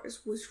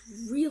Showers was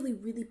really,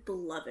 really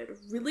beloved,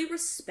 really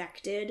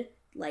respected.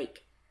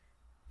 Like,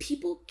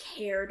 people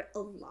cared a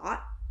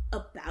lot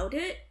about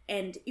it,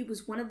 and it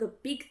was one of the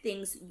big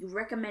things that you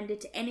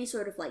recommended to any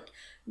sort of, like,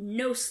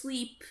 no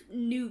sleep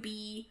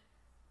newbie,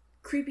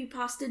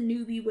 creepypasta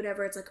newbie,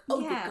 whatever. It's like, oh,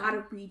 Yeah. you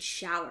gotta read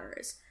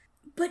Showers.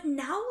 But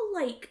now,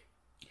 like,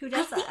 Who I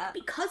does think that?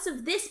 because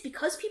of this,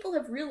 because people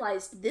have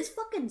realized this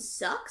fucking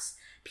sucks,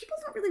 people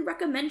don't really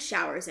recommend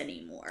Showers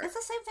anymore. It's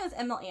the same thing with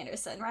Emily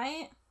Anderson,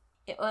 right?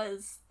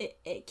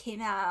 It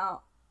came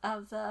out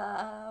of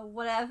the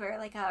whatever,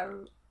 like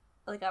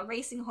a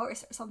racing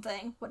horse or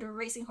something, whatever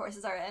racing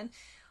horses are in,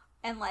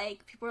 and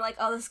like people were like,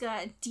 oh, this is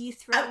gonna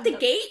dethrone Out the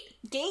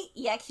gate?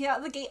 Yeah, it came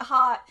out the gate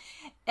hot,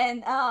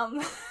 and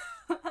and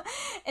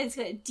it's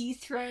gonna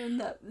dethrone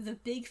the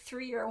big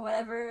three or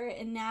whatever,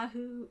 and now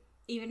who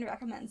even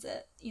recommends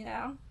it, you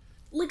know?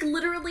 Like,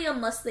 literally,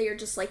 unless they are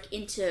just, like,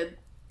 into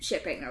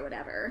shipping or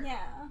whatever.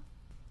 Yeah.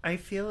 I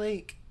feel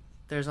like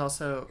there's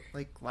also,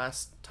 like,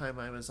 last time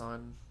I was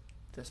on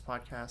this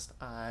podcast,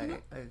 I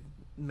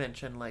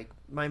mentioned, like,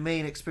 my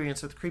main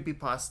experience with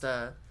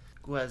Creepypasta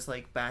was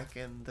like back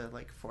in the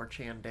like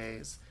 4chan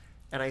days,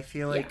 and I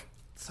feel like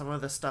some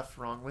of the stuff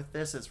wrong with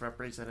this is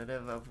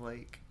representative of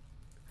like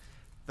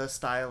the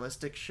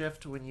stylistic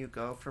shift when you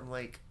go from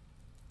like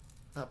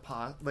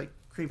like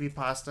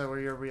creepypasta where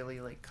you're really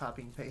like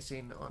copying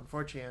pasting on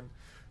 4chan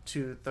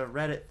to the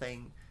Reddit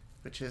thing,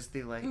 which is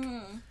the like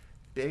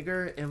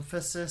bigger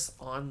emphasis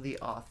on the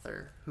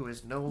author who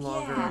is no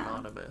longer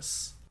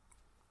anonymous.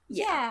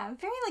 Yeah,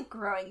 very like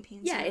growing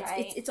pains. Yeah,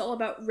 right? it's all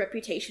about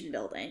reputation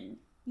building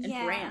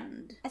and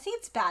brand. I think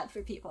it's bad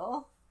for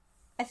people.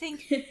 I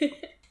think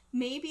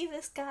maybe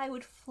this guy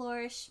would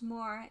flourish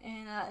more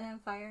in an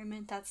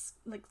environment that's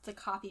like the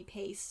copy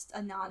paste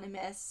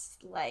anonymous,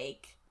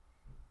 like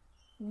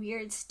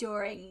weird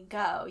story and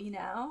go, you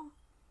know?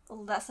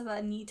 Less of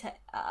a need to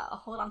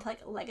hold on to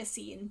like a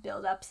legacy and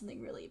build up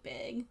something really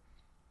big.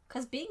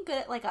 Because being good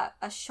at like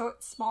a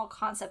short, small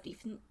concept,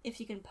 even if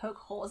you can poke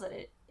holes at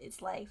it,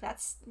 it's like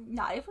that's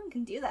not everyone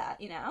can do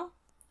that, you know?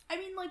 I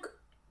mean, like,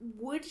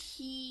 would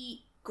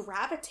he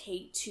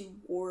gravitate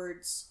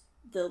towards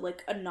the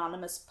like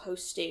anonymous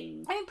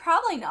posting? I mean,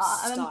 probably not.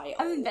 Style?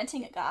 I'm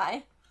inventing a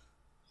guy.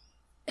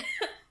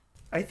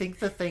 I think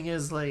the thing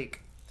is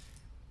like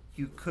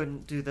you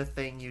couldn't do the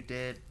thing you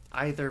did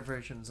either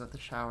versions of the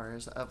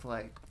showers of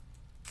like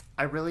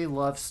I really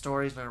love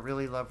stories and I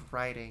really love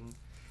writing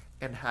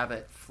and have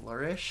it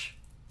flourish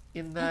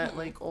in that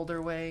like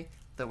older way,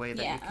 the way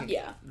that you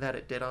can that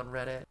it did on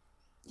Reddit.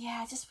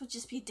 Yeah, it just would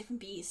just be a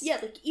different beast. Yeah,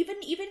 like even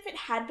if it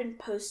had been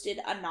posted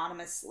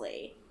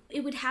anonymously,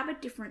 it would have a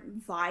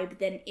different vibe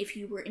than if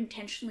you were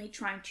intentionally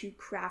trying to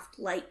craft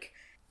like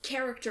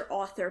character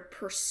author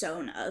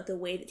persona the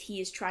way that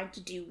he is trying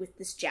to do with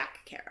this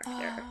Jack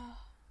character.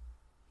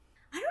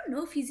 I don't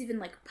know if he's even,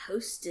 like,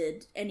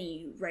 posted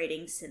any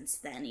writing since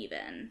then,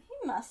 even.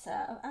 He must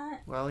have.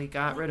 Well, he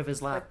got rid of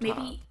his laptop.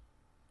 Maybe...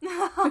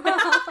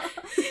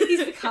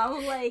 He's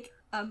become, like,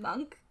 a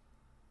monk.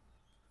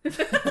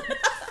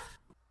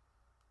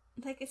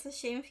 Like, it's a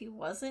shame if he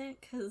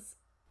wasn't, because...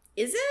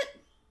 Is it?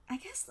 I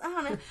guess, I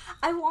don't know.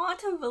 I want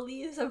to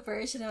believe a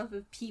version of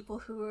people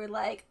who are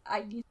like,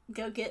 I need to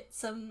go get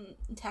some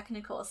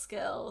technical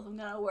skills, I'm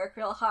gonna work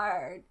real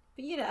hard.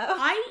 But, you know.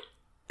 I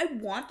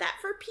want that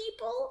for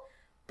people...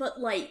 But,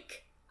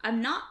 like,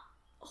 I'm not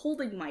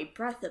holding my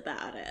breath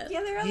about it. Yeah,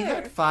 there are He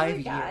had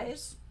 5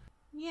 years.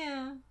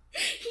 Yeah.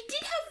 He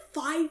did have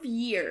 5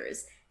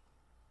 years.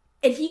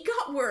 And he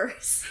got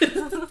worse.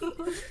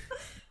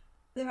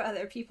 There are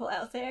other people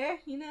out there,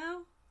 you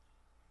know?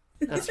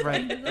 That's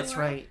right. That's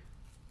right.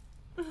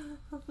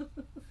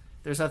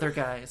 There's other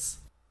guys.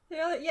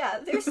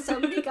 There's so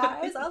many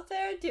guys out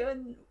there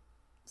doing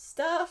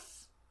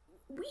stuff.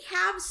 We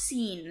have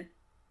seen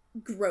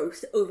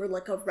growth over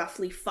like a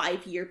roughly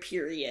 5-year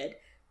period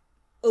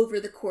over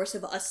the course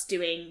of us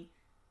doing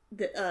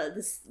the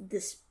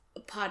this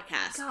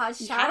podcast. God,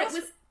 we had it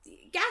with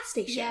gas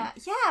station.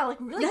 Yeah, like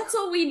really. That's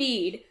all we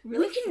need.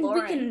 Really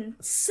we can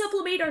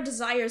sublimate our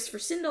desires for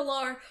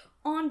Cinderlar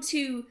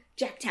onto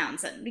Jack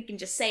Townsend. We can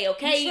just say,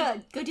 okay, You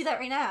should go do that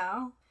right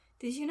now.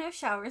 Did you know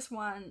Showers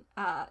won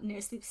No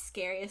Sleep's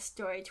Scariest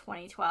Story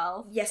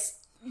 2012? Yes,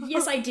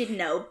 I did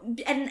know.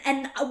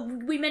 And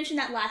we mentioned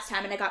that last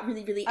time, and I got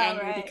really, really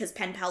angry because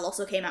Pen Pal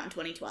also came out in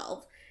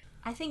 2012.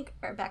 I think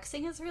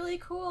urbexing is really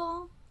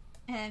cool,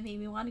 and it made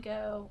me want to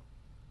go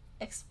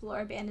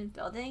explore abandoned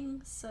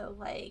buildings, so,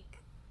 like,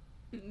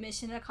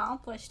 mission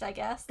accomplished, I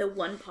guess. The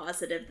one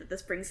positive that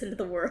this brings into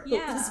the world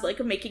Yeah. is,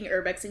 like, making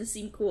urbexing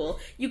seem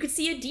cool. You could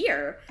see a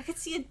deer. I could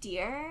see a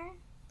deer.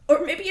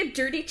 Or maybe a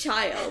dirty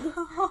child.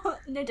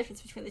 No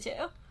difference between the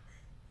two.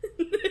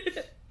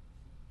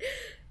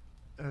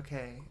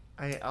 Okay,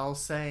 I'll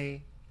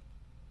say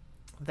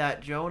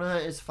that Jonah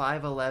is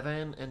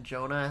 5'11", and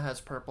Jonah has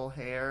purple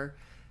hair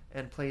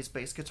and plays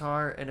bass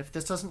guitar, and if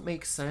this doesn't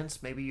make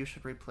sense, maybe you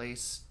should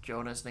replace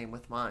Jonah's name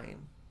with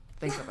mine.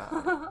 Think about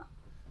it.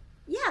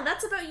 Yeah,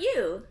 that's about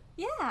you.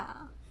 Yeah.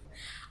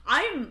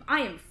 I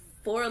am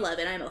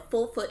 4'11". I'm a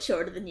full foot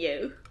shorter than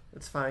you.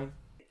 It's fine.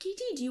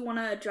 KT, do you want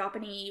to drop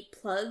any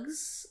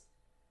plugs?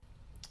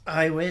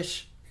 I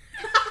wish.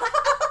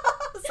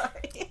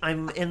 Sorry.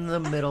 I'm in the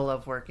middle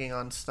of working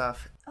on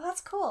stuff. Oh,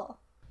 that's cool.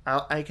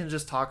 I can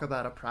just talk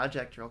about a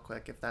project real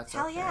quick if that's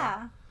Hell okay.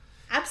 yeah.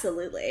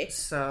 Absolutely.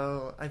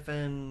 So I've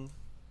been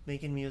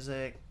making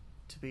music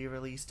to be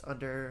released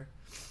under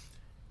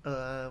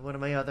one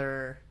of my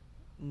other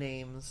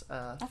names,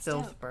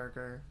 Filth dope.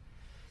 Burger.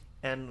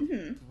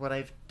 And what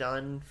I've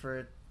done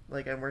for,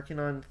 like, I'm working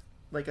on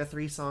like a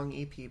 3-song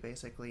EP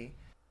basically.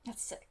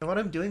 That's sick. And what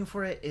I'm doing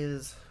for it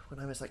is, when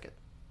I was like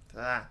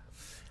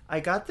I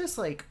got this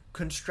like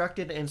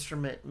constructed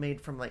instrument made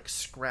from like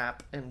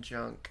scrap and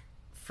junk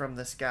from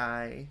this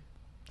guy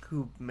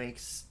who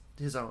makes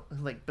his own,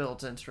 like,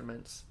 builds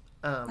instruments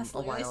That's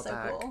a while so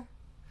back. cool.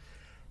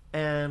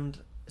 And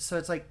so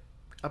it's like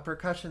a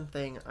percussion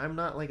thing. I'm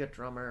not like a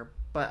drummer,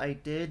 but I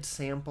did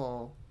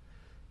sample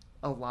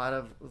a lot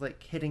of,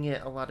 like, hitting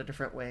it a lot of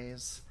different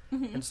ways.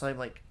 And so I'm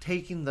like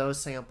taking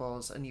those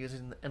samples and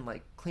using and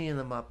like cleaning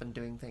them up and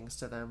doing things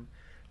to them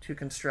to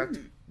construct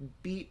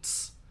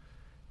beats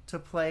to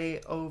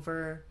play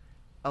over,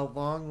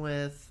 along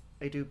with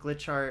I do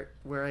glitch art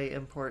where I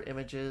import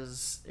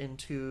images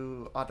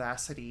into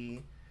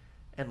Audacity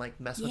and like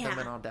mess with them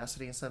in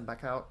Audacity and send them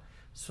back out.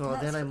 So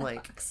then I'm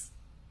like,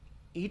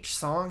 each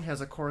song has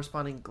a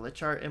corresponding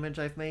glitch art image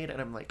I've made, and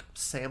I'm like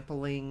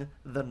sampling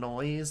the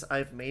noise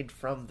I've made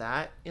from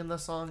that in the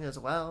song as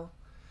well.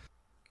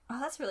 Oh,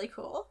 that's really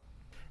cool.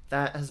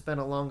 That has been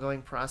a long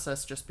going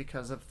process just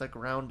because of the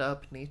ground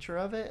up nature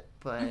of it,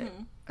 but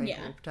I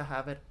hope to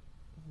have it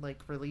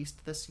like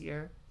released this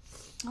year.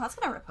 Oh, that's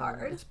gonna rip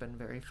hard. It's been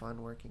very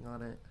fun working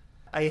on it.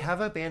 I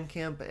have a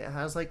Bandcamp. It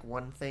has like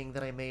one thing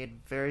that I made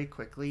very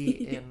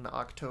quickly in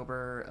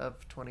October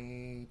of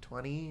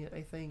 2020,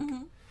 I think.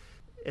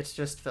 It's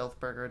just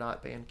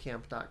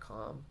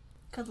filthburger.bandcamp.com.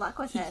 Good luck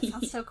with it.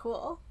 Sounds so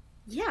cool.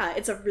 Yeah,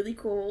 it's a really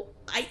cool.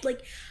 I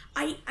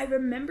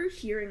remember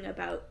hearing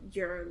about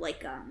your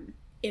like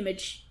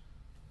image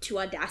to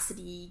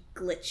Audacity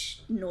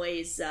glitch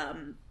noise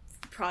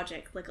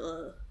project like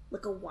a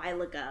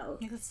while ago.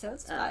 Yeah, that's so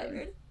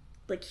inspired.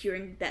 Like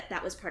hearing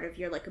that was part of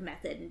your like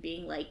method and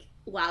being like,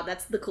 wow,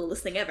 that's the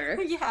coolest thing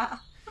ever. Yeah.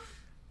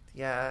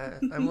 Yeah,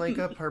 I'm like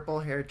a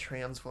purple-haired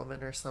trans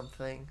woman or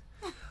something.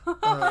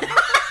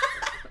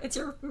 It's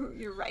your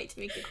right to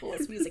make the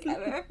coolest music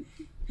ever.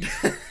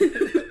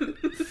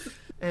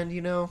 And,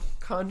 you know,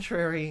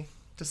 contrary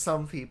to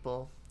some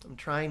people, I'm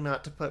trying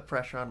not to put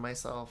pressure on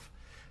myself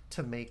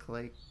to make,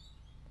 like,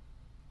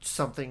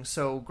 something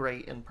so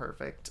great and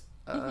perfect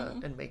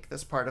and make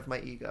this part of my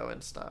ego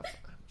and stuff.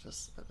 I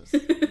just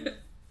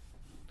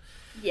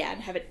yeah,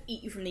 and have it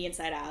eat you from the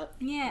inside out.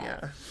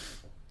 Yeah.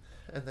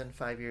 And then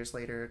 5 years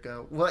later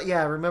go, well,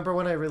 yeah, remember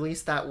when I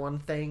released that one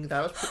thing?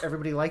 That was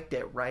everybody liked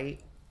it, right?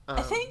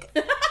 I think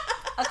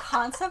a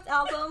concept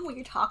album where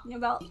you're talking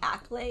about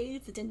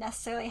accolades that didn't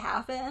necessarily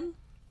happen.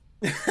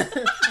 And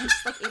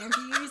just like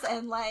interviews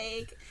and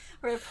like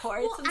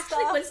reports and stuff.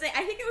 Actually, Wednesday,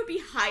 I think it would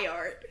be high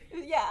art.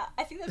 Yeah,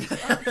 I think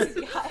that'd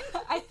be high.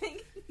 I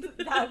think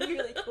that would be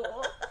really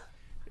cool.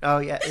 Oh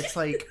yeah, it's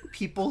like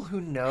people who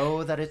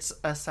know that it's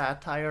a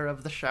satire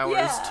of the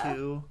showers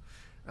too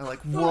are like,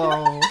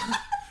 whoa.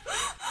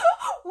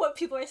 What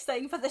people are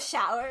saying for the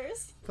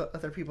showers. But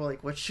other people are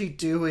like, what's she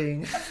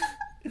doing?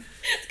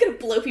 It's gonna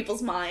blow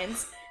people's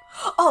minds.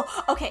 Oh,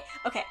 okay.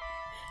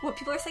 What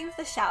people are saying with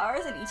the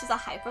showers, and each is a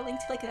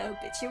hyperlink to like an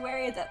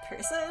obituary of that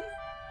person.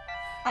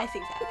 I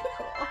think that'd be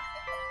cool.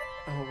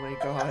 Oh my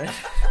god.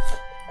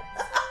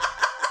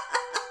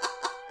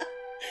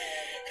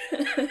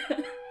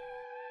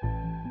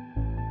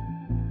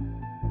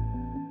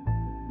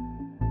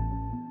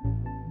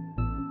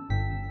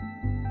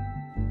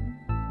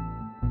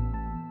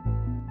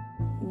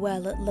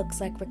 Well, it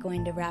looks like we're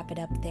going to wrap it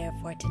up there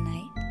for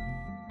tonight.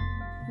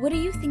 What do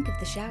you think of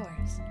the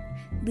showers?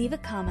 Leave a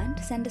comment,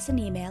 send us an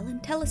email,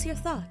 and tell us your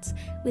thoughts.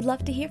 We'd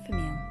love to hear from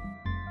you.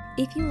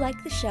 If you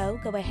like the show,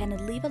 go ahead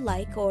and leave a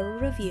like or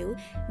a review,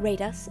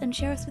 rate us, and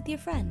share us with your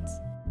friends.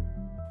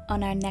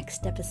 On our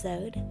next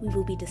episode, we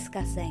will be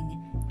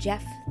discussing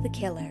Jeff the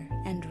Killer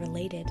and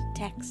related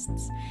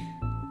texts.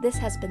 This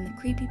has been the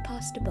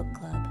Creepypasta Book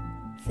Club.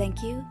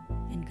 Thank you,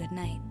 and good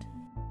night.